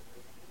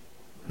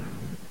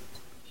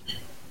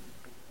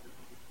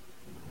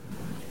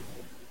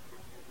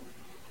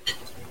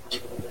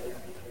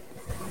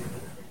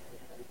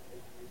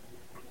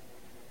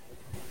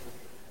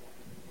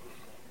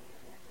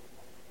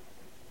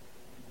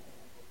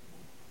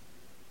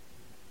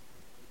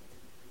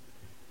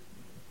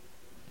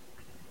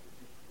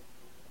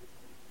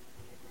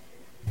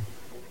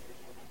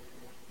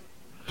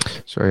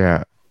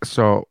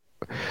 So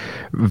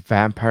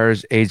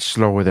vampires age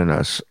slower than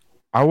us.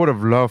 I would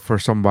have loved for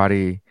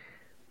somebody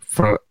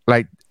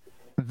like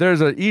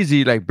there's an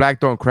easy like black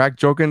don't crack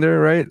joke in there,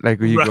 right? Like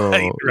where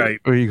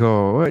you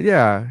go, well,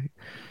 yeah.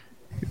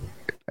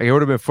 Like, it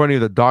would have been funny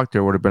if the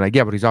doctor would have been like,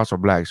 yeah, but he's also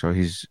black, so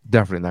he's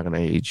definitely not gonna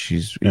age.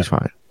 He's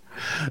fine.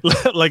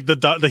 Like the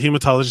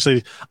hematologist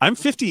lady, I'm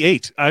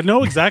 58. I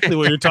know exactly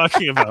what you're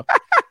talking about.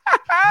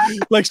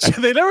 Like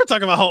they never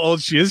talk about how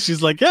old she is.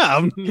 She's like,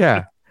 yeah,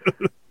 yeah.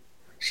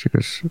 She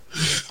goes,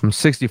 I'm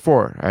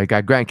 64. I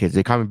got grandkids.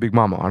 They call me Big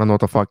Mama. I don't know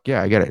what the fuck.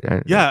 Yeah, I get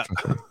it. Yeah,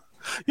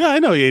 I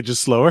know he ages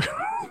slower.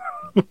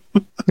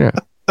 Yeah.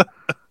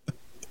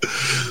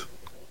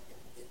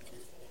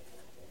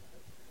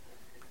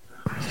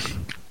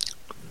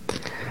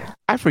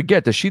 I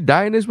forget. Does she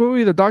die in this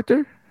movie? The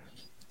doctor?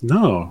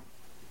 No,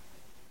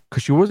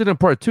 because she wasn't in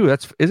part 2.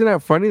 Isn't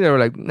that funny? They were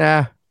like,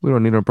 nah, we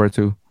don't need her in part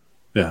 2.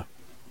 Yeah.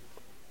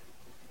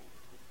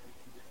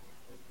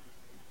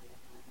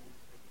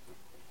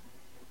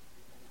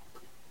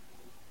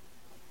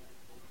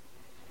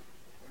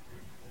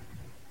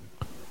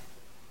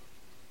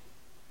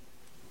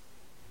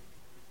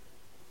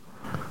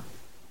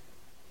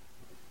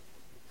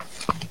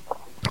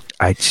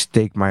 I'd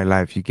stake my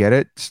life. You get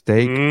it?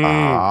 Stake.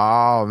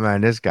 Oh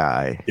man, this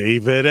guy.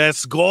 David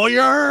S.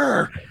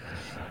 Goyer.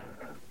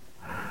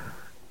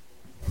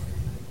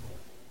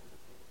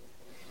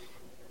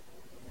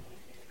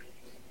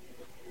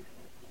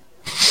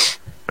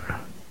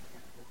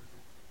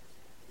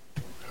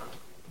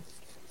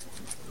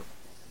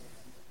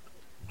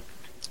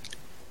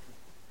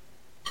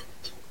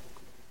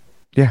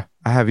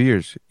 I have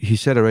ears. He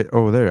said it right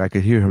over there. I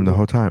could hear him the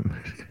whole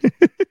time.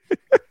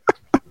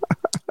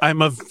 I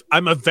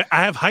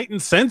have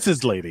heightened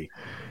senses, lady.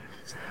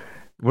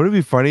 Would it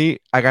be funny?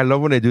 Like, I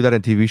love when they do that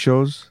in TV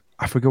shows.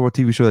 I forget what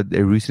TV show that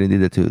they recently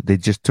did it to. They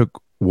just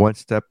took one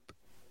step.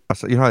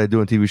 You know how they do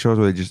in TV shows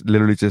where they just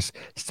literally just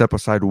step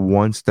aside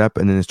one step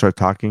and then they start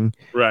talking,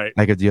 right?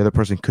 Like if the other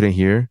person couldn't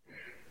hear.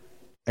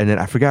 And then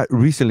I forgot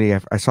recently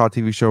I saw a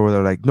TV show where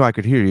they're like, "No, I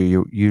could hear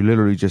you. You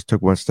literally just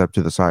took one step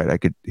to the side. I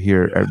could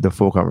hear the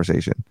full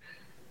conversation."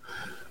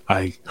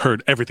 I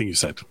heard everything you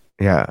said.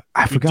 Yeah,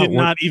 I forgot. You did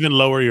not even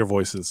lower your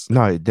voices.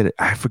 No, it didn't.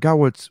 I forgot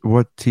what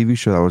TV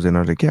show that was in. I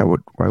was like, "Yeah,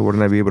 why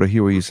wouldn't I be able to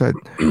hear what you said?"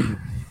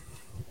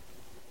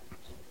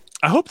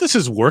 I hope this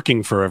is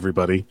working for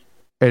everybody.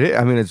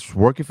 I mean, it's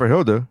working for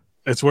Hilda.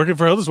 It's working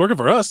for Hilda. It's working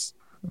for us.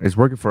 It's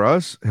working for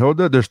us,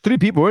 Hilda. There's 3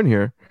 people in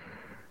here.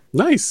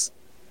 Nice.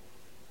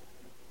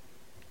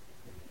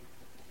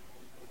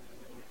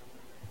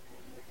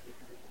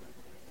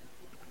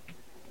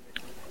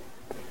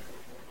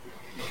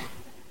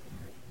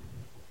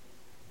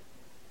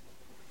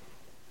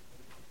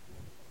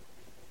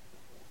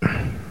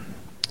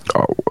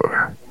 Oh.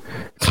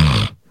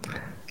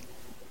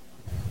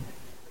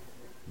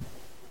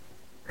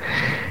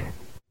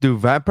 Do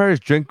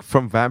vampires drink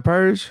from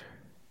vampires?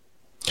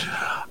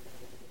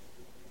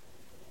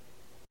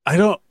 I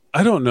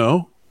don't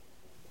know.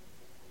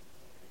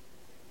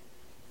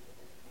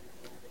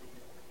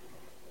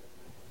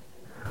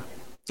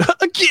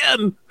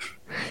 Again.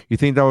 You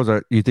think that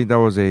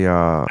was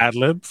a ad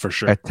lib for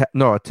sure? A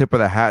tip of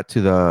the hat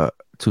to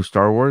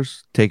Star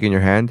Wars, taking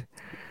your hand.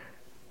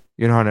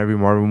 You know how in every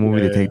Marvel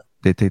movie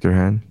they take their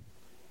hand.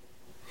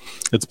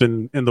 It's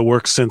been in the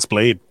works since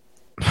Blade.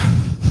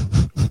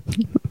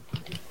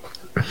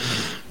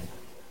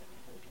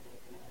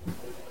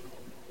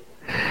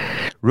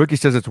 Rookie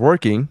says it's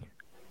working.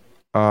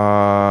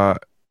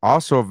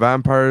 Also,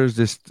 vampires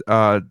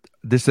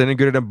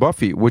disintegrated in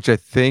Buffy, which I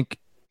think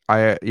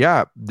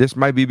this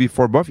might be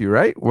before Buffy,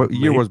 right? What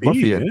year was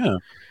Buffy in? Yeah.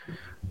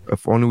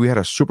 If only we had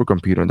a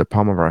supercomputer in the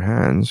palm of our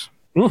hands.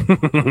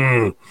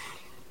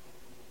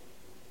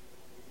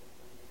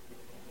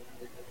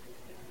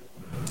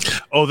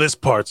 Oh, this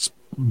part's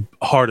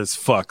hard as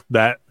fuck.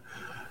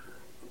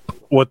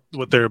 What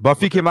they're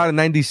Buffy came out in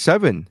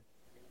 97.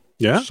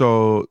 Yeah.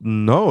 So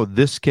no,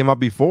 this came out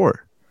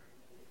before.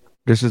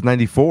 This is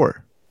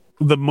 94.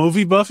 The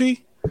movie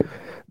Buffy?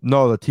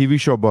 No, the TV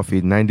show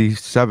Buffy,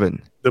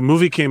 97. The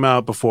movie came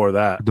out before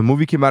that. The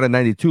movie came out in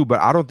 92, but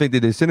I don't think they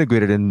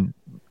disintegrated in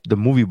the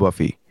movie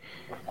Buffy.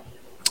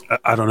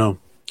 I don't know.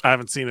 I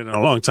haven't seen it in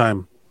a long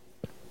time.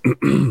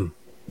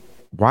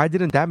 Why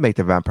didn't that make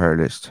the vampire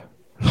list?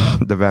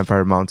 The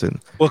Vampire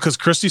Mountain. Well, because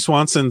Christy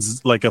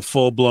Swanson's like a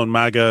full-blown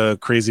MAGA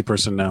crazy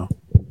person now.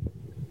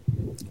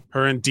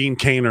 Her and Dean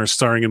Cain are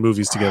starring in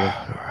movies together.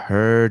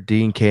 Her,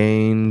 Dean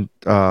Cain,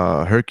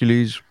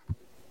 Hercules.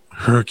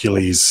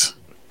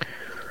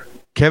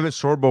 Kevin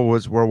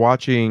Sorbo we're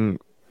watching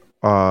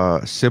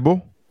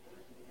Sybil,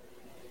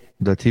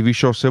 the TV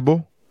show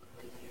Sybil.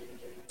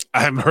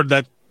 I haven't heard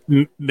that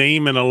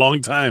name in a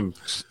long time.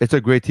 It's a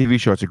great TV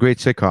show. It's a great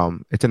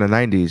sitcom. It's in the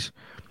 90s.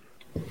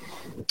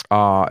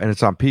 And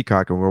it's on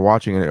Peacock, and we're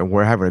watching it, and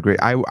we're having a great.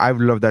 I've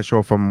loved that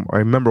show I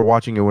remember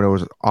watching it when it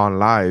was on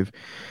live,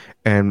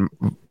 and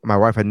my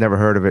wife had never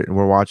heard of it, and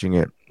we're watching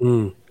it.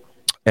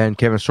 And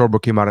Kevin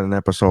Sorbo came out in an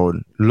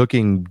episode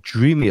looking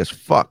dreamy as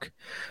fuck.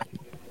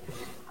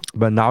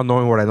 But now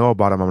knowing what I know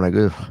about him, I'm like,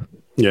 ugh.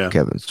 Yeah,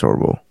 Kevin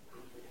Sorbo.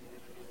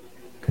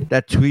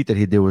 That tweet that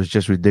he did was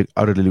just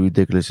utterly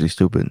ridiculously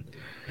stupid.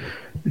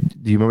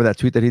 Do you remember that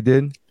tweet that he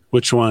did?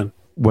 Which one?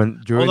 Hold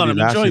on, I'm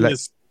enjoying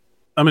this.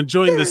 I'm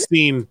enjoying this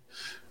scene.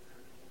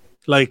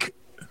 Like,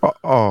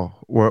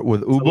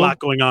 with Udo? A lot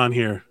going on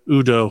here.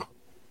 Udo.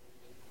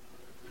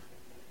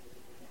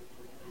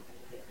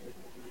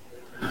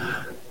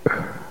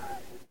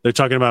 They're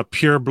talking about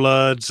pure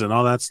bloods and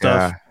all that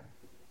stuff.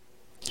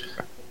 Yeah.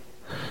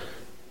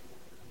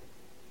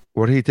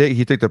 What did he take?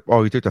 He took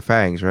the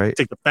fangs, right?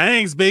 Take the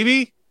fangs,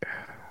 baby.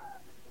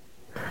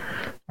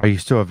 Are you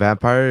still a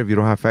vampire if you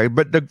don't have fangs?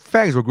 But the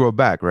fangs will grow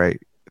back, right?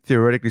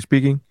 Theoretically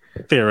speaking.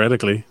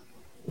 Theoretically.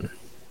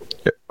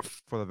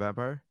 For the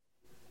vampire?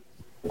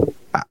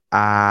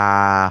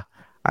 I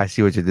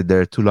see what you did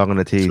there. Too long in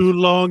the teeth. Too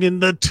long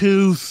in the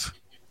tooth.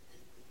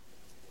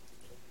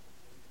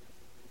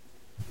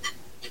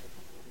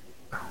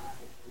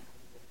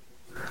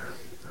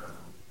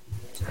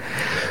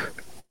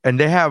 And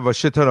they have a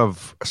shit ton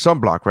of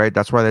sunblock, right?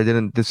 That's why they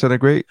didn't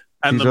disintegrate.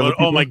 And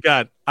oh my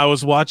god, I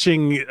was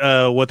watching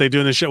what they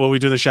do in what we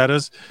do in the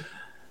shadows.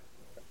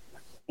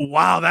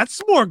 Wow,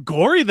 that's more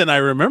gory than I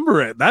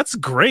remember it. That's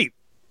great.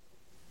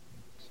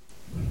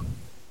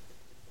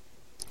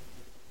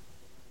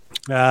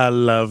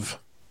 Love.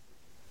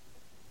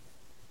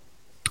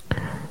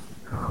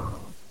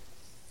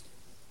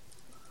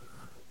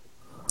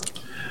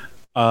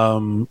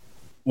 What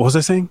was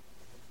I saying?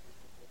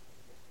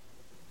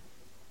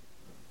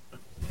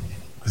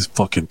 His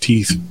fucking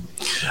teeth.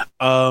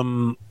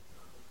 What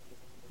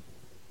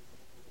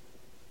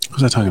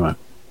was I talking about?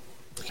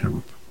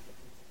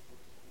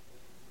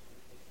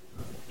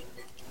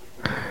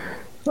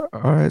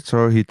 All right,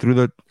 so he threw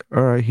the.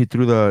 All right, he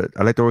threw the.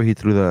 I like the way he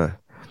threw the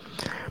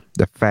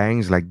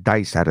fangs like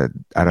dice at a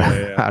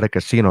at a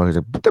casino. He's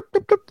like, "Boop, boop,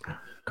 boop, boop."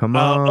 Come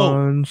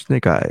on,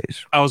 Snake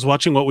Eyes. I was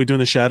watching What We Do in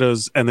the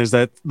Shadows, and there's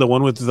the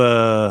one with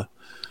the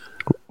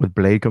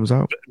Blade comes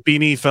out.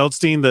 Beanie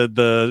Feldstein,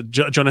 the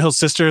Jonah Hill's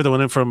sister, the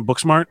one from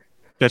Booksmart.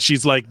 That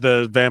she's like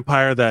the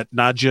vampire that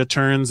Nadja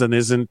turns and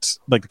isn't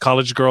like the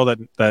college girl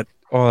that.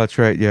 Oh, that's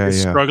right. Yeah, is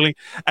struggling,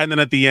 and then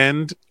at the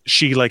end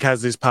she like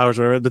has these powers,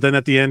 or whatever. But then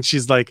at the end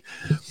she's like,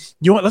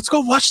 "You want? Let's go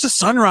watch the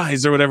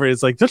sunrise or whatever."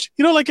 It's like,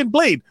 like in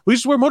Blade, we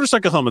just wear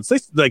motorcycle helmets. They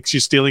like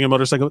she's stealing a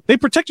motorcycle. They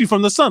protect you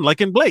from the sun, like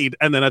in Blade.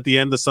 And then at the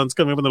end, the sun's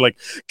coming up, and they're like,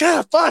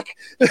 "God, fuck!"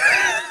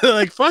 They're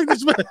like, "Fuck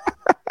this man!"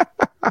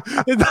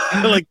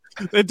 Like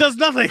it does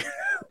nothing.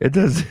 It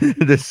does.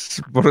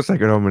 This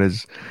motorcycle helmet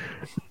is.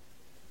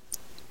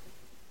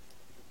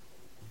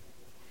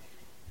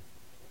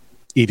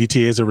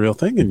 EDTA is a real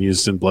thing and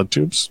used in blood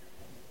tubes.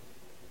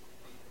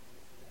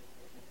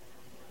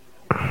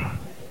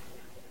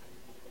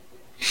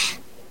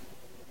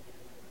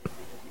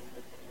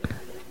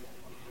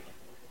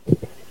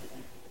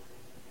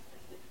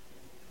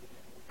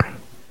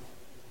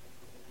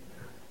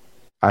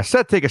 I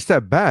said take a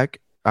step back.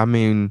 I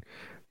mean,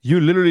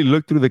 you literally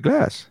look through the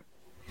glass.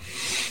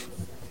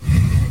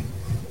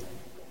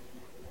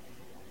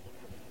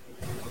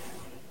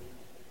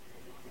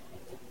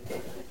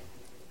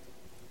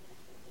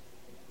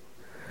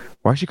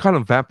 Why she call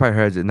them vampire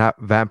heads and not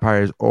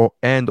vampires or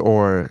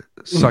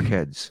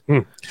suckheads?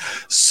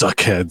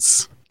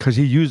 Suckheads. Because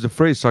he used the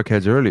phrase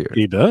suckheads earlier.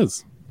 He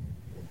does.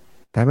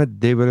 Damn it,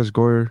 David S.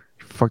 Goyer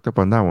fucked up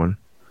on that one.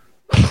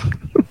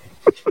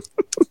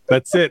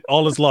 That's it.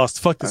 All is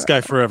lost. Fuck this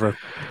guy forever.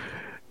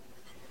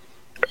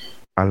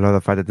 I love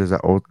the fact that there's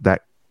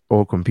that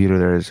old computer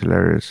there is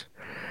hilarious.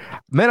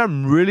 Man,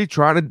 I'm really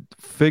trying to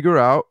figure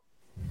out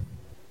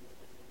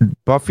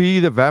Buffy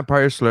the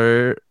Vampire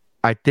Slayer.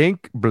 I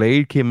think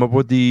Blade came up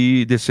with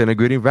the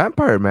disintegrating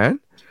vampire,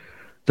 man.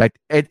 Like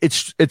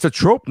it's a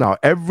trope now.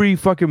 Every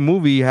fucking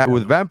movie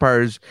with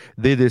vampires,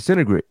 they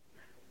disintegrate.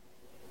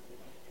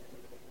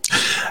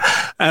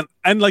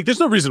 And like, there's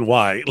no reason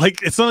why.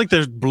 Like, it's not like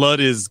their blood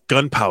is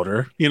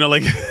gunpowder. You know,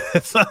 like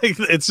it's not like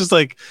it's just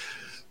like.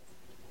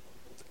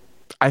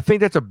 I think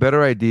that's a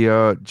better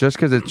idea, just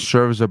because it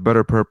serves a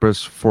better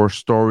purpose for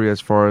story as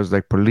far as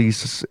like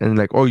police and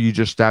like, oh, you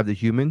just stabbed a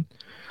human.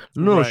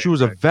 No, right, she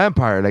was a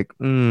vampire. Like,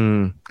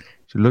 she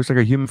looks like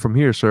a human from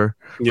here, sir.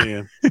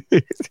 Yeah.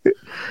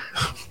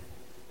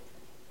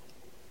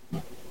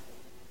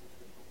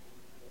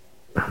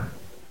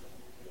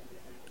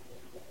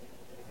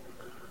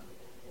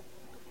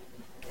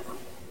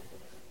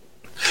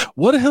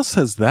 What else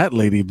has that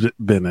lady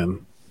been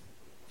in?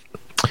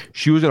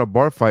 She was in a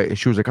bar fight, and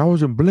she was like, I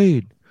was in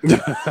Blade.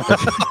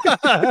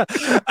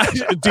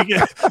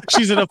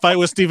 She's in a fight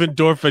with Steven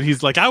Dorff, and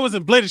he's like, I was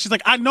in Blade. And she's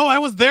like, I know, I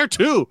was there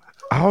too.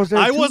 I was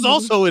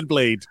also in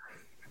Blade.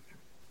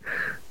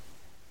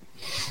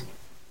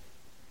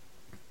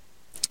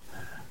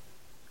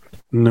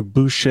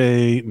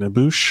 Nebuche,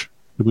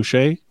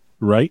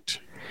 right?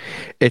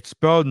 It's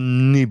spelled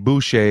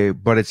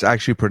Nebuche, but it's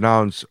actually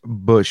pronounced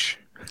Bush.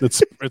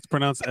 It's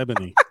pronounced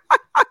Ebony.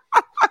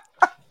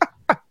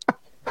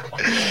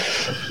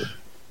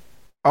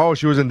 Oh,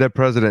 she was in Dead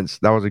Presidents.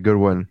 That was a good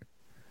one.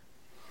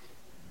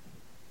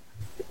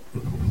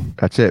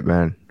 That's it,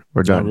 man.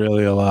 We're done. Not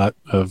really a lot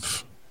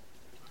of.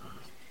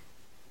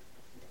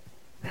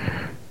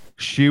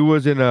 She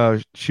was in a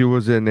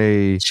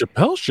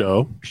Chappelle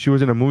show. She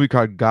was in a movie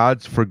called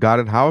God's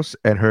Forgotten House,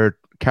 and her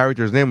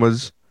character's name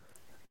was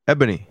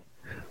Ebony.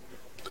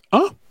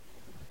 Oh,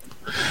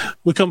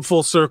 we come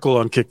full circle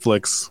on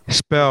Kickflix.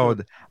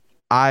 Spelled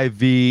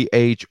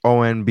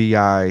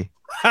IVHONBIQK.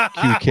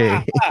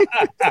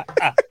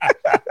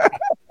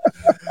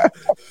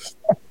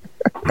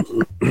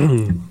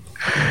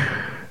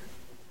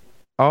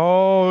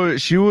 Oh,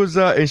 she was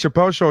in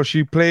Chappelle's show.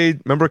 She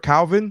played. Remember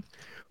Calvin?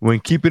 When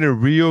Keeping It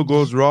Real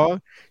Goes Raw,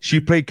 she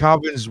played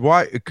Calvin's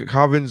wife.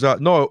 Calvin was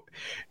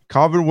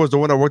the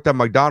one that worked at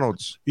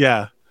McDonald's.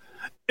 Yeah.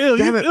 Ew,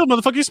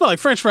 motherfucker, you smell like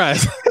French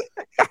fries.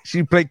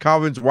 She played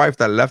Calvin's wife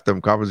that left him,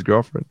 Calvin's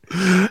girlfriend.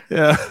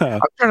 Yeah. I'm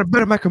trying to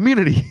better my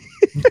community.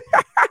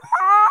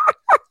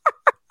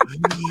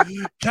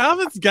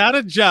 Calvin's got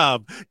a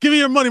job. Give me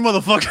your money,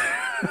 motherfucker.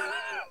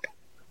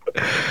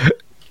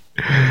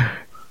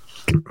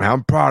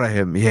 I'm proud of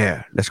him.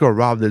 Yeah. Let's go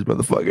rob this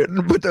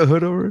motherfucker. Put the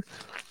hood over.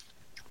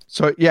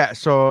 So yeah,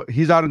 so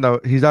he's out in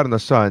the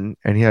sun,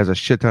 and he has a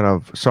shit ton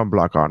of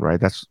sunblock on, right?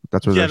 That's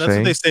what they're saying. Yeah, that's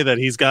what they say, that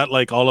he's got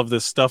like all of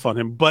this stuff on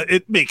him, but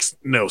it makes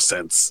no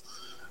sense.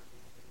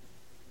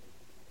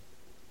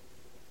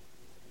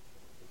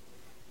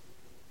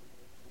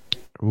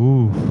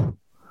 Ooh.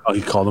 Oh,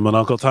 he called him an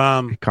Uncle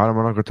Tom. He called him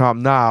an Uncle Tom.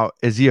 Now,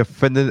 is he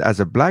offended as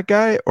a black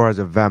guy or as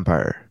a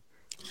vampire?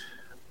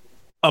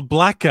 A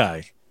black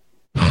guy.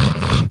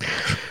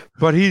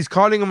 But he's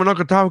calling him an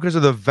Uncle Tom because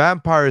of the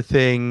vampire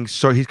thing.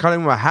 So he's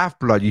calling him a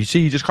half-blood. You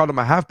see, he just called him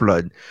a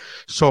half-blood.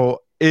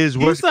 So is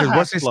He's Wesley, the 'cause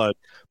Wesley, Half-Blood.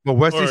 but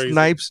Wesley Or he's-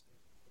 Snipes.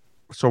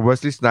 So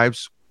Wesley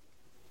Snipes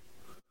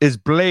is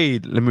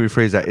Blade. Let me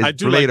rephrase that. Is I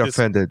do Blade like this-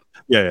 offended?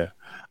 Yeah.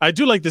 I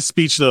do like this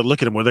speech though.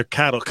 Look at them where they're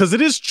cattle, because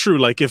it is true.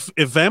 Like if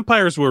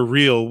vampires were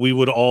real, we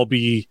would all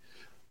be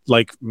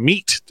like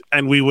meat,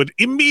 and we would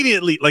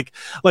immediately like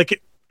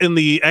in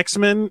the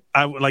X-Men.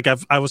 I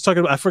was talking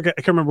about. I forget.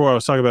 I can't remember where I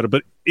was talking about it,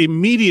 but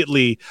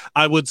immediately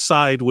I would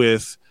side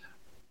with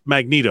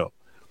Magneto.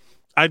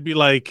 I'd be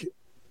like,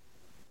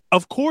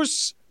 of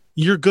course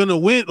you're gonna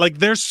win. Like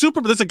there's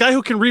a guy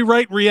who can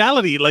rewrite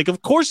reality. Like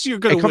of course you're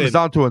gonna It comes win.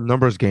 down to a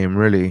numbers game,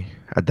 really.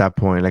 At that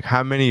point, like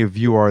how many of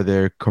you are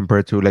there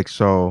compared to like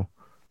so?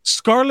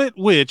 Scarlet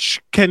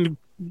Witch can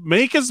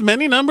make as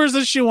many numbers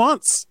as she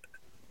wants.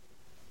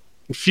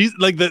 She's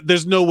like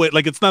there's no way.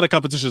 Like it's not a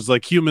competition. It's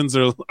like humans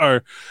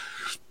are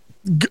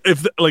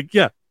if like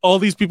yeah, all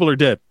these people are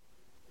dead.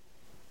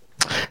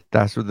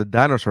 That's what the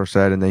dinosaur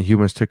said, and then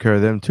humans took care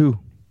of them too.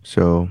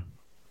 So,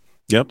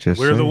 Yep, Just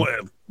we're the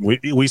saying. one.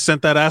 We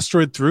sent that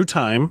asteroid through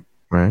time.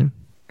 right?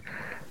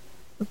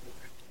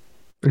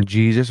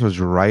 Jesus was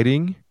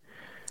riding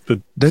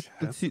The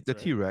the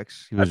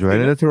T-Rex. He was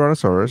riding the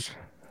Tyrannosaurus.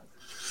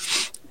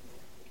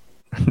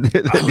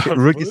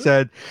 Ricky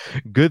said,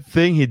 "Good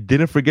thing he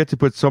didn't forget to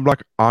put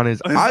sunblock on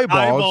his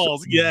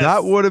eyeballs. Yes.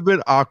 That would have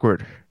been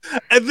awkward."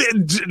 And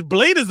then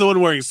Blade is the one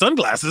wearing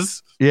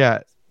sunglasses. Yeah.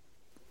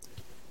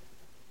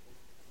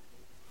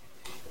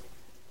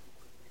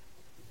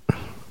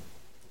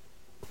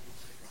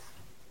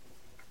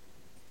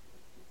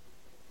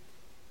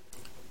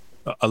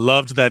 I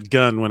loved that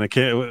gun when it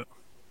came.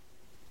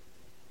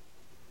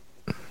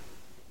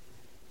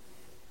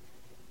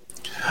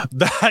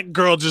 That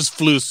girl just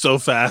flew so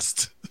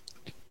fast.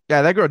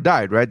 Yeah, that girl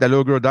died, right? That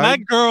little girl died.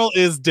 That girl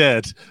is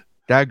dead.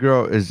 That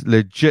girl is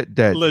legit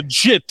dead.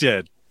 Legit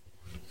dead.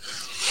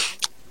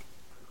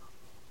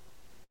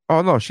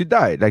 Oh no, she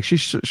died. Like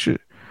she.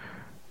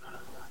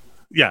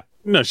 Yeah.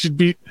 No, she'd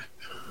be.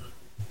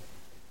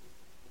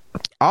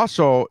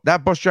 Also,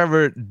 that bus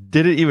driver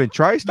didn't even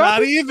try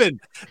stopping. Not even.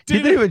 He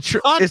didn't even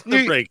try. touch It's the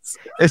New. brakes.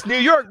 It's New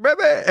York,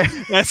 baby.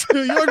 That's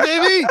New York,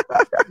 baby.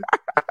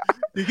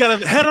 You got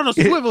a head on a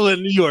swivel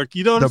in New York.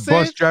 You know what The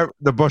I'm saying?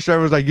 the bus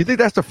driver was like, "You think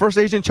that's the first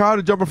Asian child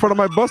to jump in front of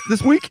my bus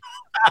this week?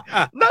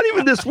 Not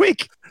even this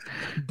week."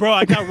 Bro,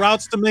 I got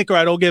routes to make or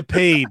I don't get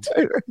paid.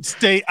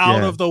 Stay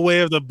out Yeah. of the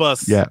way of the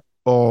bus. Yeah.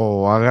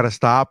 Oh, I gotta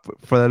stop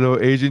for that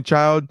little Asian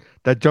child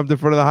that jumped in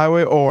front of the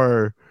highway,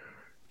 or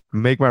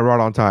make my route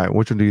on time.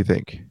 Which one do you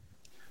think?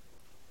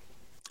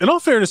 In all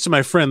fairness to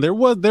my friend,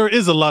 there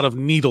is a lot of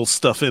needle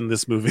stuff in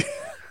this movie.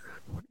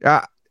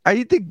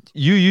 I think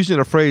you using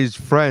the phrase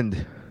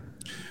 "friend."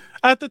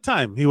 At the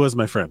time, he was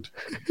my friend.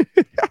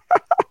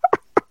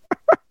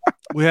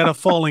 We had a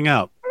falling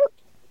out.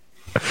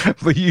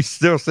 But you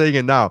still saying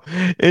it now.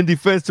 In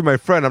defense to my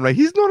friend, I'm like,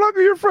 he's no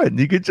longer your friend.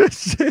 You could just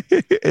say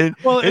in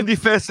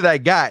defense to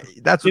that guy.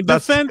 That's what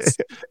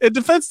In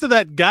defense to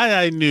that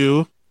guy I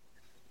knew.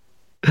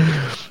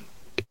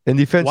 In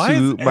defense Why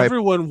to is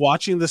everyone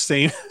watching the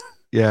same?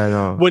 Yeah, I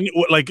know. When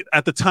like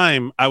at the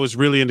time, I was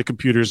really into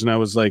computers, and I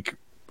was like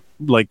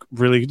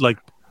really like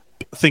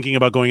thinking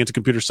about going into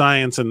computer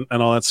science and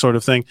all that sort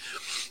of thing.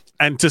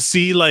 And to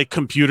see like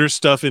computer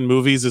stuff in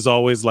movies is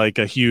always like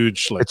a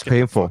huge like. It's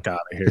painful. Out of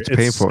here. It's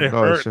painful. It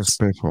No, hurts. it's just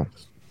painful.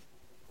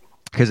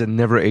 Because it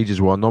never ages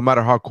well. No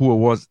matter how cool it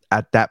was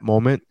at that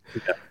moment,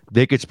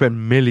 they could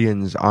spend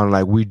millions on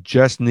like, we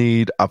just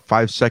need a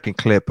 5-second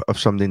clip of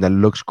something that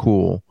looks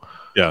cool.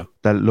 Yeah.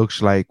 That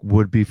looks like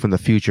would be from the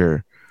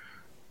future.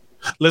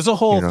 There's a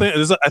whole thing.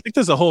 I think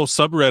there's a whole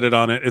subreddit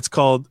on it. It's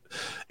called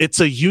 "It's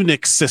a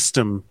Unix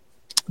System"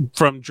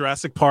 from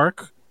Jurassic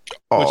Park.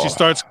 When she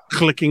starts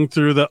clicking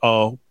through the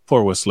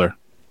poor Whistler.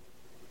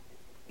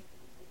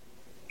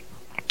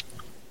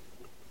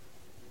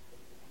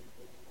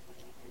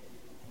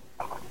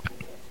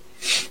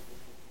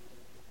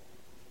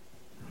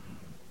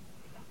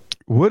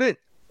 Wouldn't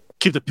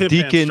keep the pimp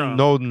hand Deacon strong.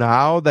 know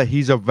now that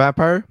he's a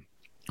vampire?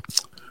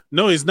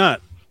 No, he's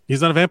not.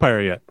 He's not a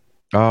vampire yet.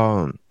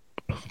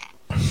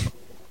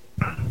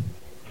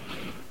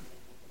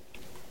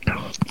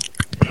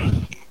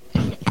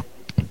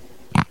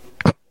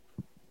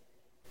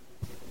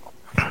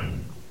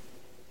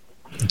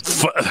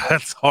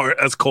 That's hard.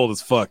 That's cold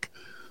as fuck.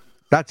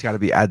 That's got to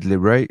be ad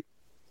lib, right?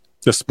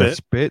 The spit? The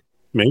spit?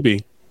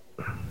 Maybe.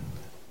 God,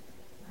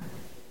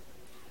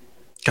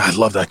 I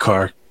love that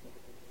car.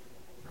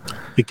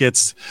 It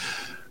gets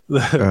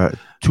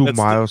 2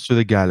 miles to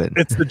the gallon.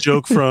 It's the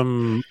joke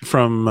from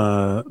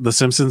The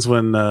Simpsons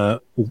when Raimier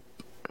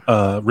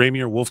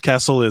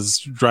Wolfcastle is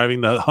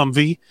driving the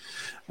Humvee,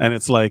 and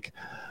it's like,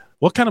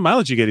 what kind of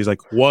mileage you get? He's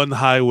like, 1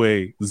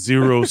 highway,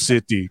 0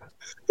 city.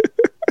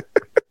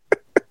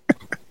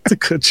 It's a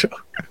good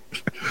joke.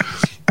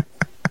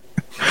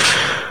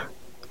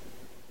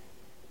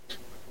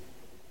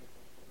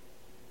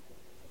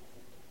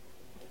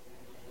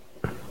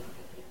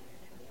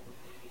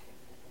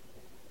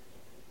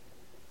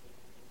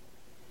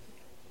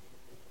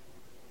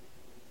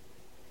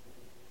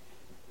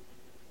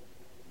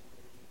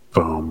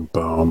 Boom,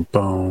 boom,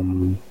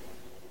 boom.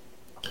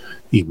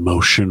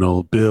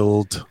 Emotional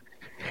build.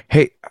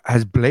 Hey,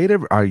 has Blade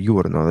ever? You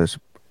wouldn't know this.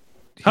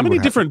 How many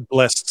different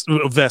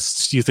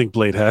vests do you think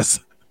Blade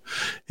has?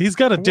 He's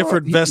got a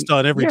different vest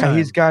on every time.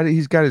 He's got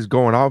his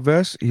going out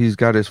vest. He's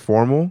got his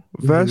formal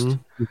vest.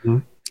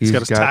 He's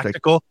got his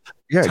tactical.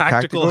 Like,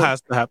 tactical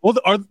has to have. Well,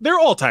 they're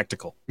all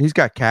tactical. He's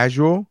got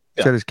casual.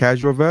 He's got his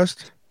casual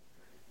vest.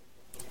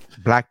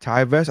 Black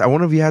tie vest. I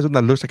wonder if he has one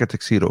that looks like a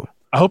tuxedo.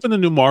 I hope in the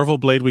new Marvel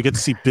Blade we get to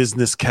see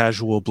business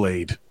casual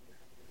Blade.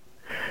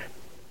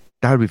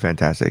 That would be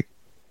fantastic.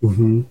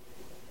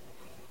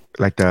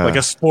 Like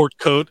a sport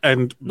coat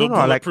and the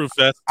bulletproof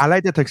vest. I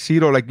like the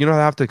tuxedo. Like, you know, they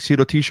have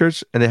tuxedo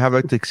T-shirts and they have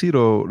like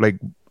tuxedo like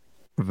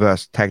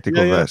vest,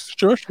 tactical vest.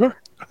 Sure.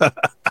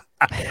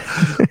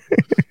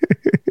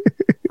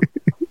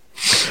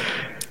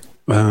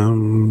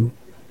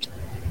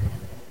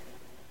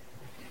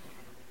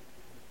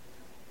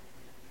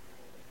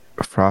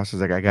 Frost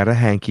is like, I got a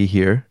hanky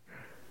here.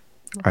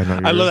 I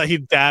love that he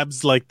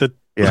dabs like the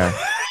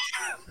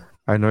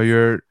I know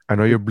you're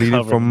bleeding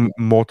Cover. from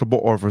multiple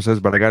orifices,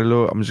 but I got a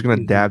little. I'm just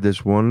gonna dab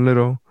this one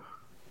little.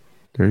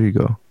 There you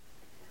go.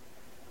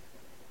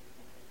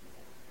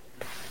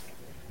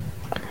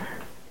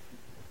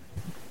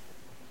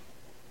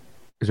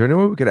 Is there any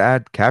way we could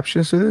add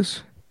captions to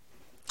this?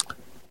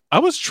 I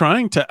was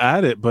trying to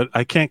add it, but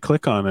I can't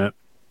click on it.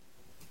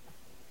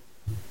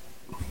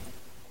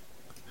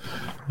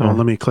 Oh,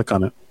 let me click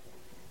on it.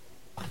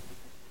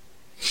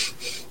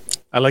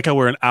 I like how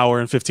we're an hour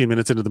and 15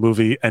 minutes into the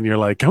movie, and you're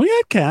like, "Can we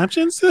add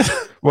captions?"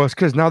 Well, it's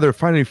because now they're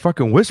finally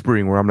fucking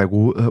whispering. Where I'm like,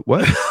 "What?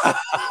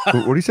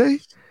 What do you say?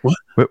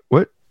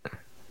 What?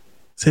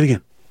 Say it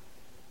again."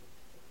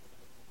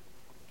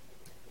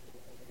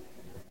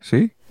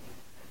 See?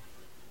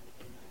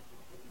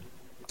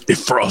 If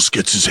Frost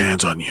gets his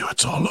hands on you,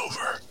 it's all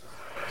over.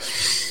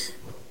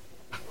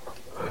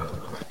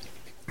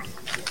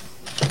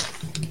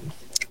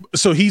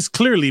 So he's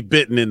clearly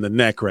bitten in the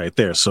neck right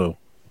there. So,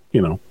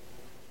 you know.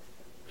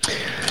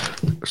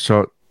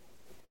 So,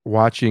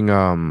 watching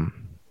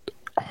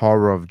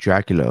Horror of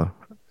Dracula,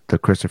 the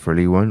Christopher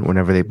Lee one,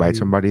 whenever they bite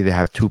somebody, they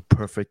have two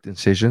perfect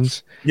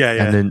incisions. Yeah.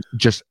 And then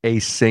just a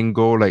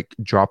single like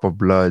drop of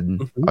blood,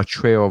 a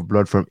trail of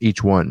blood from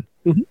each one.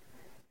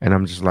 And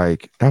I'm just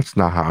like, that's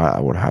not how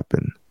that would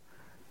happen.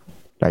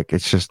 Like,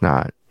 it's just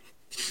not.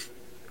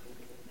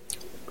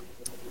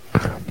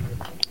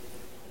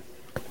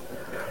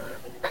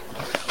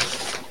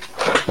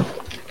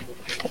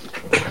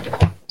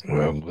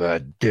 Well,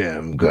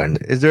 goddamn gun.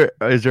 Is there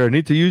a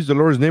need to use the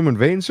Lord's name in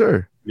vain,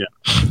 sir? Yeah.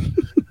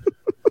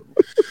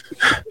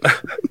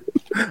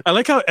 I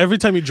like how every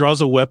time he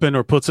draws a weapon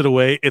or puts it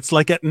away, it's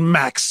like at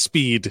max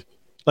speed.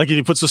 Like if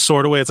he puts the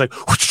sword away, it's like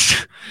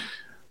whoosh,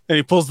 and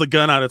he pulls the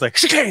gun out, it's like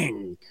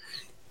shing.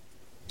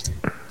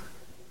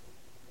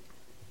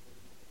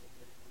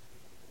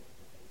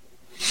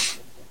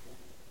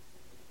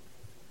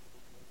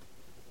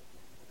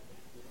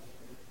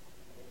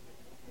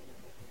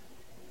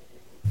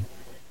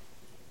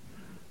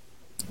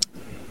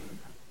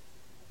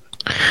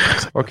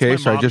 Okay,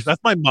 so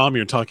that's my mom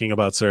you're talking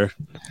about, sir.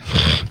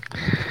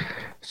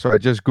 So I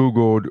just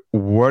Googled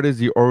what is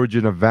the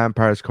origin of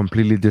vampires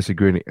completely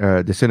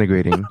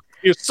disintegrating.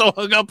 You're so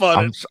hung up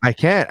on it. I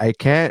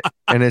can't.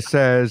 And it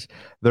says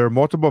there are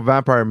multiple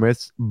vampire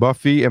myths,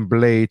 Buffy and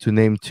Blade to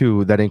name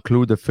two, that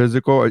include the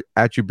physical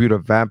attribute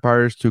of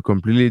vampires to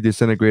completely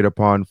disintegrate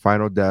upon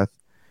final death.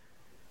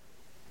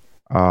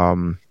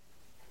 In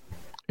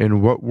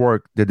what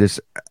work did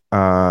this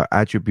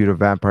attribute of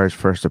vampires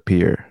first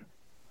appear?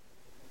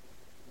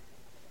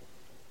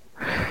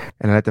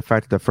 And I like the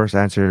fact that the first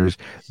answer is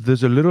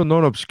there's a little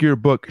known obscure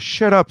book.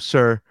 Shut up,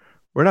 sir.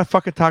 We're not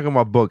fucking talking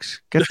about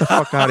books. Get the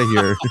fuck out of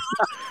here.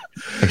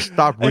 I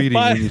stopped reading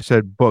when you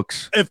said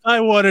books. If I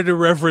wanted to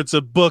reference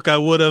a book, I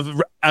would have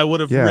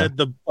read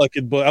the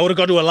fucking book. I would have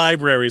gone to a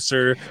library,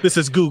 sir. This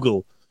is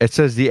Google. It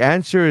says the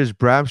answer is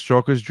Bram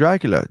Stoker's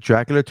Dracula.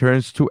 Dracula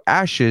turns to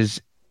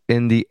ashes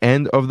in the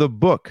end of the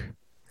book.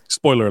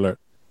 Spoiler alert.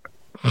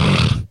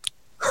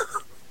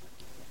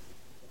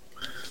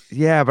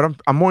 Yeah, but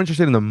I'm more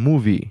interested in the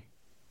movie.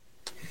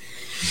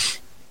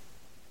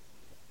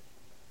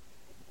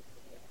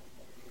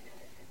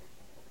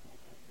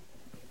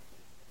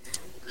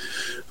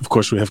 Of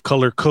course, we have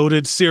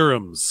color-coded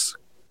serums.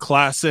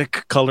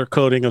 Classic color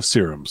coding of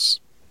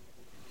serums.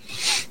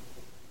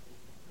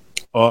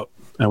 Oh,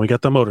 and we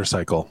got the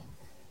motorcycle.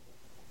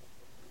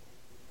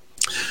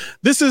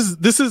 This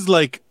is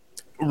like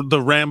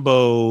the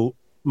Rambo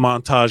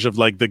montage of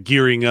like the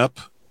gearing up.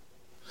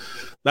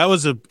 That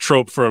was a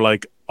trope for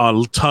like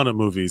a ton of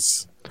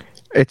movies.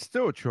 It's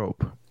still a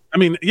trope. I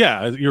mean,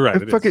 yeah, you're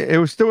right.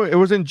 It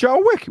was in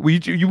John Wick. We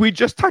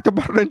just talked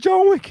about it in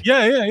John Wick.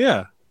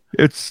 Yeah.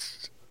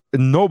 It's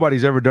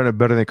nobody's ever done it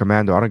better than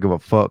Commando. I don't give a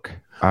fuck.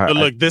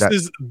 Look,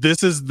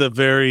 this is the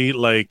very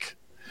like.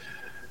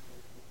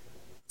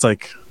 It's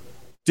like,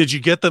 did you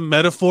get the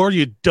metaphor?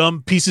 You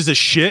dumb pieces of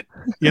shit.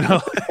 You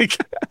know, like,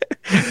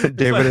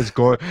 David S.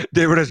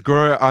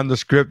 Goyer on the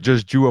script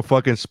just drew a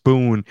fucking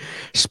spoon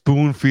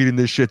feeding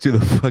this shit to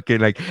the fucking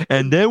like,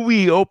 and then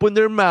we open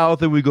their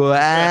mouth and we go,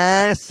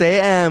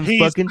 Sam. He's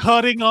fucking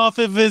cutting off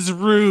of his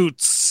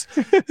roots.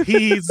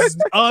 He's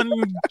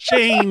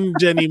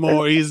unchained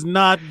anymore. He's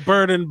not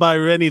burdened by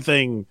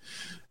anything.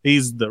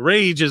 The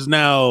rage is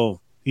now.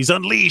 He's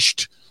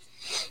unleashed.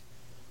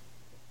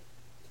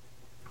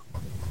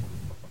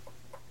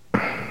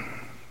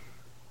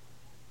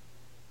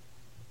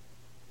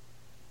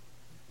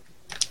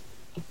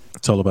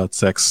 It's all about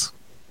sex.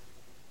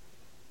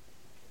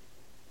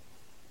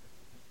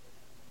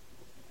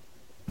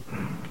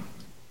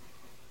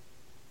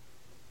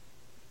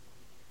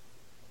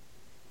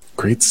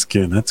 Great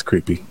skin. That's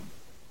creepy.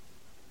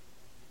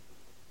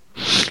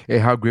 Hey,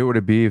 how great would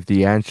it be if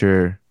the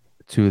answer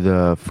to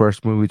the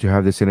first movie to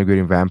have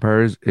disintegrating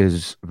vampires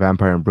is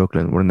Vampire in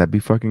Brooklyn? Wouldn't that be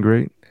fucking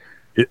great?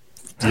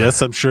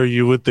 Yes, I'm sure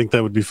you would think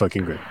that would be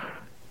fucking great.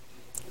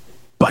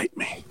 Bite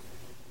me.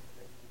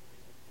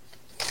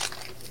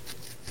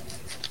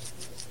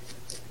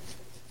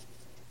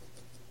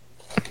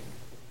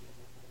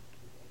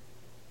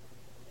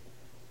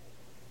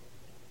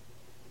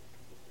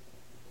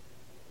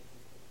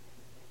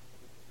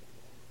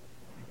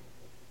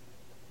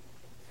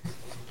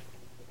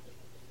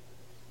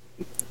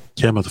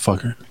 Yeah,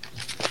 motherfucker.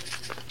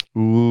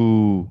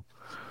 Ooh.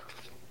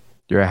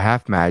 You're a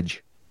half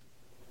mage.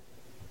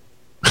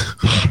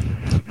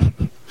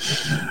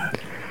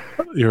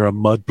 You're a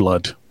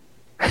mudblood.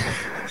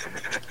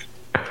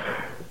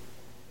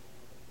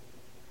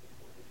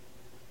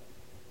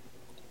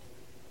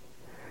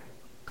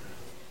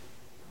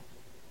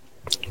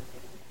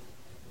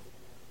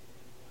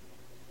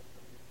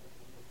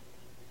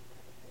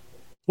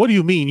 What do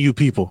you mean, you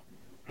people?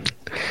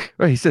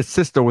 Well, he said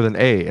sister with an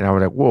A, and I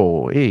was like,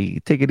 whoa, hey,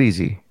 take it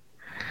easy.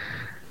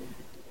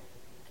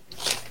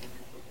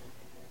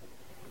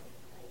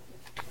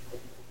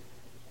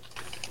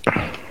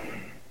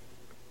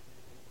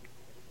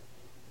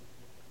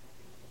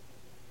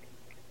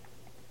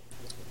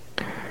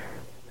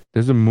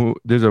 Is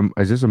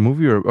this a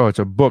movie or it's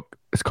a book?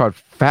 It's called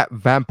Fat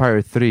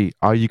Vampire 3,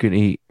 All You Can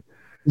Eat.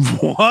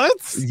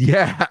 What?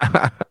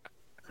 Yeah.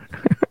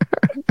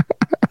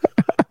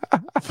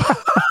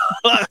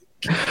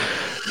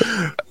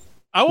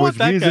 I want Which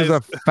that means guy. there's a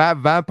Fat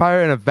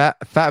Vampire and a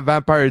Fat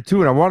Vampire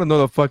 2, and I want to know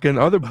the fucking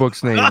other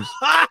books' names.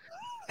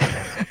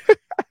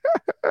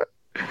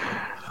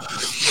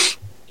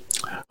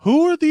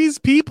 Who are these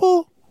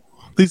people?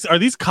 Are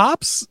these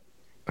cops?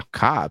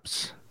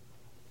 Cops.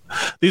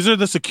 These are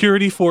the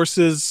security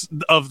forces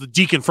of the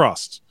Deacon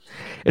Frost.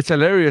 It's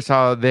hilarious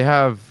how they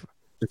have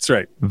That's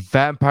right.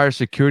 vampire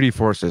security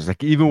forces.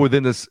 Like even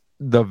within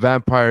the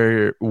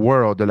vampire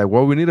world, they're like,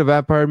 well, we need a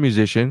vampire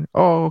musician.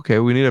 Oh, okay,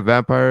 we need a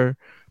vampire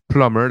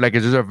plumber. Like,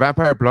 is there a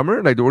vampire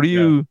plumber? Like, what do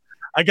you?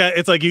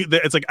 It's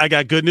like I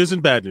got good news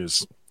and bad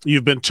news.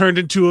 You've been turned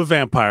into a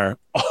vampire.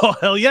 Oh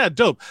hell yeah,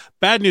 dope.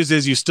 Bad news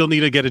is you still need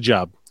to get a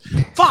job.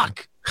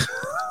 Fuck.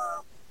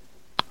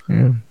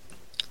 Yeah.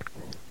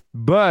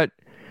 But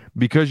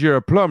because you're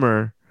a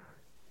plumber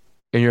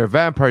and you're a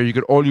vampire, you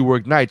could only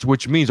work nights,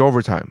 which means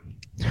overtime.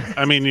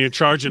 I mean, you're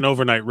charging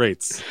overnight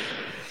rates.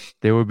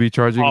 They would be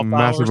charging Off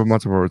massive hours.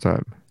 amounts of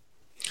overtime.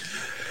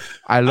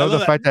 I love the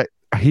fact that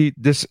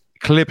this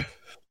clip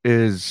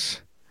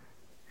is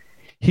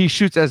he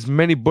shoots as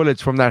many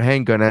bullets from that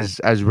handgun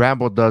as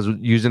Rambo does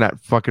using that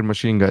fucking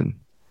machine gun.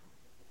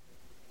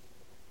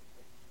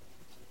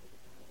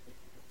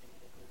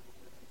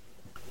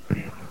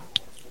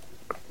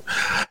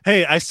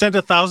 Hey, I sent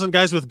 1,000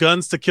 guys with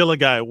guns to kill a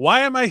guy.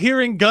 Why am I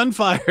hearing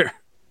gunfire?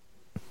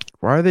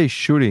 Why are they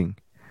shooting?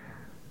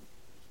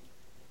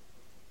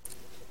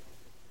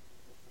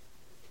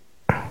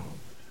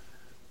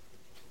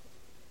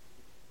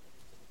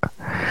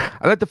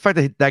 I like the fact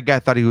that that guy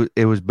thought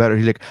it was better.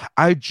 He's like,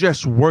 I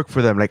just work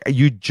for them. Like,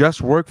 you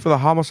just work for the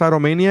homicidal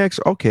maniacs?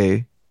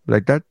 Okay.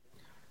 Like that.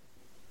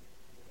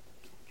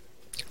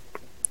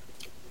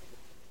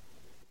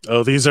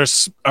 Oh, these are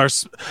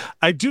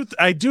I do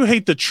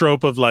hate the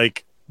trope of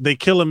like they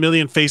kill 1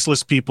 million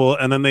faceless people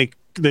and then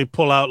they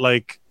pull out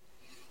like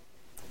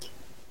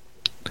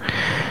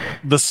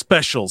the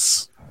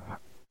specials.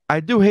 I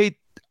don't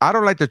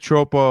like the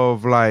trope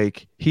of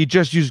like he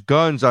just used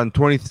guns on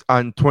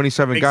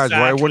 27 guys.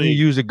 Why wouldn't he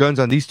use the guns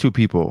on these two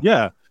people?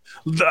 Yeah.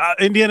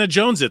 Indiana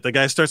Jones the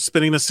guy starts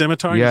spinning the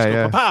scimitar and you just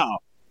go, pow.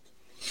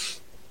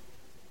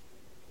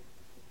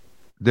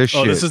 This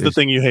is the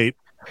thing you hate.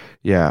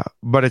 Yeah,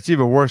 but it's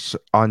even worse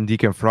on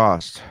Deacon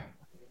Frost.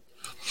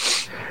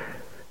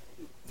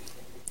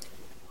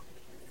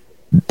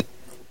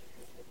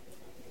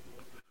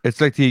 It's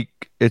like the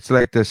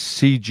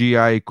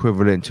CGI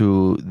equivalent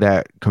to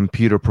that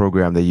computer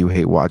program that you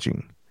hate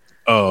watching.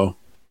 Oh,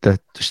 the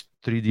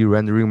 3D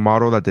rendering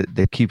model that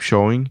they keep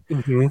showing.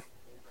 Mm-hmm.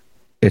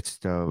 It's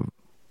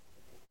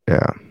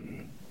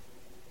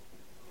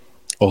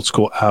old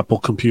school Apple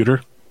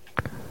computer.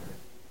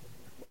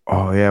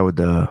 Oh yeah, with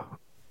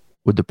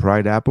the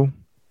Pride Apple.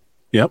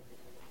 Yep,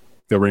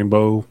 the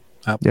rainbow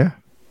apple. Yeah.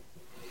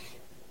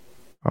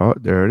 Oh,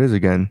 there it is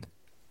again.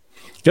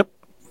 Yep.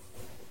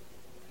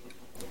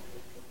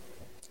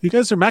 You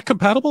guys are Mac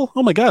compatible?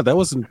 Oh my god, that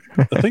wasn't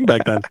a thing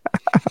back then.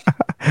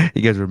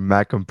 You guys are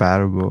Mac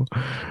compatible.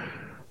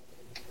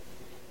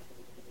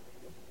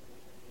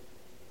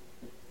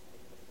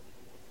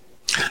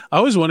 I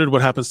always wondered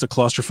what happens to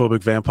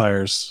claustrophobic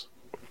vampires.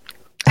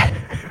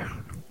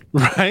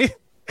 Right?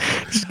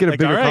 Just get a Like,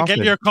 bigger all right, coffin.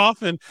 get your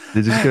coffin.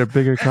 They just get a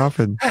bigger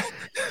coffin.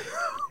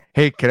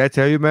 Hey, can I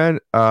tell you, man?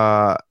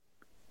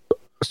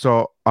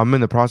 So I'm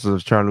in the process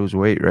of trying to lose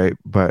weight, right?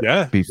 But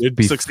Yeah,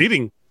 it's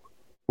succeeding.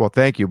 Well,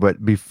 thank you.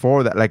 But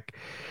before that, like,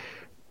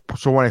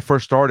 so when I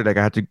first started, like,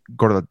 I had to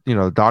go to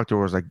the doctor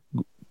was like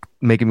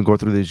making me go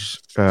through this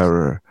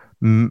a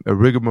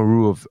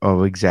rigmarole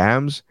of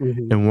exams,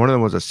 and one of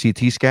them was a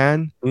CT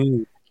scan.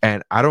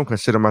 And I don't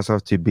consider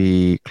myself to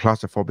be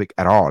claustrophobic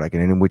at all, like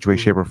in any which way,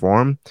 shape, or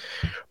form.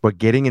 But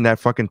getting in that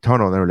fucking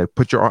tunnel, they were like,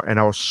 put your arm, and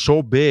I was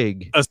so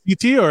big. A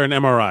CT or an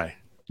MRI?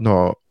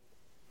 No.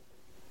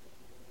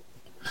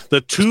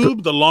 The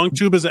tube, the long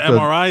tube is an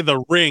MRI.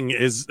 The ring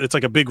it's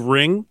like a big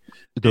ring.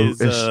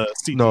 CT.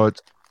 No,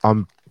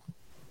 I'm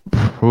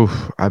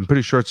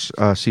pretty sure it's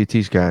a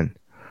CT scan.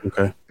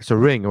 Okay. It's a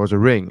ring. It was a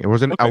ring. It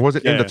wasn't. Okay. I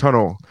wasn't in the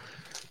tunnel,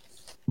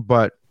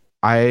 but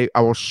I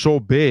was so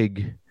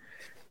big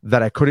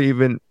that I couldn't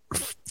even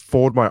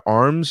fold my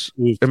arms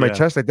in my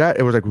chest like that.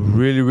 It was like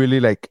really,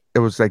 really like it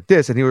was like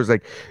this, and he was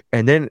like,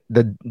 and then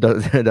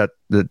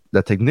the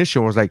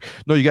technician was like,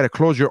 "No, you got to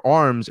close your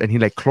arms," and he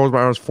like closed my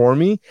arms for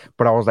me,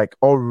 but I was like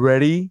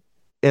already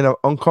in an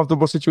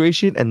uncomfortable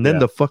situation, and then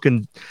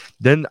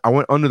then I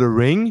went under the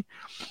ring,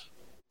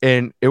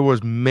 and it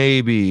was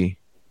maybe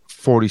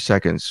 40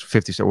 seconds,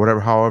 50 seconds, whatever,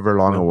 however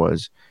long it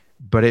was,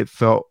 but it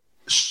felt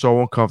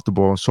so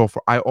uncomfortable and so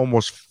far. I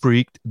almost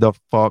freaked the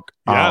fuck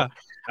out.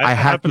 I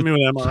had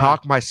to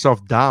talk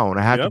myself down.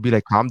 I had to be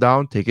like, calm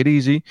down, take it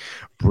easy,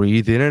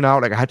 breathe in and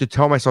out. Like I had to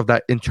tell myself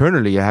that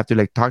internally. I have to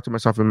like talk to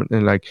myself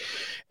and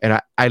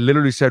I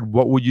literally said,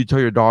 what would you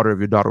tell your daughter if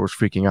your daughter was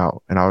freaking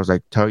out? And I was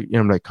like,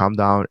 I'm like, calm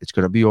down. It's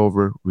gonna be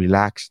over.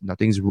 Relax.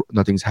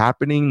 Nothing's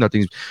happening.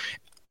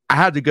 I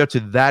had to get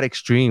to that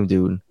extreme,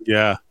 dude.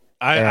 Yeah.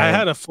 I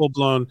had a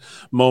full-blown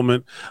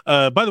moment.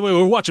 By the way,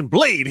 we're watching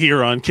Blade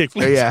here on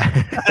Kickflix.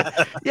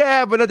 Yeah.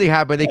 Yeah, but nothing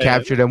happened. They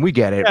captured him. We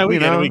get it. Yeah, we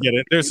get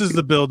it. This is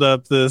the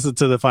build-up to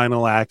the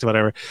final act,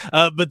 whatever.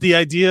 But the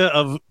idea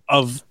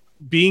of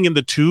being in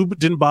the tube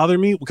didn't bother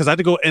me because I had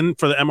to go in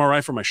for the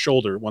MRI for my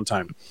shoulder one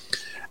time.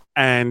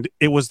 And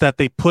it was that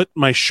they put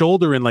my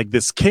shoulder in like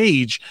this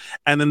cage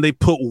and then they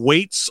put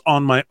weights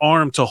on my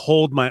arm to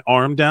hold my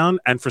arm down.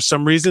 And for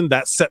some reason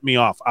that set me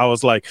off. I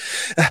was like,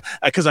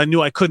 because I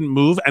knew I couldn't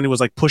move and it was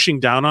like pushing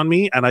down on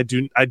me. And I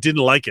didn't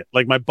like it.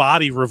 Like my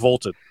body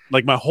revolted,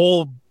 like my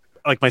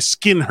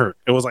skin hurt.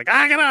 It was like,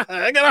 get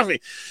off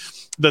me.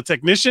 The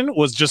technician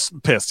was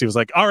just pissed. He was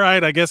like, all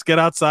right, I guess get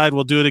outside.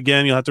 We'll do it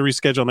again. You'll have to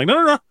reschedule. I'm like,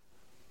 no.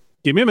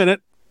 Give me a minute.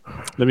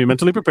 Let me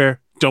mentally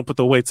prepare. Don't put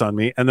the weights on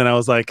me. And then I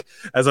was like,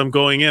 as I'm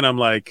going in, I'm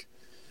like,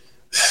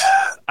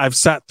 I've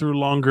sat through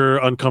longer,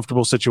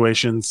 uncomfortable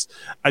situations.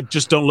 I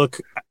just don't look.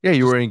 Yeah,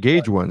 you were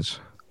engaged once.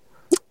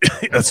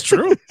 That's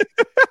true.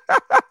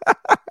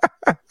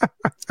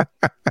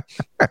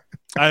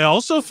 I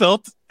also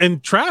felt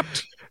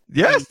entrapped.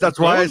 Yes, that's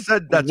why I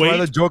said that's why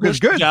the joke is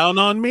good. Down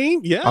on me.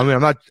 Yeah. I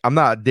mean, I'm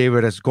not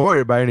David S.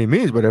 Goyer by any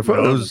means, but it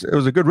was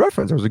a good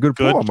reference. It was a good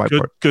pull on my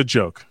part. Good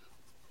joke.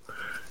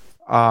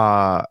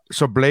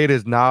 So Blade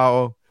is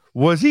now,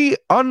 was he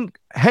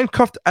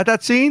handcuffed at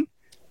that scene?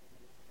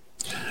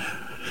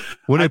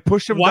 When they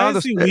pushed him why down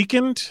is he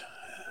weakened?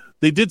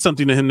 They did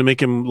something to him to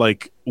make him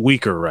like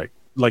weaker, right?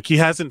 Like he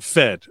hasn't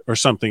fed or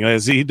something.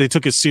 They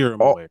took his serum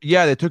away.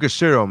 Yeah, they took his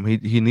serum.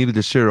 He needed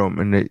the serum,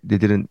 and they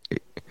didn't.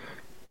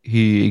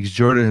 He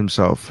exerted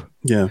himself.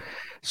 Yeah.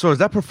 So is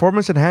that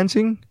performance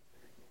enhancing?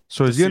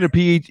 So is he under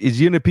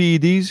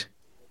PEDs?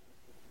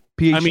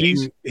 PhD? I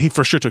mean, he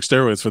for sure took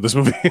steroids for this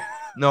movie.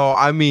 No,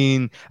 I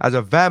mean, as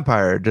a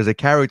vampire, does a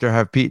character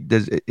have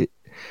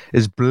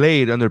is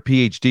Blade under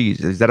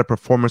PhDs? Is that a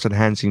performance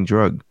enhancing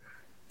drug?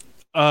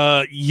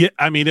 Yeah.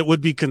 I mean, it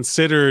would be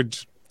considered.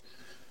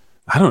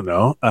 I don't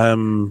know.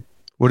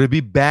 Would it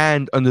be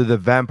banned under the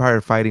Vampire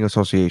Fighting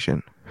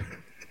Association?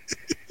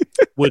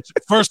 Which,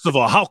 first of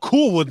all, how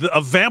cool would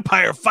a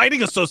Vampire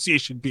Fighting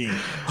Association be?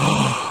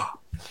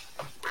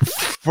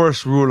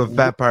 First rule of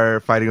Vampire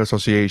Fighting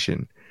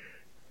Association.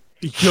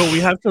 Yo, we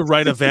have to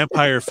write a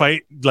vampire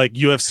fight like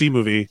UFC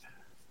movie.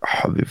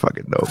 That'd be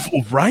fucking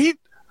dope. Right?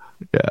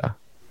 Yeah.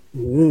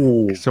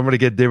 Ooh. Somebody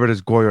get David S.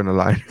 Goyer on the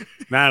line.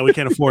 Nah, we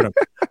can't afford him.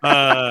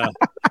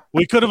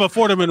 We could have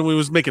afforded him when we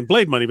was making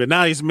Blade money, but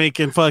now he's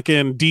making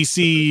fucking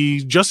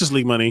DC Justice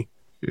League money.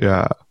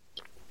 Yeah.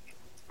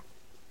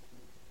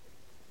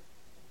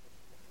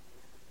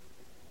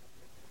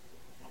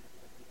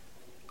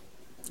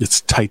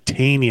 It's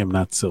titanium,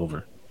 not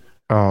silver.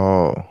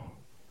 Oh.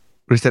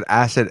 He said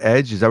acid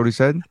edge? Is that what he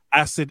said?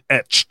 Acid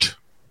etched.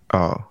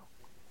 Oh.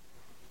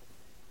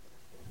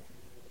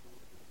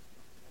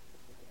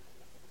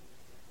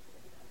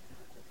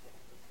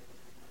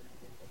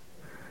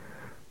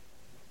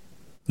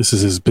 This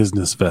is his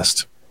business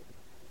vest.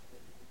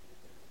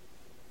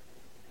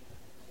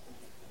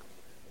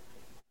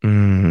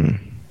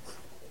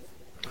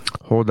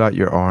 Hold out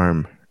your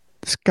arm.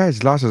 This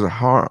guy's lost his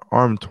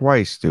arm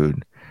twice,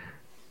 dude.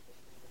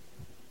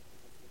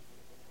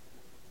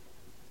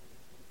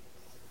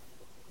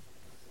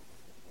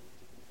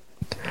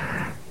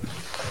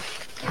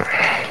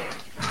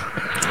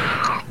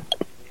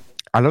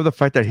 I love the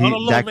fact that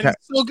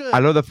I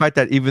love the fact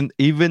that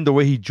even the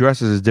way he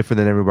dresses is different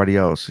than everybody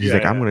else. He's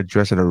I'm gonna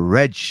dress in a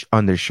red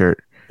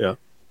undershirt. Yeah.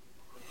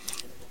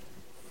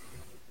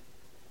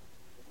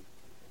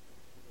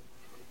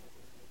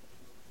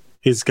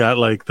 He's got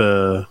like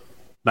the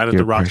Night of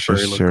the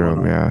Roxbury look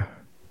serum, yeah.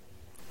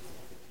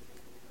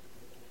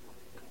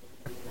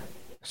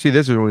 See,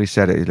 this is when he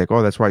said it. He's like,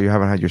 "Oh, that's why you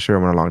haven't had your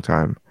serum in a long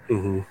time."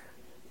 Mm-hmm.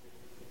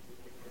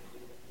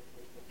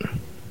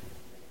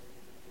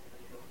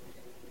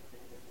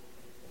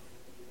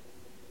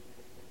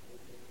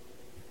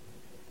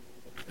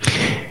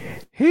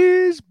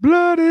 His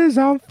blood is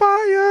on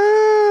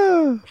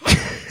fire.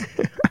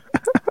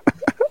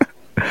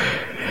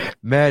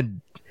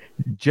 Man,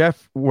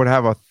 Jeff would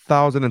have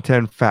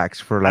 1,010 facts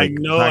for like. I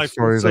know. I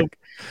feel so, like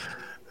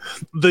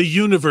the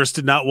universe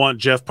did not want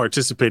Jeff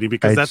participating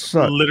because that's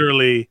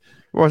literally.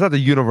 Well, it's not the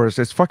universe.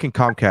 It's fucking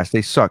Comcast.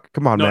 They suck.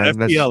 Come on, man.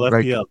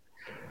 FPL.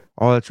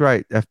 Oh, that's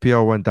right.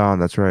 FPL went down.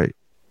 That's right.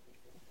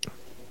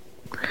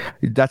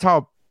 That's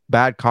how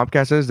bad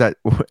Comcast is, that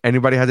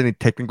anybody has any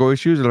technical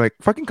issues, they're like,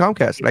 fucking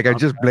Comcast. Like, I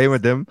just blame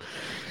it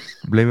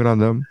on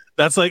them.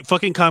 That's like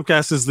fucking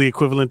Comcast is the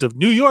equivalent of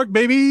New York,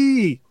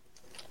 baby.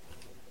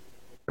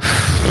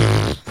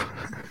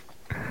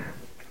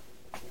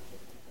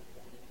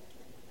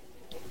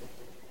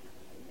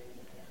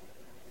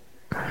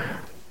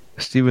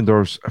 Steven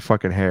Dorff's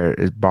fucking hair,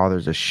 it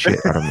bothers the shit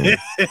out of me.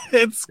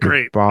 It's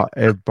great.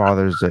 It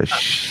bothers the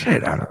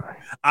shit out of me.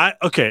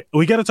 Okay,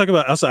 we got to talk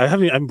about. Also, I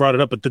haven't brought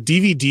it up, but the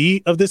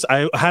DVD of this,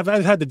 I've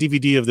had the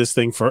DVD of this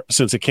thing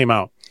since it came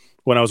out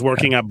when I was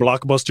working at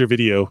Blockbuster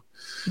Video.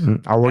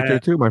 I worked there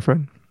too, my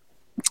friend.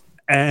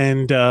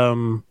 And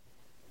the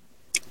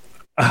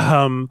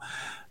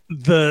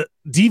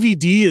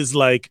DVD is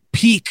like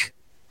peak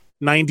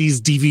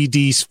 90s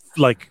DVDs,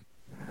 like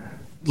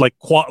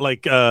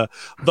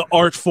the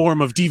art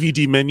form of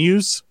DVD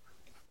menus.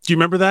 Do you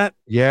remember that?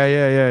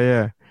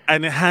 Yeah.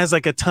 And it has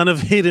like a ton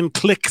of hidden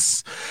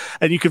clicks,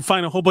 and you can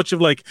find a whole bunch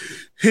of like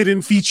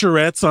hidden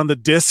featurettes on the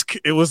disc.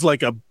 There was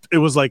a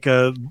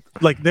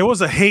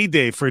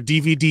heyday for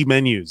DVD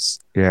menus.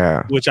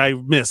 Yeah. Which I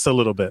miss a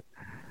little bit.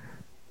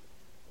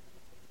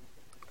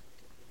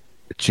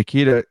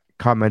 Chiquita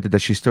commented that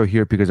she's still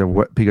here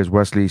because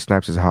Wesley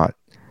Snipes is hot.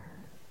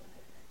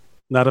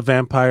 Not a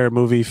vampire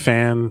movie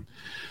fan.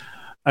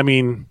 I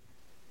mean,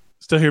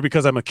 still here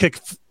because I'm a Kick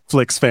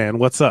Flicks fan.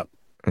 What's up?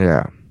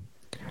 Yeah.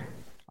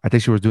 I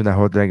think she was doing that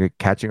whole thing, like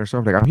catching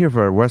herself. Like, I'm here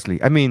for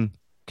Wesley. I mean,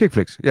 Kick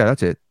Flicks. Yeah,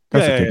 that's it.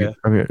 That's the ticket.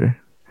 I'm here.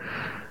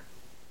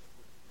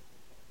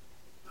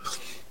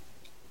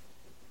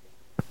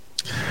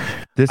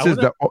 This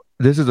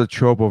is a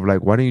trope of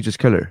like, why don't you just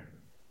kill her?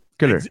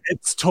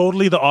 It's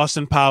totally the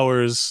Austin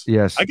Powers.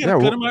 Yes. I got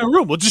a gun in my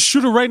room. We'll just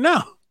shoot her right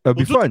now. It'll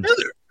be fun.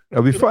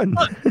 It'll be fun.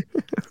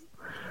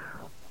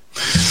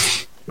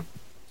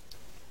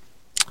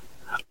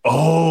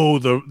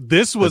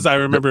 I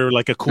remember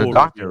like a cool the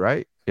doctor,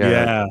 right?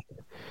 Yeah.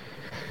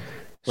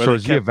 So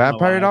is he a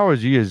vampire now, or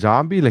is he a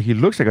zombie? Like, he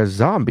looks like a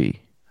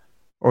zombie,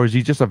 or is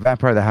he just a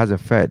vampire that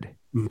hasn't fed?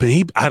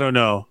 Maybe, I don't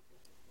know.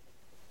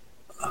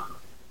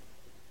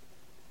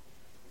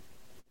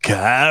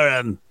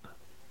 Karen.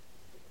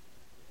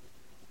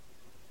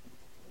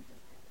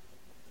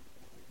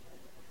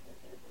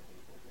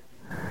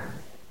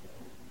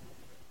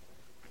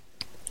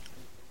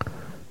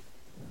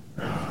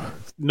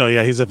 No,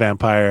 yeah, he's a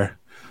vampire.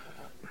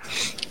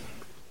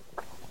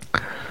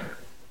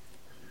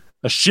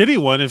 A shitty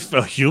one if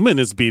a human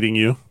is beating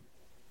you.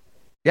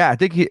 Yeah, I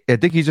think he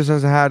just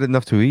hasn't had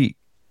enough to eat,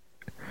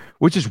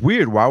 which is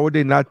weird. Why would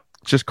they not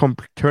just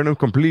turn him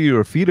completely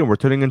or feed him? We're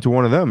turning into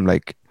one of them,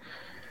 like,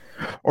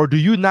 or do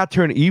you not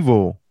turn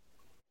evil?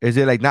 Is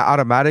it like not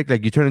automatic?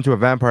 Like, you turn into a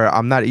vampire.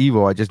 I'm not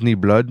evil. I just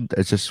need blood.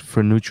 It's just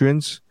for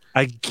nutrients.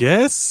 I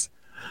guess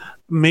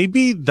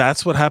maybe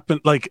that's what happened.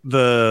 Like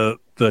the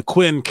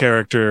Quinn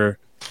character,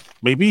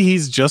 maybe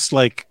he's just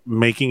like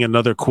making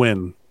another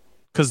Quinn,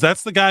 because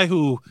that's the guy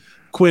who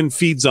Quinn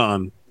feeds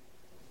on.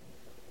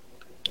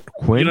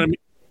 Quinn, you know what I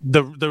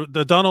mean?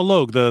 The Donald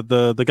Logue,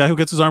 the guy who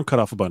gets his arm cut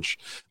off a bunch,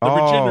 the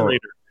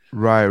regenerator.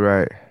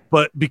 Right.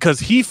 But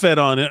because he fed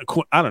on it,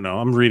 I don't know.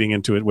 I'm reading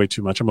into it way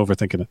too much. I'm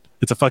overthinking it.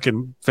 It's a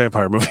fucking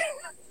vampire movie.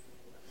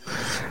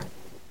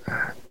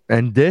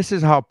 And this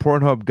is how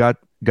Pornhub got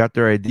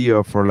their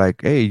idea for,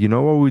 like, hey, you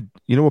know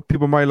what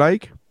people might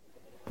like?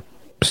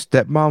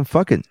 Stepmom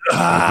fucking.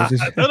 No,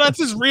 that's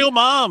his real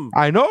mom.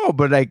 I know,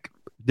 but like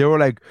they were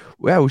like,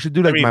 well, we should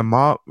do like my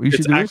mom. We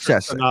should do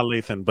incest. Not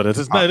Lathan, but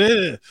it's not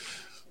it.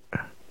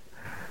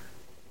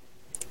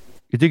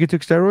 You think he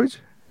took steroids?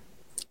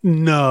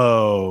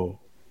 No.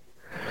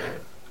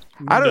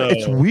 I don't.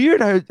 It's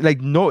weird.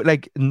 Like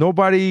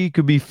nobody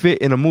could be fit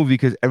in a movie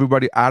because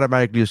everybody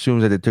automatically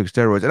assumes that they took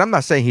steroids. And I'm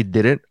not saying he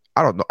didn't.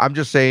 I don't know. I'm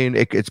just saying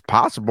it's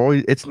possible.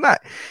 It's not.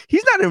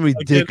 He's not in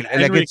ridiculous.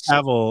 Henry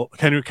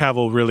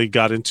Cavill really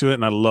got into it,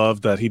 and I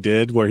love that he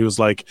did. Where he was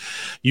like,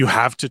 "You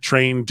have to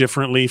train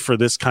differently for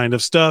this kind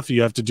of stuff.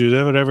 You have to do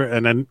that, whatever."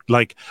 And then,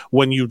 like,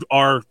 when you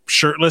are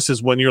shirtless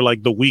is when you're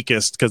like the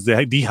weakest because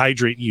they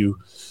dehydrate you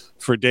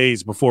for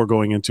days before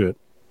going into it.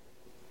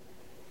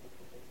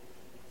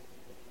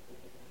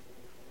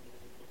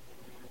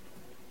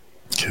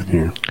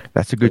 Here.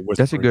 That's a good.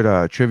 That's a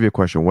good trivia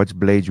question. What's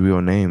Blade's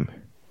real name?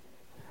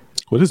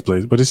 What is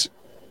Blade? What is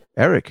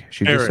Eric?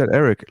 She just said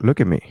Eric. Look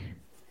at me.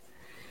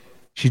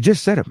 She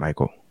just said it,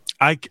 Michael.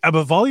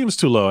 But volume's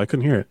too low. I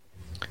couldn't hear it.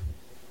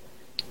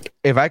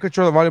 If I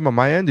control the volume on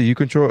my end, do you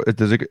control it?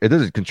 It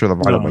doesn't control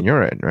the volume on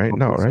your end, right?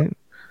 No, right?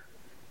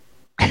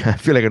 I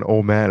feel like an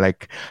old man.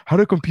 Like, how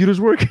do computers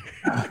work?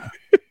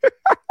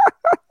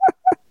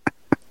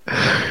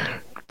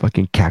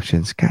 Fucking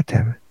captions. God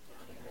damn it.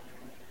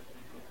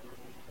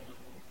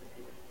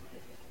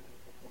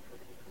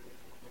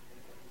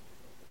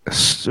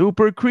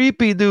 Super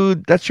creepy,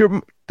 dude. That's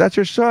your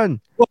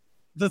son. Well,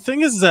 the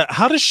thing is that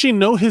how does she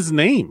know his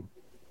name?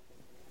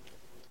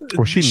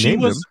 Or she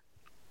named him.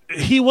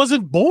 He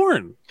wasn't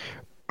born.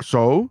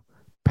 So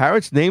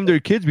parents name their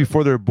kids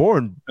before they're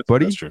born,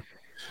 buddy. That's true.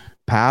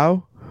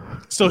 Pal.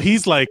 So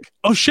he's like,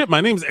 "Oh shit,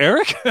 my name's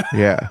Eric."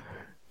 Yeah.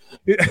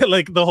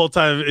 Like the whole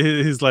time,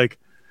 he's like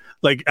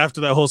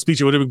after that whole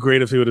speech, it would have been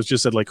great if he would have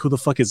just said, "Like, who the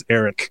fuck is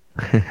Eric?"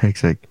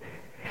 It's like,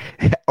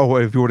 oh,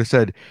 if you would have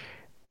said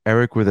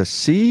Eric with a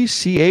C,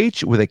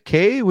 CH with a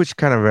K, which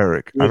kind of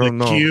Eric? With I don't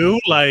know. Q,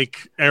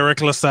 like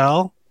Eric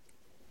LaSalle,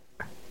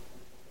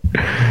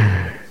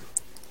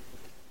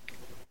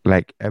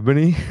 like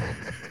Ebony,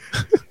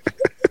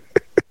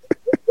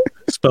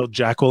 spelled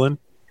Jacqueline.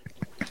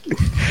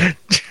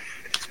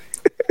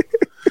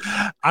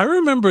 I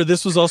remember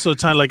this was also a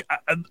time like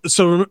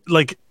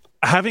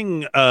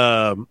having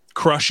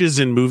crushes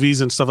in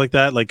movies and stuff like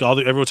that. Like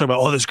everyone talking about,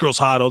 oh, this girl's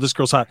hot. Oh, this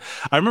girl's hot.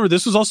 I remember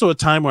this was also a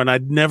time when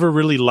I'd never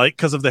really liked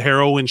because of the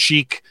heroin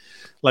chic,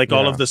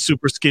 all of the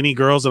super skinny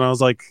girls, and I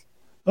was like,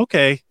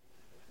 okay.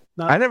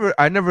 I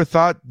never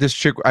thought this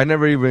chick. I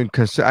never even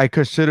I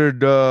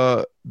considered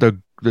the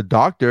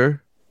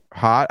doctor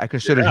hot. I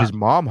considered his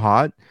mom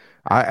hot.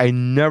 I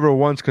never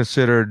once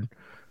considered.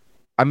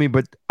 I mean,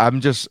 but I've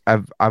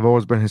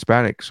always been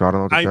Hispanic, so I don't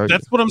know what to tell you.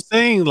 That's what I'm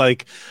saying.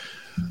 Like,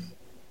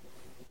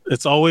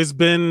 it's always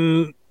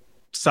been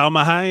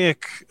Salma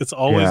Hayek. It's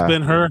always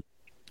been her.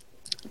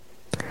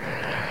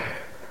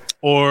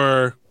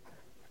 Or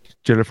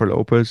Jennifer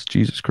Lopez.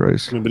 Jesus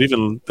Christ. I mean, but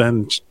even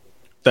then,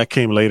 that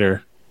came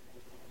later.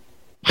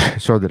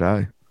 So did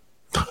I.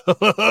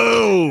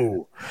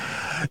 Oh,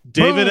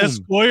 David S.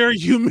 Goyer,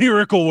 you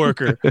miracle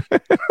worker.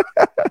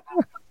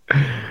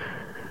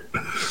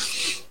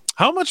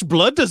 How much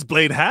blood does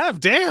Blade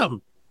have?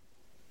 Damn.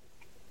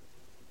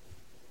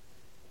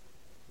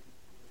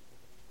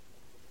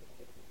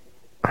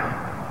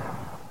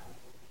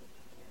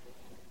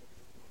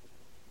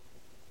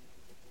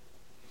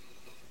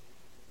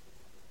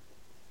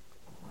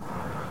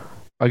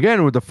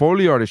 Again, with the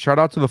Foley artist. Shout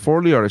out to the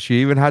Foley artist.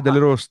 She even had the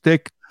little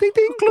stick. Ding,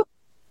 ding.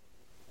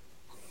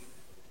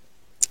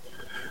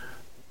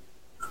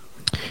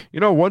 You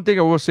know, one thing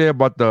I will say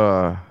about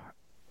the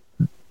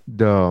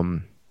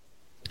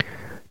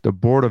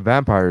board of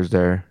vampires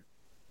there,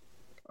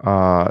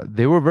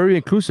 they were very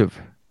inclusive,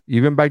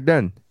 even back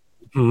then.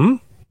 Mm-hmm.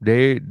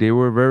 They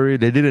were very.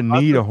 They didn't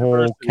need a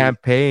whole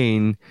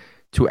campaign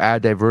to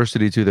add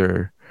diversity to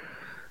their.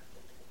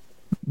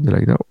 They're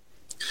like, no.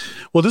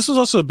 Well, this was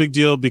also a big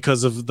deal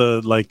because of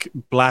the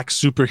black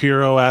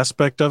superhero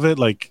aspect of it.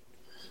 Like,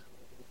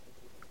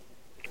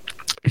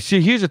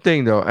 see, here's the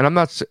thing, though, and I'm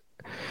not.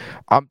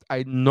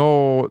 I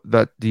know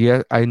that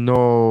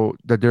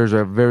there's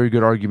a very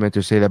good argument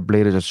to say that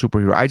Blade is a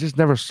superhero. I just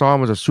never saw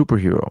him as a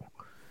superhero.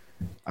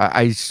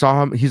 I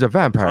saw him. He's a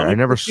vampire. I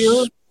never.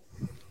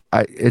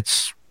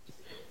 It's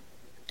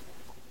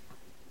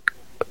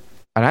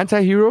an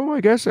anti-hero,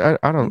 I guess. I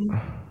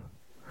don't.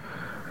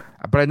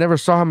 But I never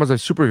saw him as a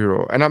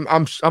superhero, and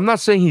I'm not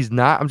saying he's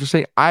not. I'm just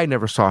saying I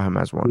never saw him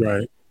as one.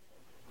 Right.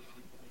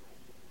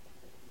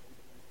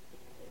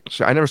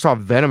 So I never saw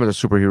Venom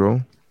as a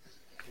superhero.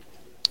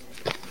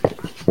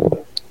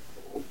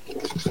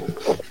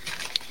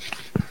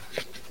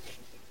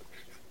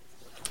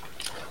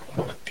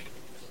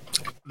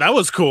 That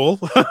was cool.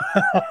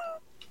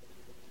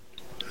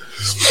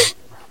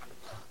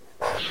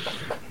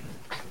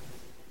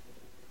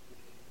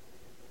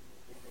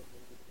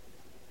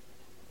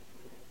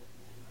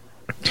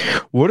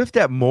 What if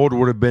that mold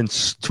would have been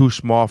too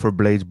small for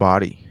Blade's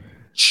body?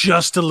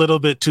 Just a little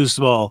bit too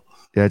small.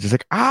 Yeah, just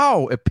like,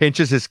 ow! It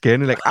pinches his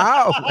skin and like,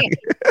 ow!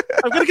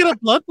 I'm gonna get a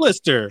blood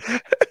blister.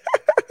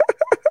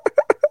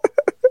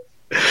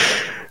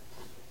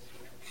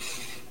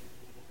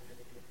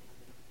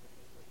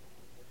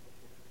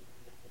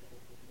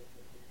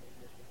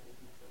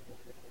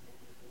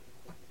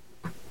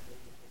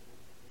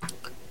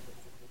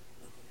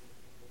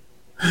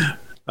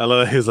 I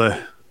love it. He's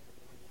like,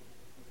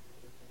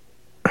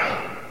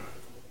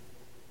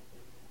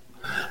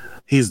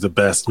 he's the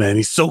best, man.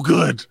 He's so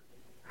good.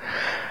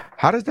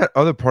 How does that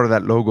other part of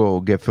that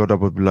logo get filled up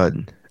with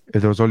blood?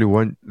 If there was only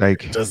one,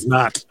 like, It does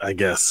not, I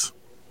guess.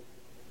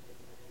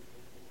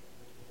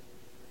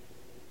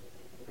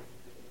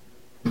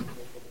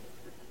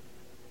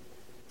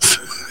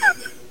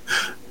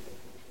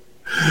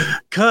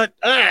 Cut.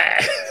 Ah!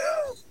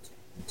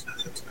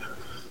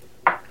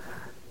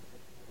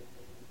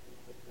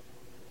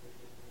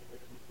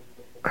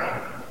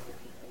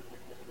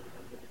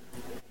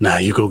 Now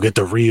you go get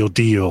the real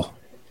deal.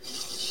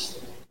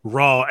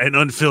 Raw and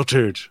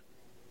unfiltered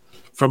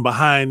from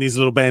behind these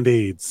little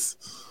band-aids.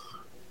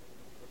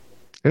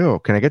 ew,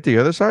 can I get the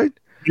other side?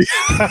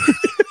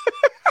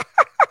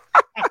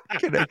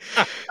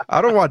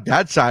 I don't want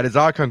that side. It's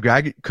all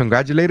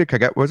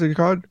congratulated. What's it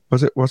called?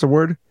 What's the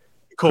word?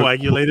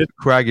 Coagulated.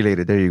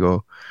 Coagulated. There you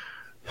go.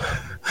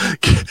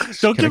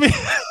 Don't give me.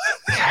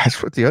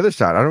 That's what the other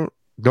side.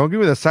 Don't give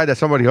me the side that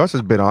somebody else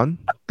has been on.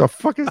 The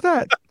fuck is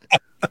that?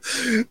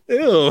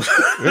 Ew.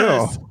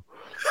 Ew.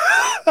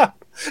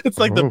 It's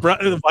like the brown.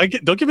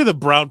 Don't give me the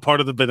brown part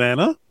of the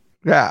banana.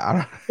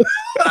 Yeah.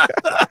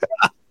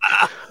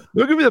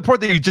 Don't give me the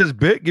part that you just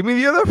bit. Give me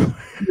the other.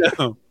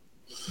 No.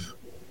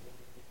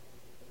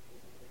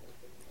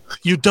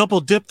 You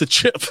double dip the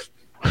chip.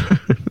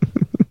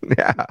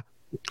 Yeah.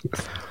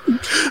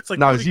 It's like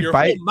Now, is he your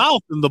bite? whole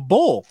mouth in the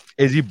bowl.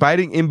 Is he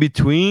biting in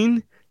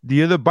between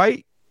the other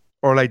bite,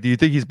 or like do you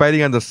think he's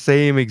biting on the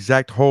same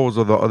exact holes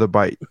of the other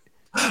bite?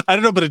 I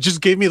don't know, but it just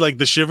gave me like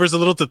the shivers a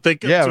little to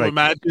think Yeah, to like-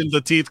 imagine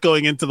the teeth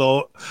going into the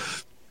hole.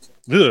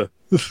 Ugh.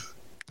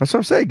 That's what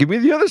I'm saying. Give me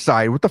the other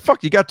side. What the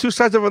fuck? You got two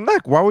sides of a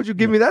neck. Why would you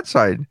give me that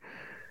side?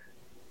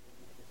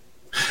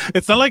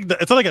 It's not like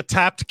it's not like a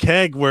tapped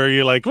keg where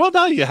you're like, well,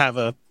 now you have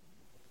a.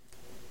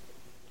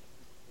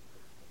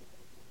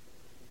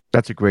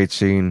 That's a great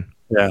scene.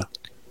 Yeah.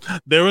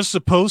 There was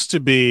supposed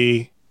to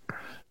be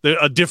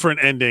a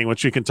different ending,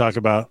 which we can talk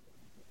about.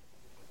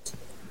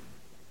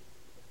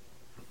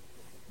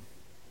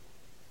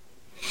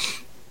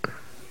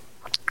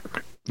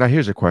 Now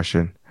here's a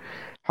question: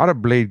 how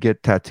did Blade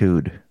get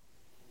tattooed?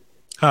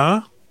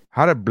 Huh?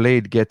 How did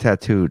Blade get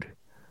tattooed?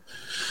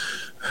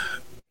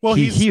 Well,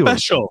 He he's healed.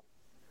 special.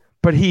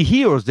 But he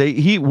heals.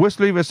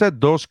 Whistler even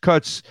said those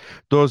cuts,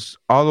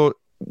 they'll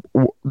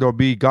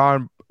be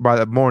gone by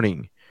the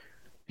morning.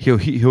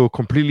 He'll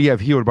completely have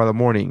healed by the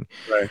morning.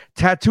 Right.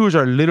 Tattoos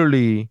are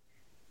literally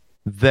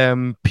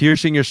them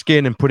piercing your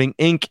skin and putting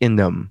ink in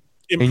them.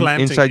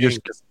 Implanting inside your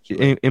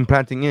ink.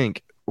 implanting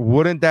ink.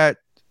 Wouldn't that?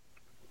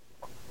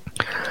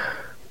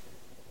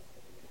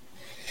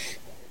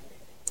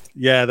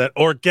 Yeah, that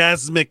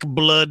orgasmic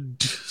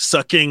blood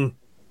sucking.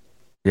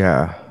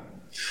 Yeah.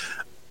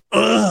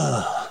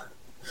 Ugh.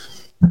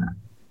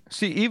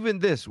 See, even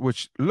this,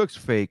 which looks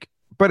fake,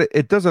 but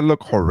it doesn't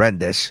look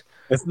horrendous.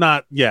 It's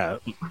not. Yeah,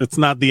 it's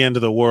not the end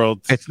of the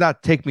world. It's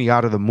not take me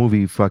out of the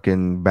movie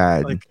fucking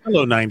bad. Like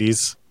hello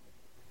 90s.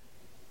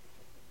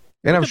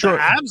 And I'm Look at sure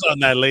the abs on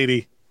that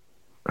lady.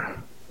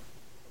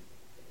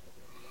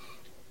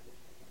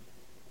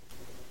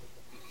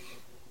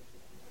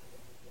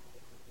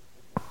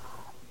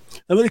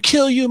 I'm gonna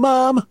kill you,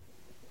 Mom.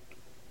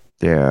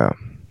 Yeah.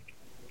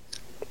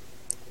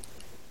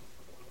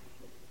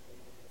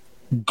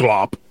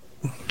 Glop.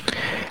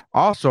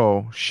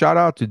 Also, shout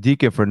out to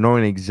Deacon for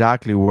knowing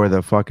exactly where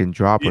the fucking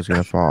drop was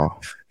gonna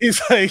fall.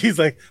 He's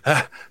like,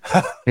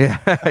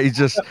 Yeah, he's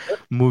just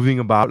moving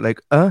about like,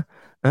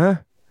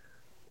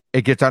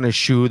 It gets on his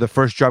shoe. The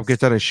first drop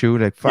gets on his shoe.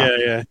 Like, fuck.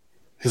 yeah.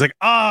 He's like,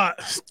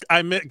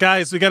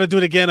 guys, we got to do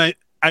it again.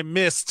 I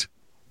missed.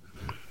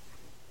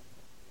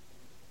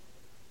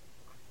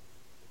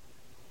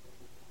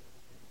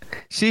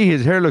 See,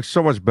 his hair looks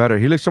so much better.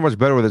 He looks so much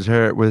better with his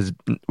hair, with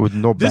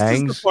no This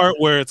bangs. is the part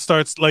where it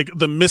starts, like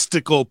the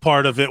mystical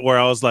part of it, where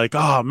I was like,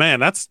 oh man,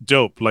 that's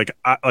dope. Like,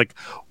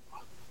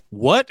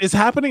 what is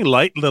happening?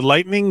 The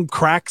lightning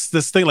cracks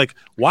this thing. Like,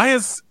 why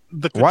is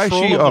the Why is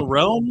control she of up? the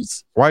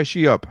realms? Why is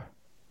she up?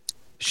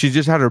 She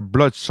just had her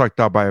blood sucked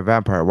out by a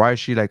vampire. Why is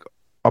she like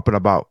up and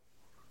about?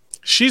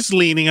 She's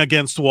leaning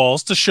against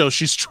walls to show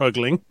she's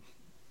struggling.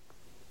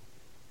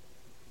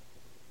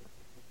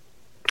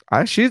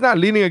 She's not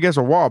leaning against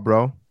a wall,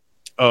 bro.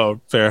 Oh,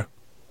 fair.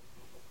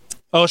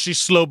 Oh, she's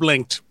slow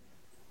blinked.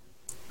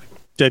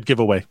 Dead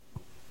giveaway.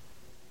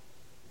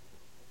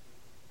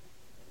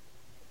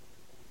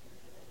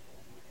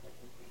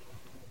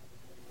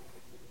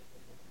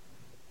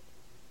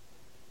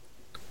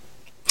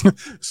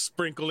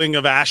 Sprinkling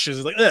of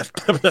ashes. Like,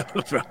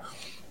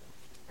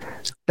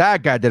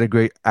 That guy did a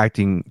great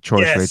acting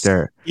choice Yes. right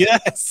there.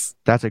 yes.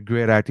 That's a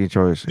great acting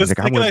choice. The He's like,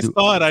 I'm second gonna I do.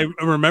 saw it, I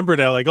remembered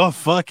it. Like, oh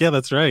fuck yeah,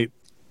 that's right.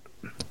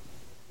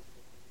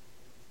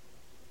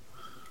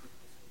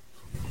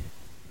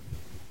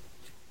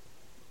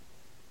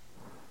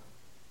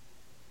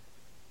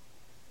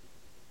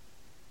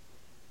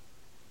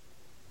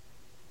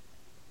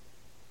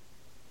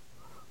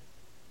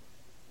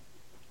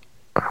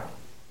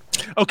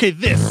 Okay,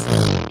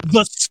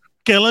 the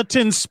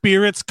skeleton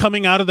spirits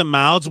coming out of the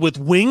mouths with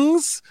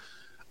wings.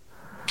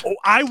 Oh,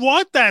 I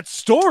want that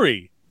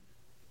story.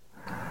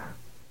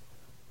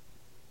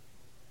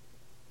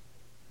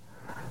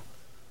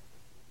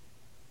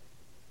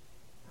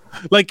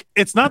 Like,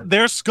 it's not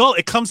their skull.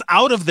 It comes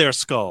out of their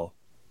skull.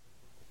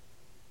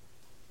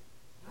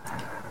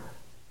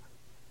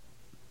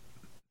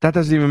 That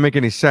doesn't even make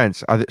any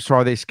sense.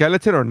 Are they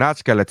skeleton or not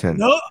skeleton?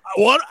 No,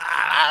 what?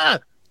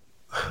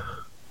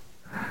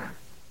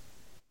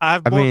 I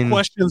have more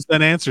questions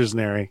than answers,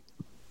 Neri.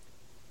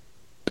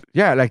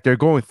 Yeah, like they're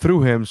going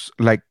through him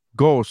like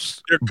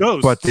ghosts. They're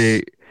ghosts. But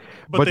they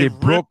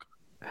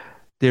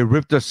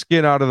ripped the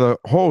skin out of the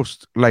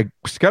host like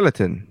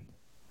skeleton.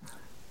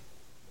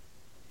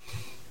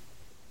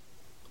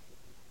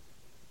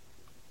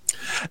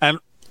 And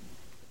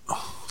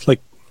like,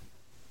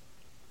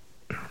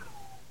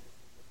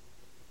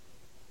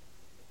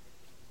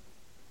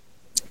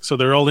 so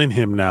they're all in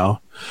him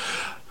now.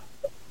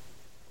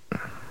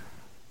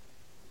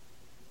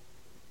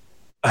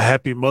 A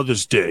happy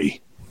Mother's Day,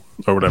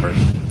 or whatever.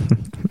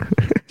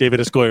 David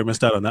Escoyer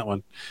missed out on that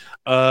one.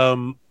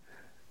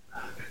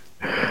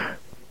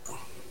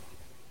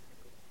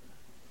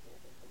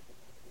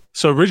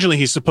 So originally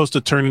he's supposed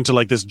to turn into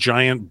like this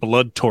giant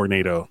blood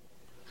tornado,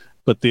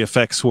 but the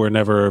effects were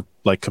never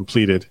like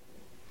completed.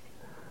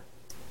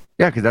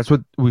 Yeah, because that's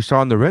what we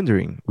saw in the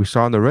rendering. We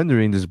saw in the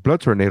rendering this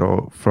blood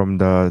tornado from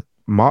the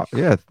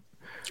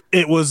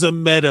It was a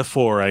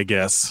metaphor, I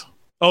guess.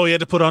 Oh, he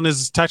had to put on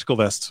his tactical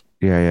vest.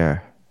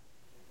 Yeah.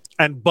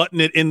 And button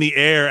it in the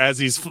air as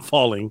he's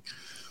falling.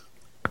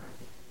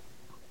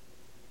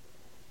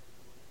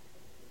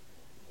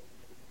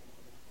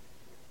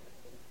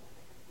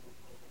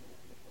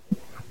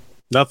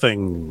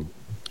 Nothing.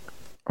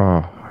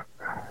 Oh,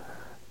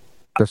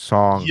 the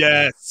song.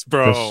 Yes,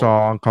 bro. The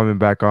song coming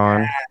back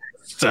on.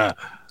 Yes.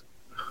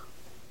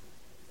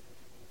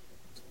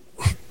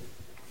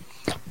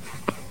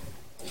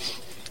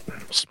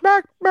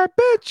 Smack my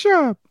bitch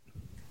up.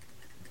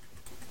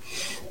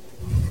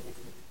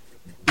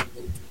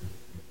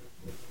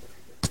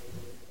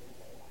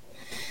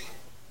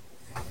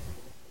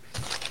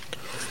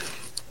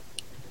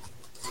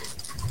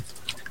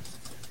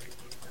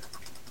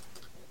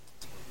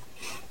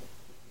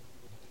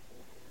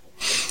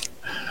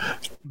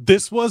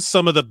 This was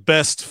some of the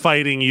best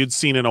fighting you'd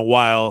seen in a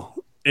while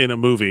in a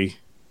movie.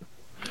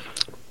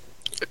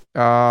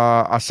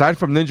 Aside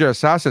from Ninja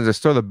Assassins, it's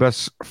still the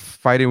best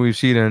fighting we've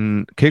seen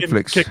in kick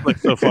flicks. Kick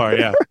flicks so far,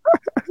 yeah.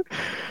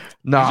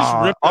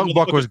 Nah, Ong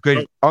Bak was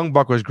great. Ong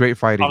Bak was great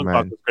fighting, Ong man.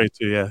 Bak was great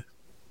too, yeah.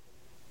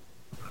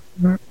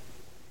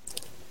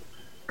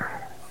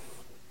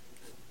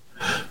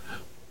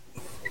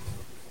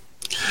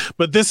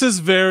 But this is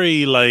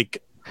very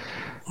like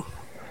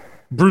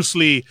Bruce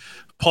Lee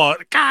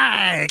part.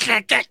 I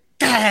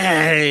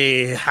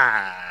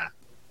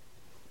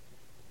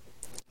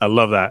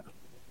love that.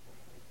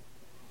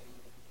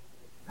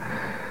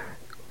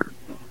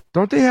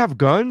 Don't they have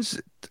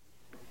guns?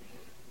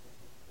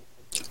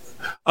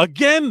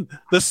 Again,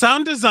 the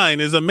sound design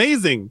is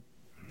amazing.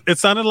 It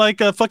sounded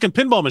like a fucking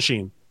pinball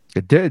machine.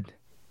 It did.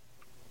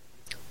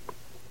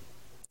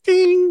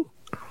 Ding.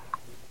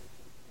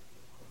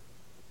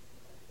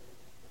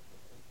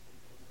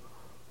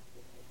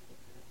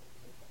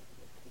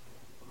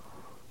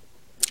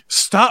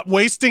 Stop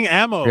wasting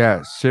ammo.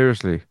 Yeah,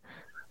 seriously.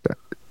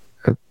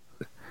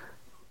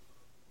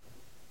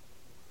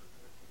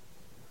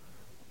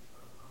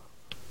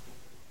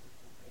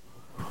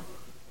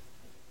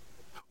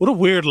 What a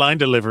weird line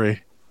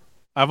delivery.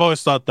 I've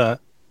always thought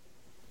that.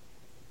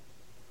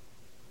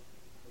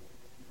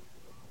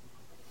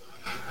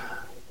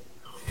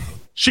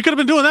 She could have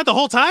been doing that the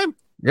whole time.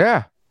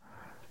 Yeah.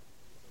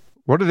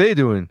 What are they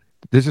doing?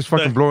 They're just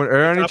fucking blowing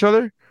air on each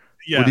other?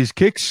 Yeah. With these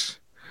kicks?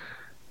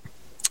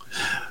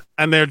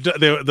 And they're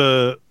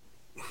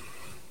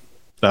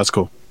that's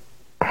cool.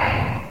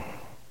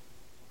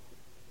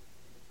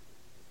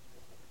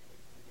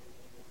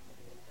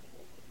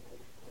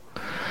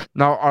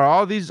 Now, are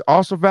all these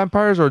also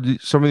vampires or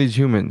some of these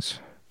humans?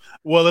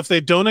 Well, if they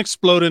don't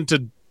explode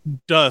into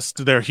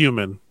dust, they're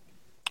human.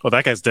 Oh,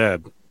 that guy's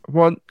dead.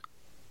 Well,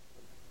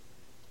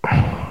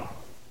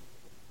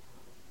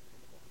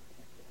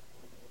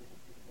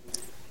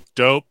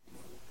 dope.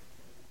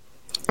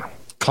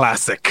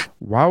 Classic.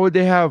 Why would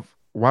they have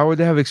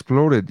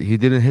exploded? He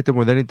didn't hit them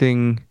with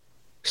anything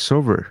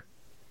silver.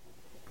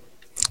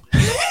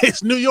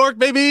 It's New York,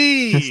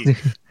 baby.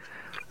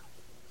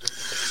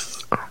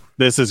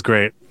 This is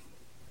great.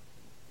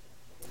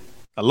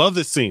 I love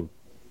this scene.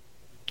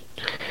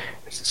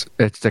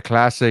 It's the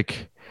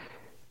classic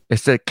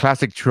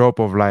trope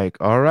of like,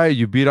 all right,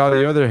 you beat all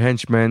the other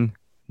henchmen.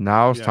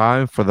 Now it's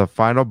time for the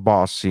final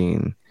boss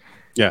scene.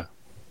 Yeah.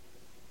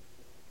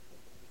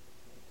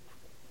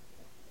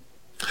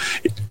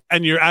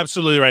 And you're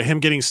absolutely right. Him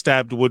getting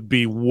stabbed would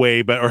be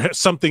way better. Or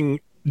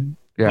something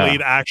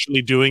Blade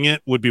actually doing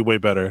it would be way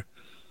better.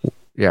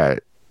 Yeah.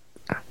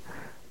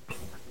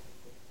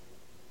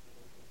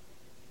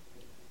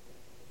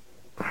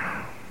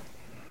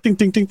 Ding,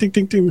 ding, ding, ding,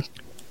 ding, ding.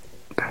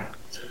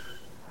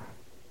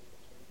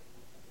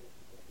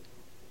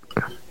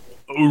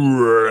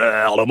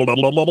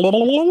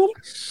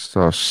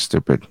 So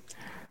stupid.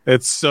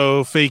 It's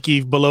so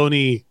fakey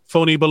baloney,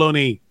 phony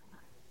baloney.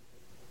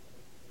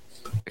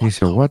 He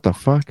said, "What the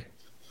fuck?"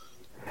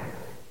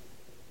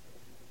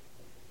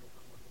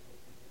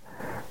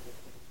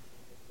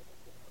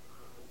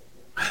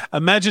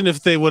 Imagine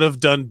if they would have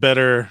done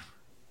better,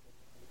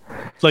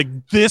 like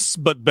this,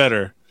 but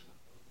better.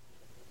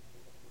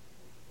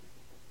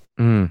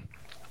 You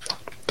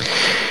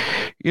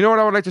know what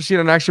I would like to see in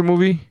an action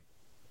movie?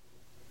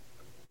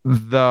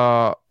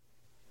 The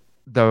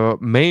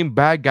main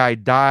bad guy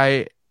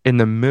die in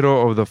the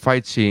middle of the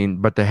fight scene,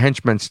 but the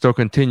henchmen still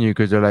continue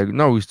because they're like,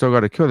 no, we still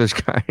got to kill this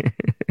guy.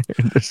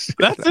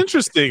 That's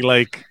interesting.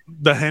 Like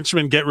the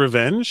henchmen get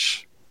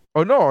revenge.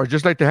 Oh no, or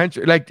just like the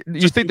hench, like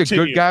you think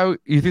continue.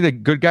 You think the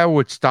good guy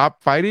would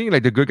stop fighting?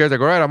 Like the good guy's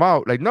like, all right, I'm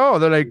out. Like no,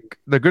 they're like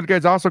the good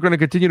guy's also going to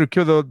continue to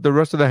kill the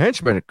rest of the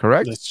henchmen.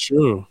 Correct? That's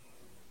true.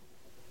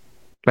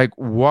 Like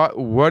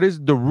what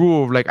is the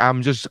rule of like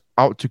I'm just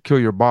out to kill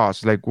your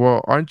boss? Like,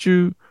 well, aren't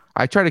you?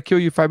 I tried to kill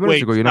you 5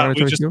 minutes ago. You're not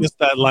we just missed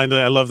that line.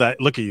 I love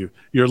that. Look at you.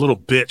 You're a little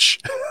bitch.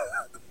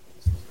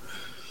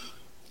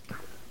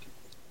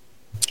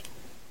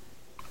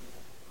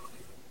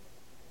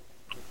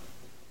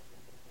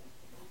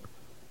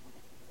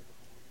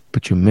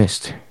 But you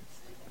missed.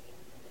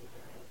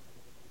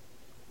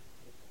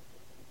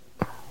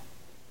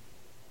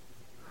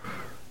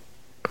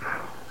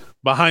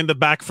 Behind the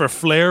back for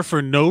flair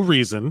for no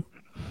reason.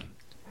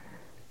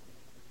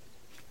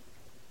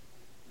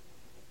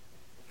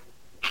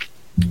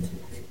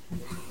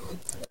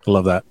 I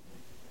love that.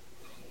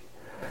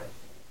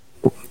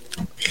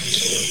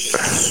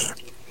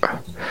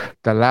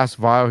 The last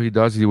vial he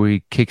does where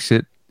he kicks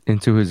it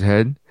into his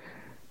head.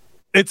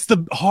 It's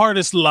the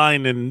hardest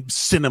line in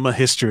cinema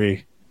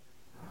history.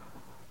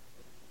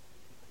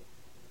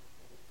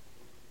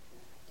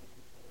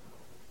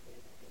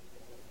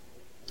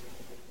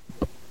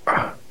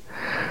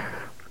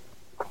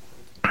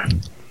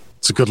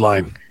 It's a good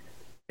line.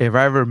 If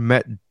I ever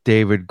met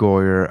David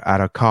Goyer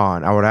at a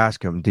con, I would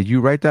ask him, did you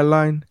write that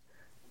line?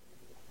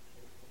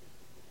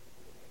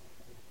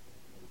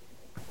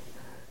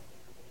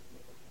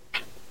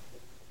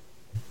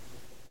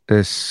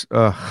 This,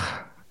 and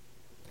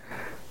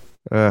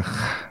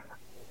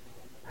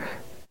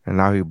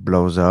now he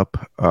blows up.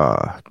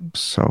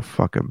 So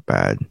fucking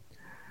bad.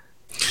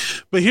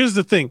 But here's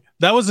the thing.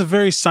 That was a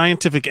very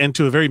scientific end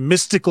to a very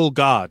mystical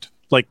god.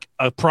 Like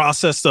a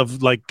process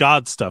of like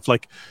God stuff.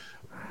 Like,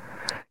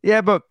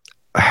 yeah, but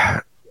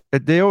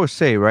they always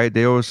say, right?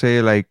 They always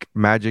say like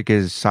magic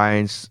is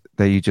science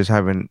that you just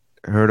haven't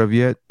heard of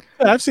yet.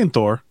 Yeah, I've seen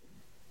Thor.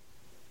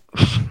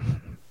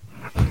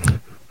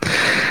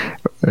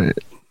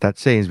 That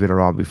saying's been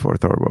around before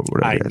Thor.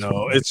 Whatever. I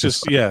know. It's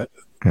just, yeah.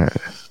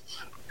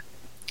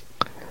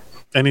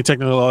 Any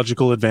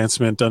technological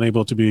advancement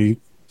unable to be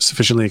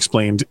sufficiently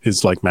explained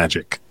is like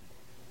magic.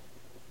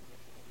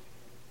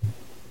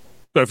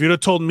 But if you'd have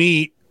told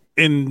me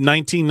in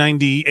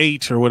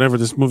 1998 or whatever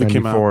this movie 94.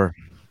 came out.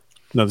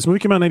 No, this movie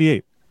came out in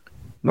 98.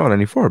 No,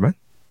 94, man.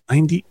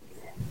 90.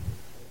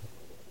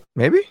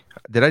 Maybe?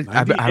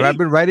 Have I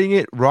been writing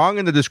it wrong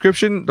in the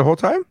description the whole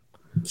time?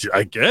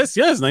 I guess,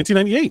 yes,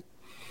 1998.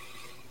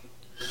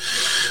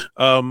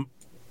 I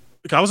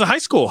was in high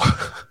school.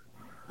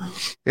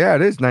 Yeah,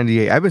 it is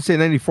 98. I've been saying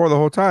 94 the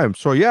whole time.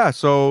 So yeah,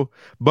 so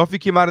Buffy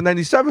came out in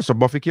 97, so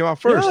Buffy came out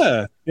first.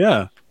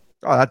 Yeah.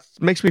 Oh, that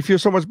makes me feel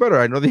so much better.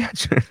 I know the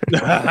answer.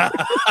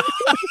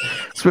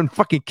 It's been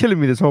fucking killing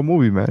me this whole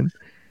movie, man.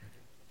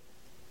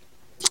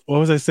 What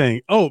was I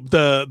saying? Oh,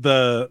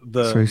 the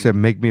So he said,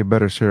 "Make me a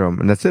better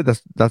serum," and that's it.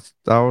 That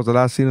was the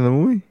last scene of the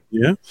movie.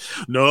 Yeah.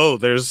 No,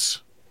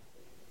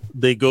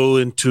 they go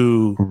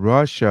into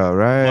Russia,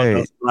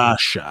 right?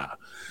 Russia.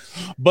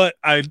 But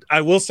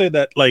I will say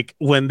that like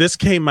when this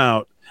came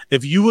out,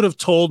 if you would have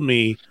told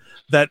me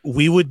that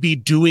we would be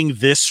doing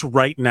this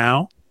right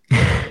now,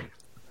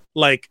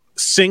 like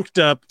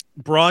synced up,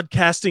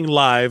 broadcasting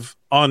live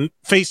on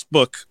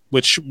Facebook,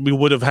 which we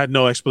would have had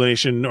no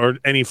explanation or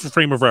any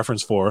frame of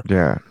reference for.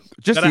 Yeah.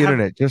 Just the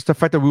internet. Just the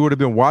fact that we would have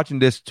been watching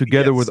this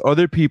together with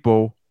other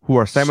people who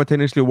are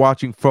simultaneously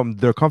watching from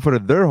the comfort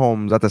of their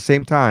homes at the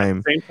same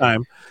time.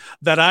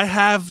 That I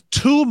have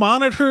 2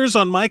 monitors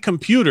on my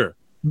computer.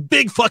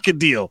 Big fucking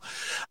deal.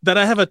 That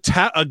I have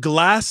a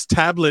glass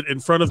tablet in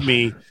front of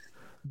me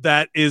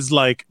that is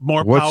like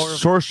more what powerful. What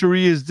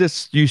sorcery is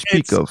this you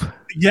speak of?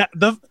 Yeah,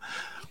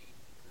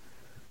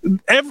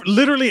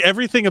 literally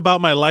everything about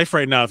my life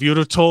right now. If you would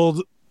have told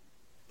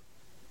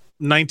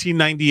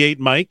 1998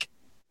 Mike,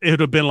 it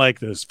would have been like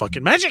this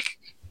fucking magic.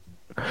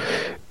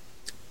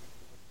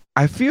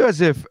 I feel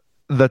as if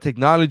the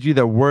technology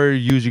that we're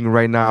using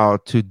right now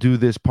to do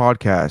this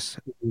podcast,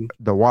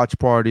 the watch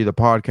party, the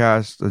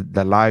podcast,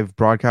 the live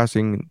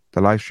broadcasting,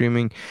 the live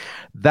streaming,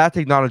 that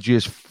technology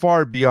is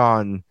far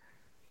beyond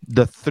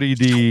the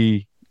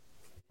 3D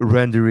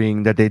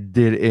rendering that they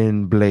did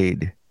in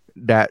Blade.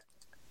 That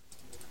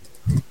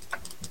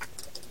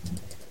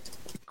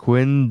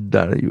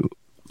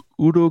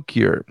Udo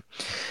Kier.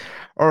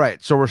 All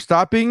right, so we're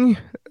stopping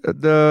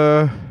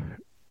the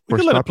We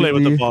can let it play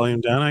with the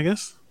volume down, I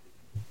guess.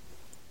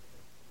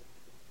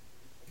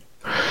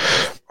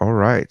 All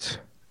right.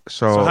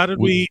 So how did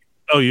we?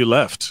 Oh, you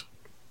left.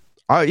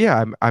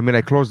 Yeah. I mean,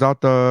 I closed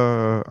out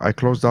the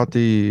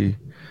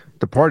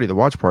party, the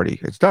watch party.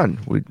 It's done.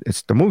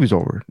 It's the movie's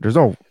over. There's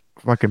no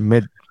fucking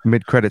mid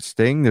credits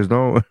thing. There's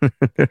no.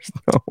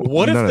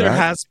 What if there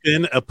has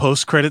been a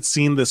post credit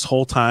scene this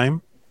whole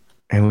time,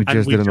 and we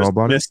didn't know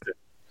about it?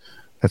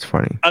 That's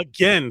funny.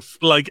 Again,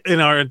 like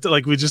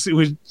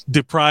we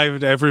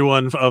deprived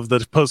everyone of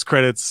the post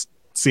credits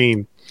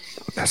scene.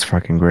 That's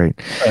fucking great.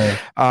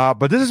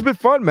 But this has been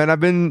fun, man. I've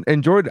been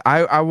enjoyed.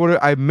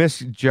 I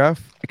miss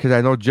Jeff because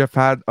I know Jeff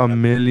had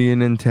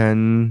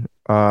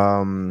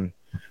 1,010,000.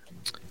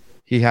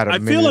 He had I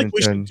feel like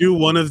we should do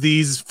one of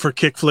these for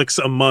Kickflix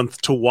a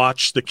month to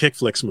watch the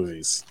Kickflix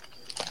movies.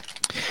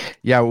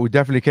 Yeah, we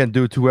definitely can't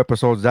do 2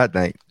 episodes that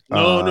night.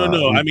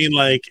 No. I mean,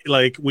 like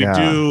we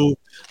do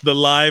the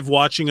live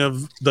watching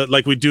of the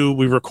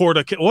we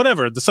record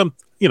whatever. I'm just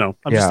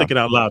thinking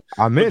out loud.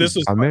 I'm in.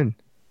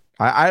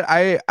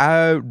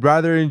 I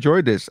rather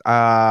enjoyed this.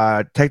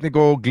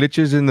 Technical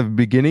glitches in the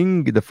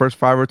beginning, the first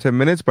 5 or 10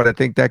 minutes, but I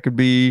think that could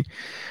be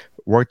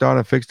worked on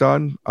and fixed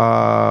on.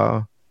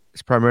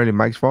 It's primarily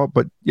Mike's fault,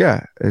 but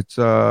yeah, it's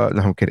no,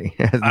 I'm kidding.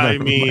 I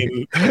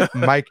mean,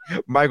 Mike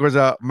was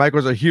a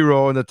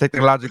hero in the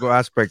technological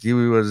aspect. He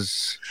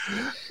was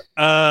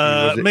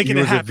making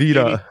it happen. He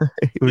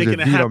was making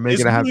it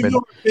happen,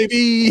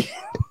 baby.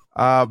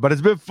 But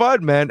it's been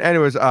fun, man.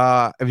 Anyways,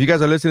 if you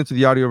guys are listening to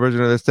the audio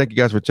version of this, thank you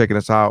guys for checking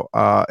us out.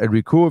 It'd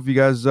be cool if you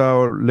guys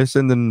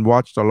listened and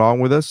watched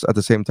along with us at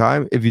the same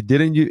time. If you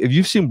didn't, if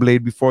you've seen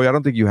Blade before, I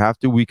don't think you have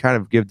to. We kind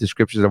of give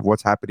descriptions of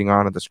what's happening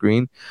on the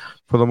screen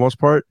for the most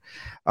part.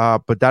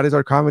 But that is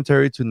our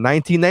commentary to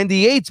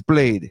 1998's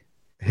Blade.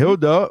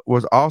 Hilda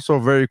was also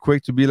very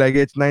quick to be like,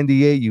 it's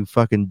 98, you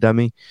fucking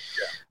dummy.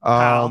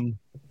 Buddy,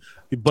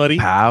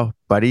 huh?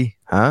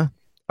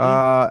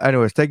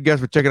 Anyways, thank you guys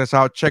for checking us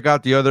out. Check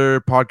out the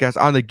other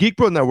podcasts on the Geek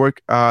Bro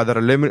Network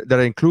that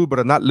include but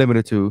are not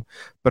limited to.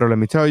 But let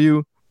me tell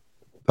you,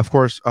 of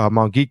course,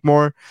 Mount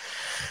Geekmore,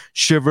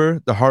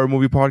 Shiver, the horror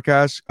movie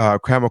podcast,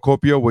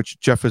 Cramacopia, which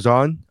Jeff is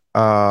on,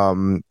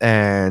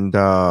 and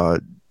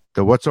the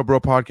What's Up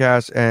Bro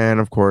podcast, and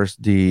of course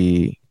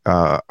the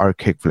our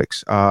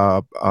Kickflix.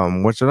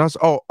 What's else?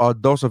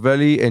 Dos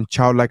Avelli and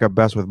Chow Like a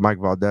Best with Mike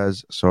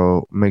Valdez.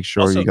 So make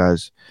sure you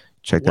guys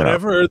check that out.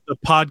 Whatever the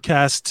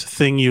podcast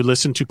thing you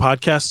listen to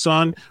podcasts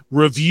on,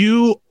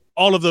 review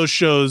all of those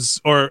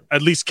shows, or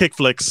at least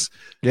Kickflix.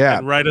 Yeah,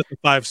 and write us a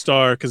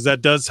 5-star, because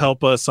that does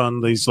help us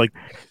on these. Like,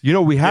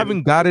 we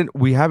haven't gotten an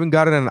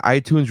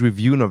iTunes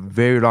review in a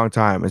very long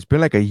time. It's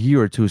been like a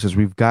year or two since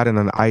we've gotten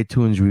an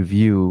iTunes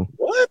review.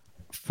 What?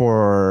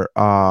 For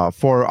I'm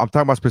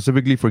talking about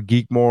specifically for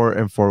Geekmore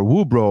and for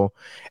Woobro,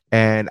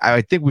 and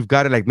I think we've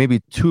got it like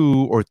maybe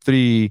 2 or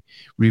 3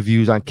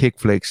 reviews on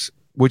Kickflix,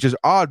 which is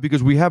odd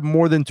because we have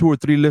more than 2 or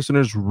 3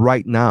 listeners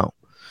right now.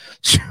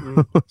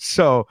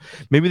 So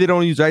maybe they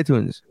don't use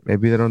iTunes.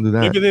 Maybe they don't do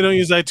that. Maybe they don't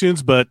use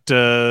iTunes, but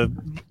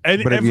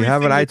if you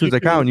have an iTunes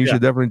account, you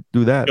should definitely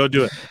do that. Go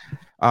do it.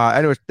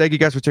 Anyways, thank you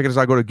guys for checking us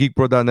out. Go to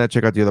geekbro.net.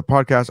 Check out the other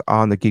podcasts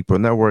on the Geek Bro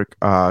Network.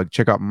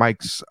 Check out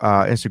Mike's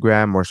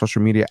Instagram or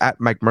social media at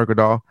Mike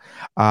Mercadal.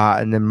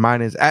 And then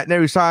mine is at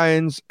Nary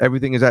Science.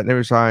 Everything is at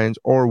Nary Science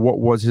or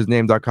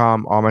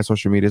whatwashisname.com. All my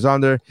social media is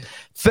on there.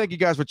 Thank you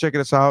guys for checking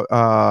us out.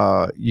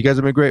 You guys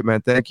have been great,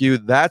 man. Thank you.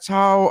 That's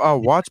how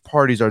watch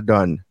parties are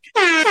done.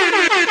 You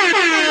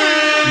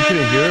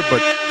couldn't hear it, but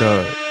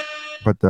the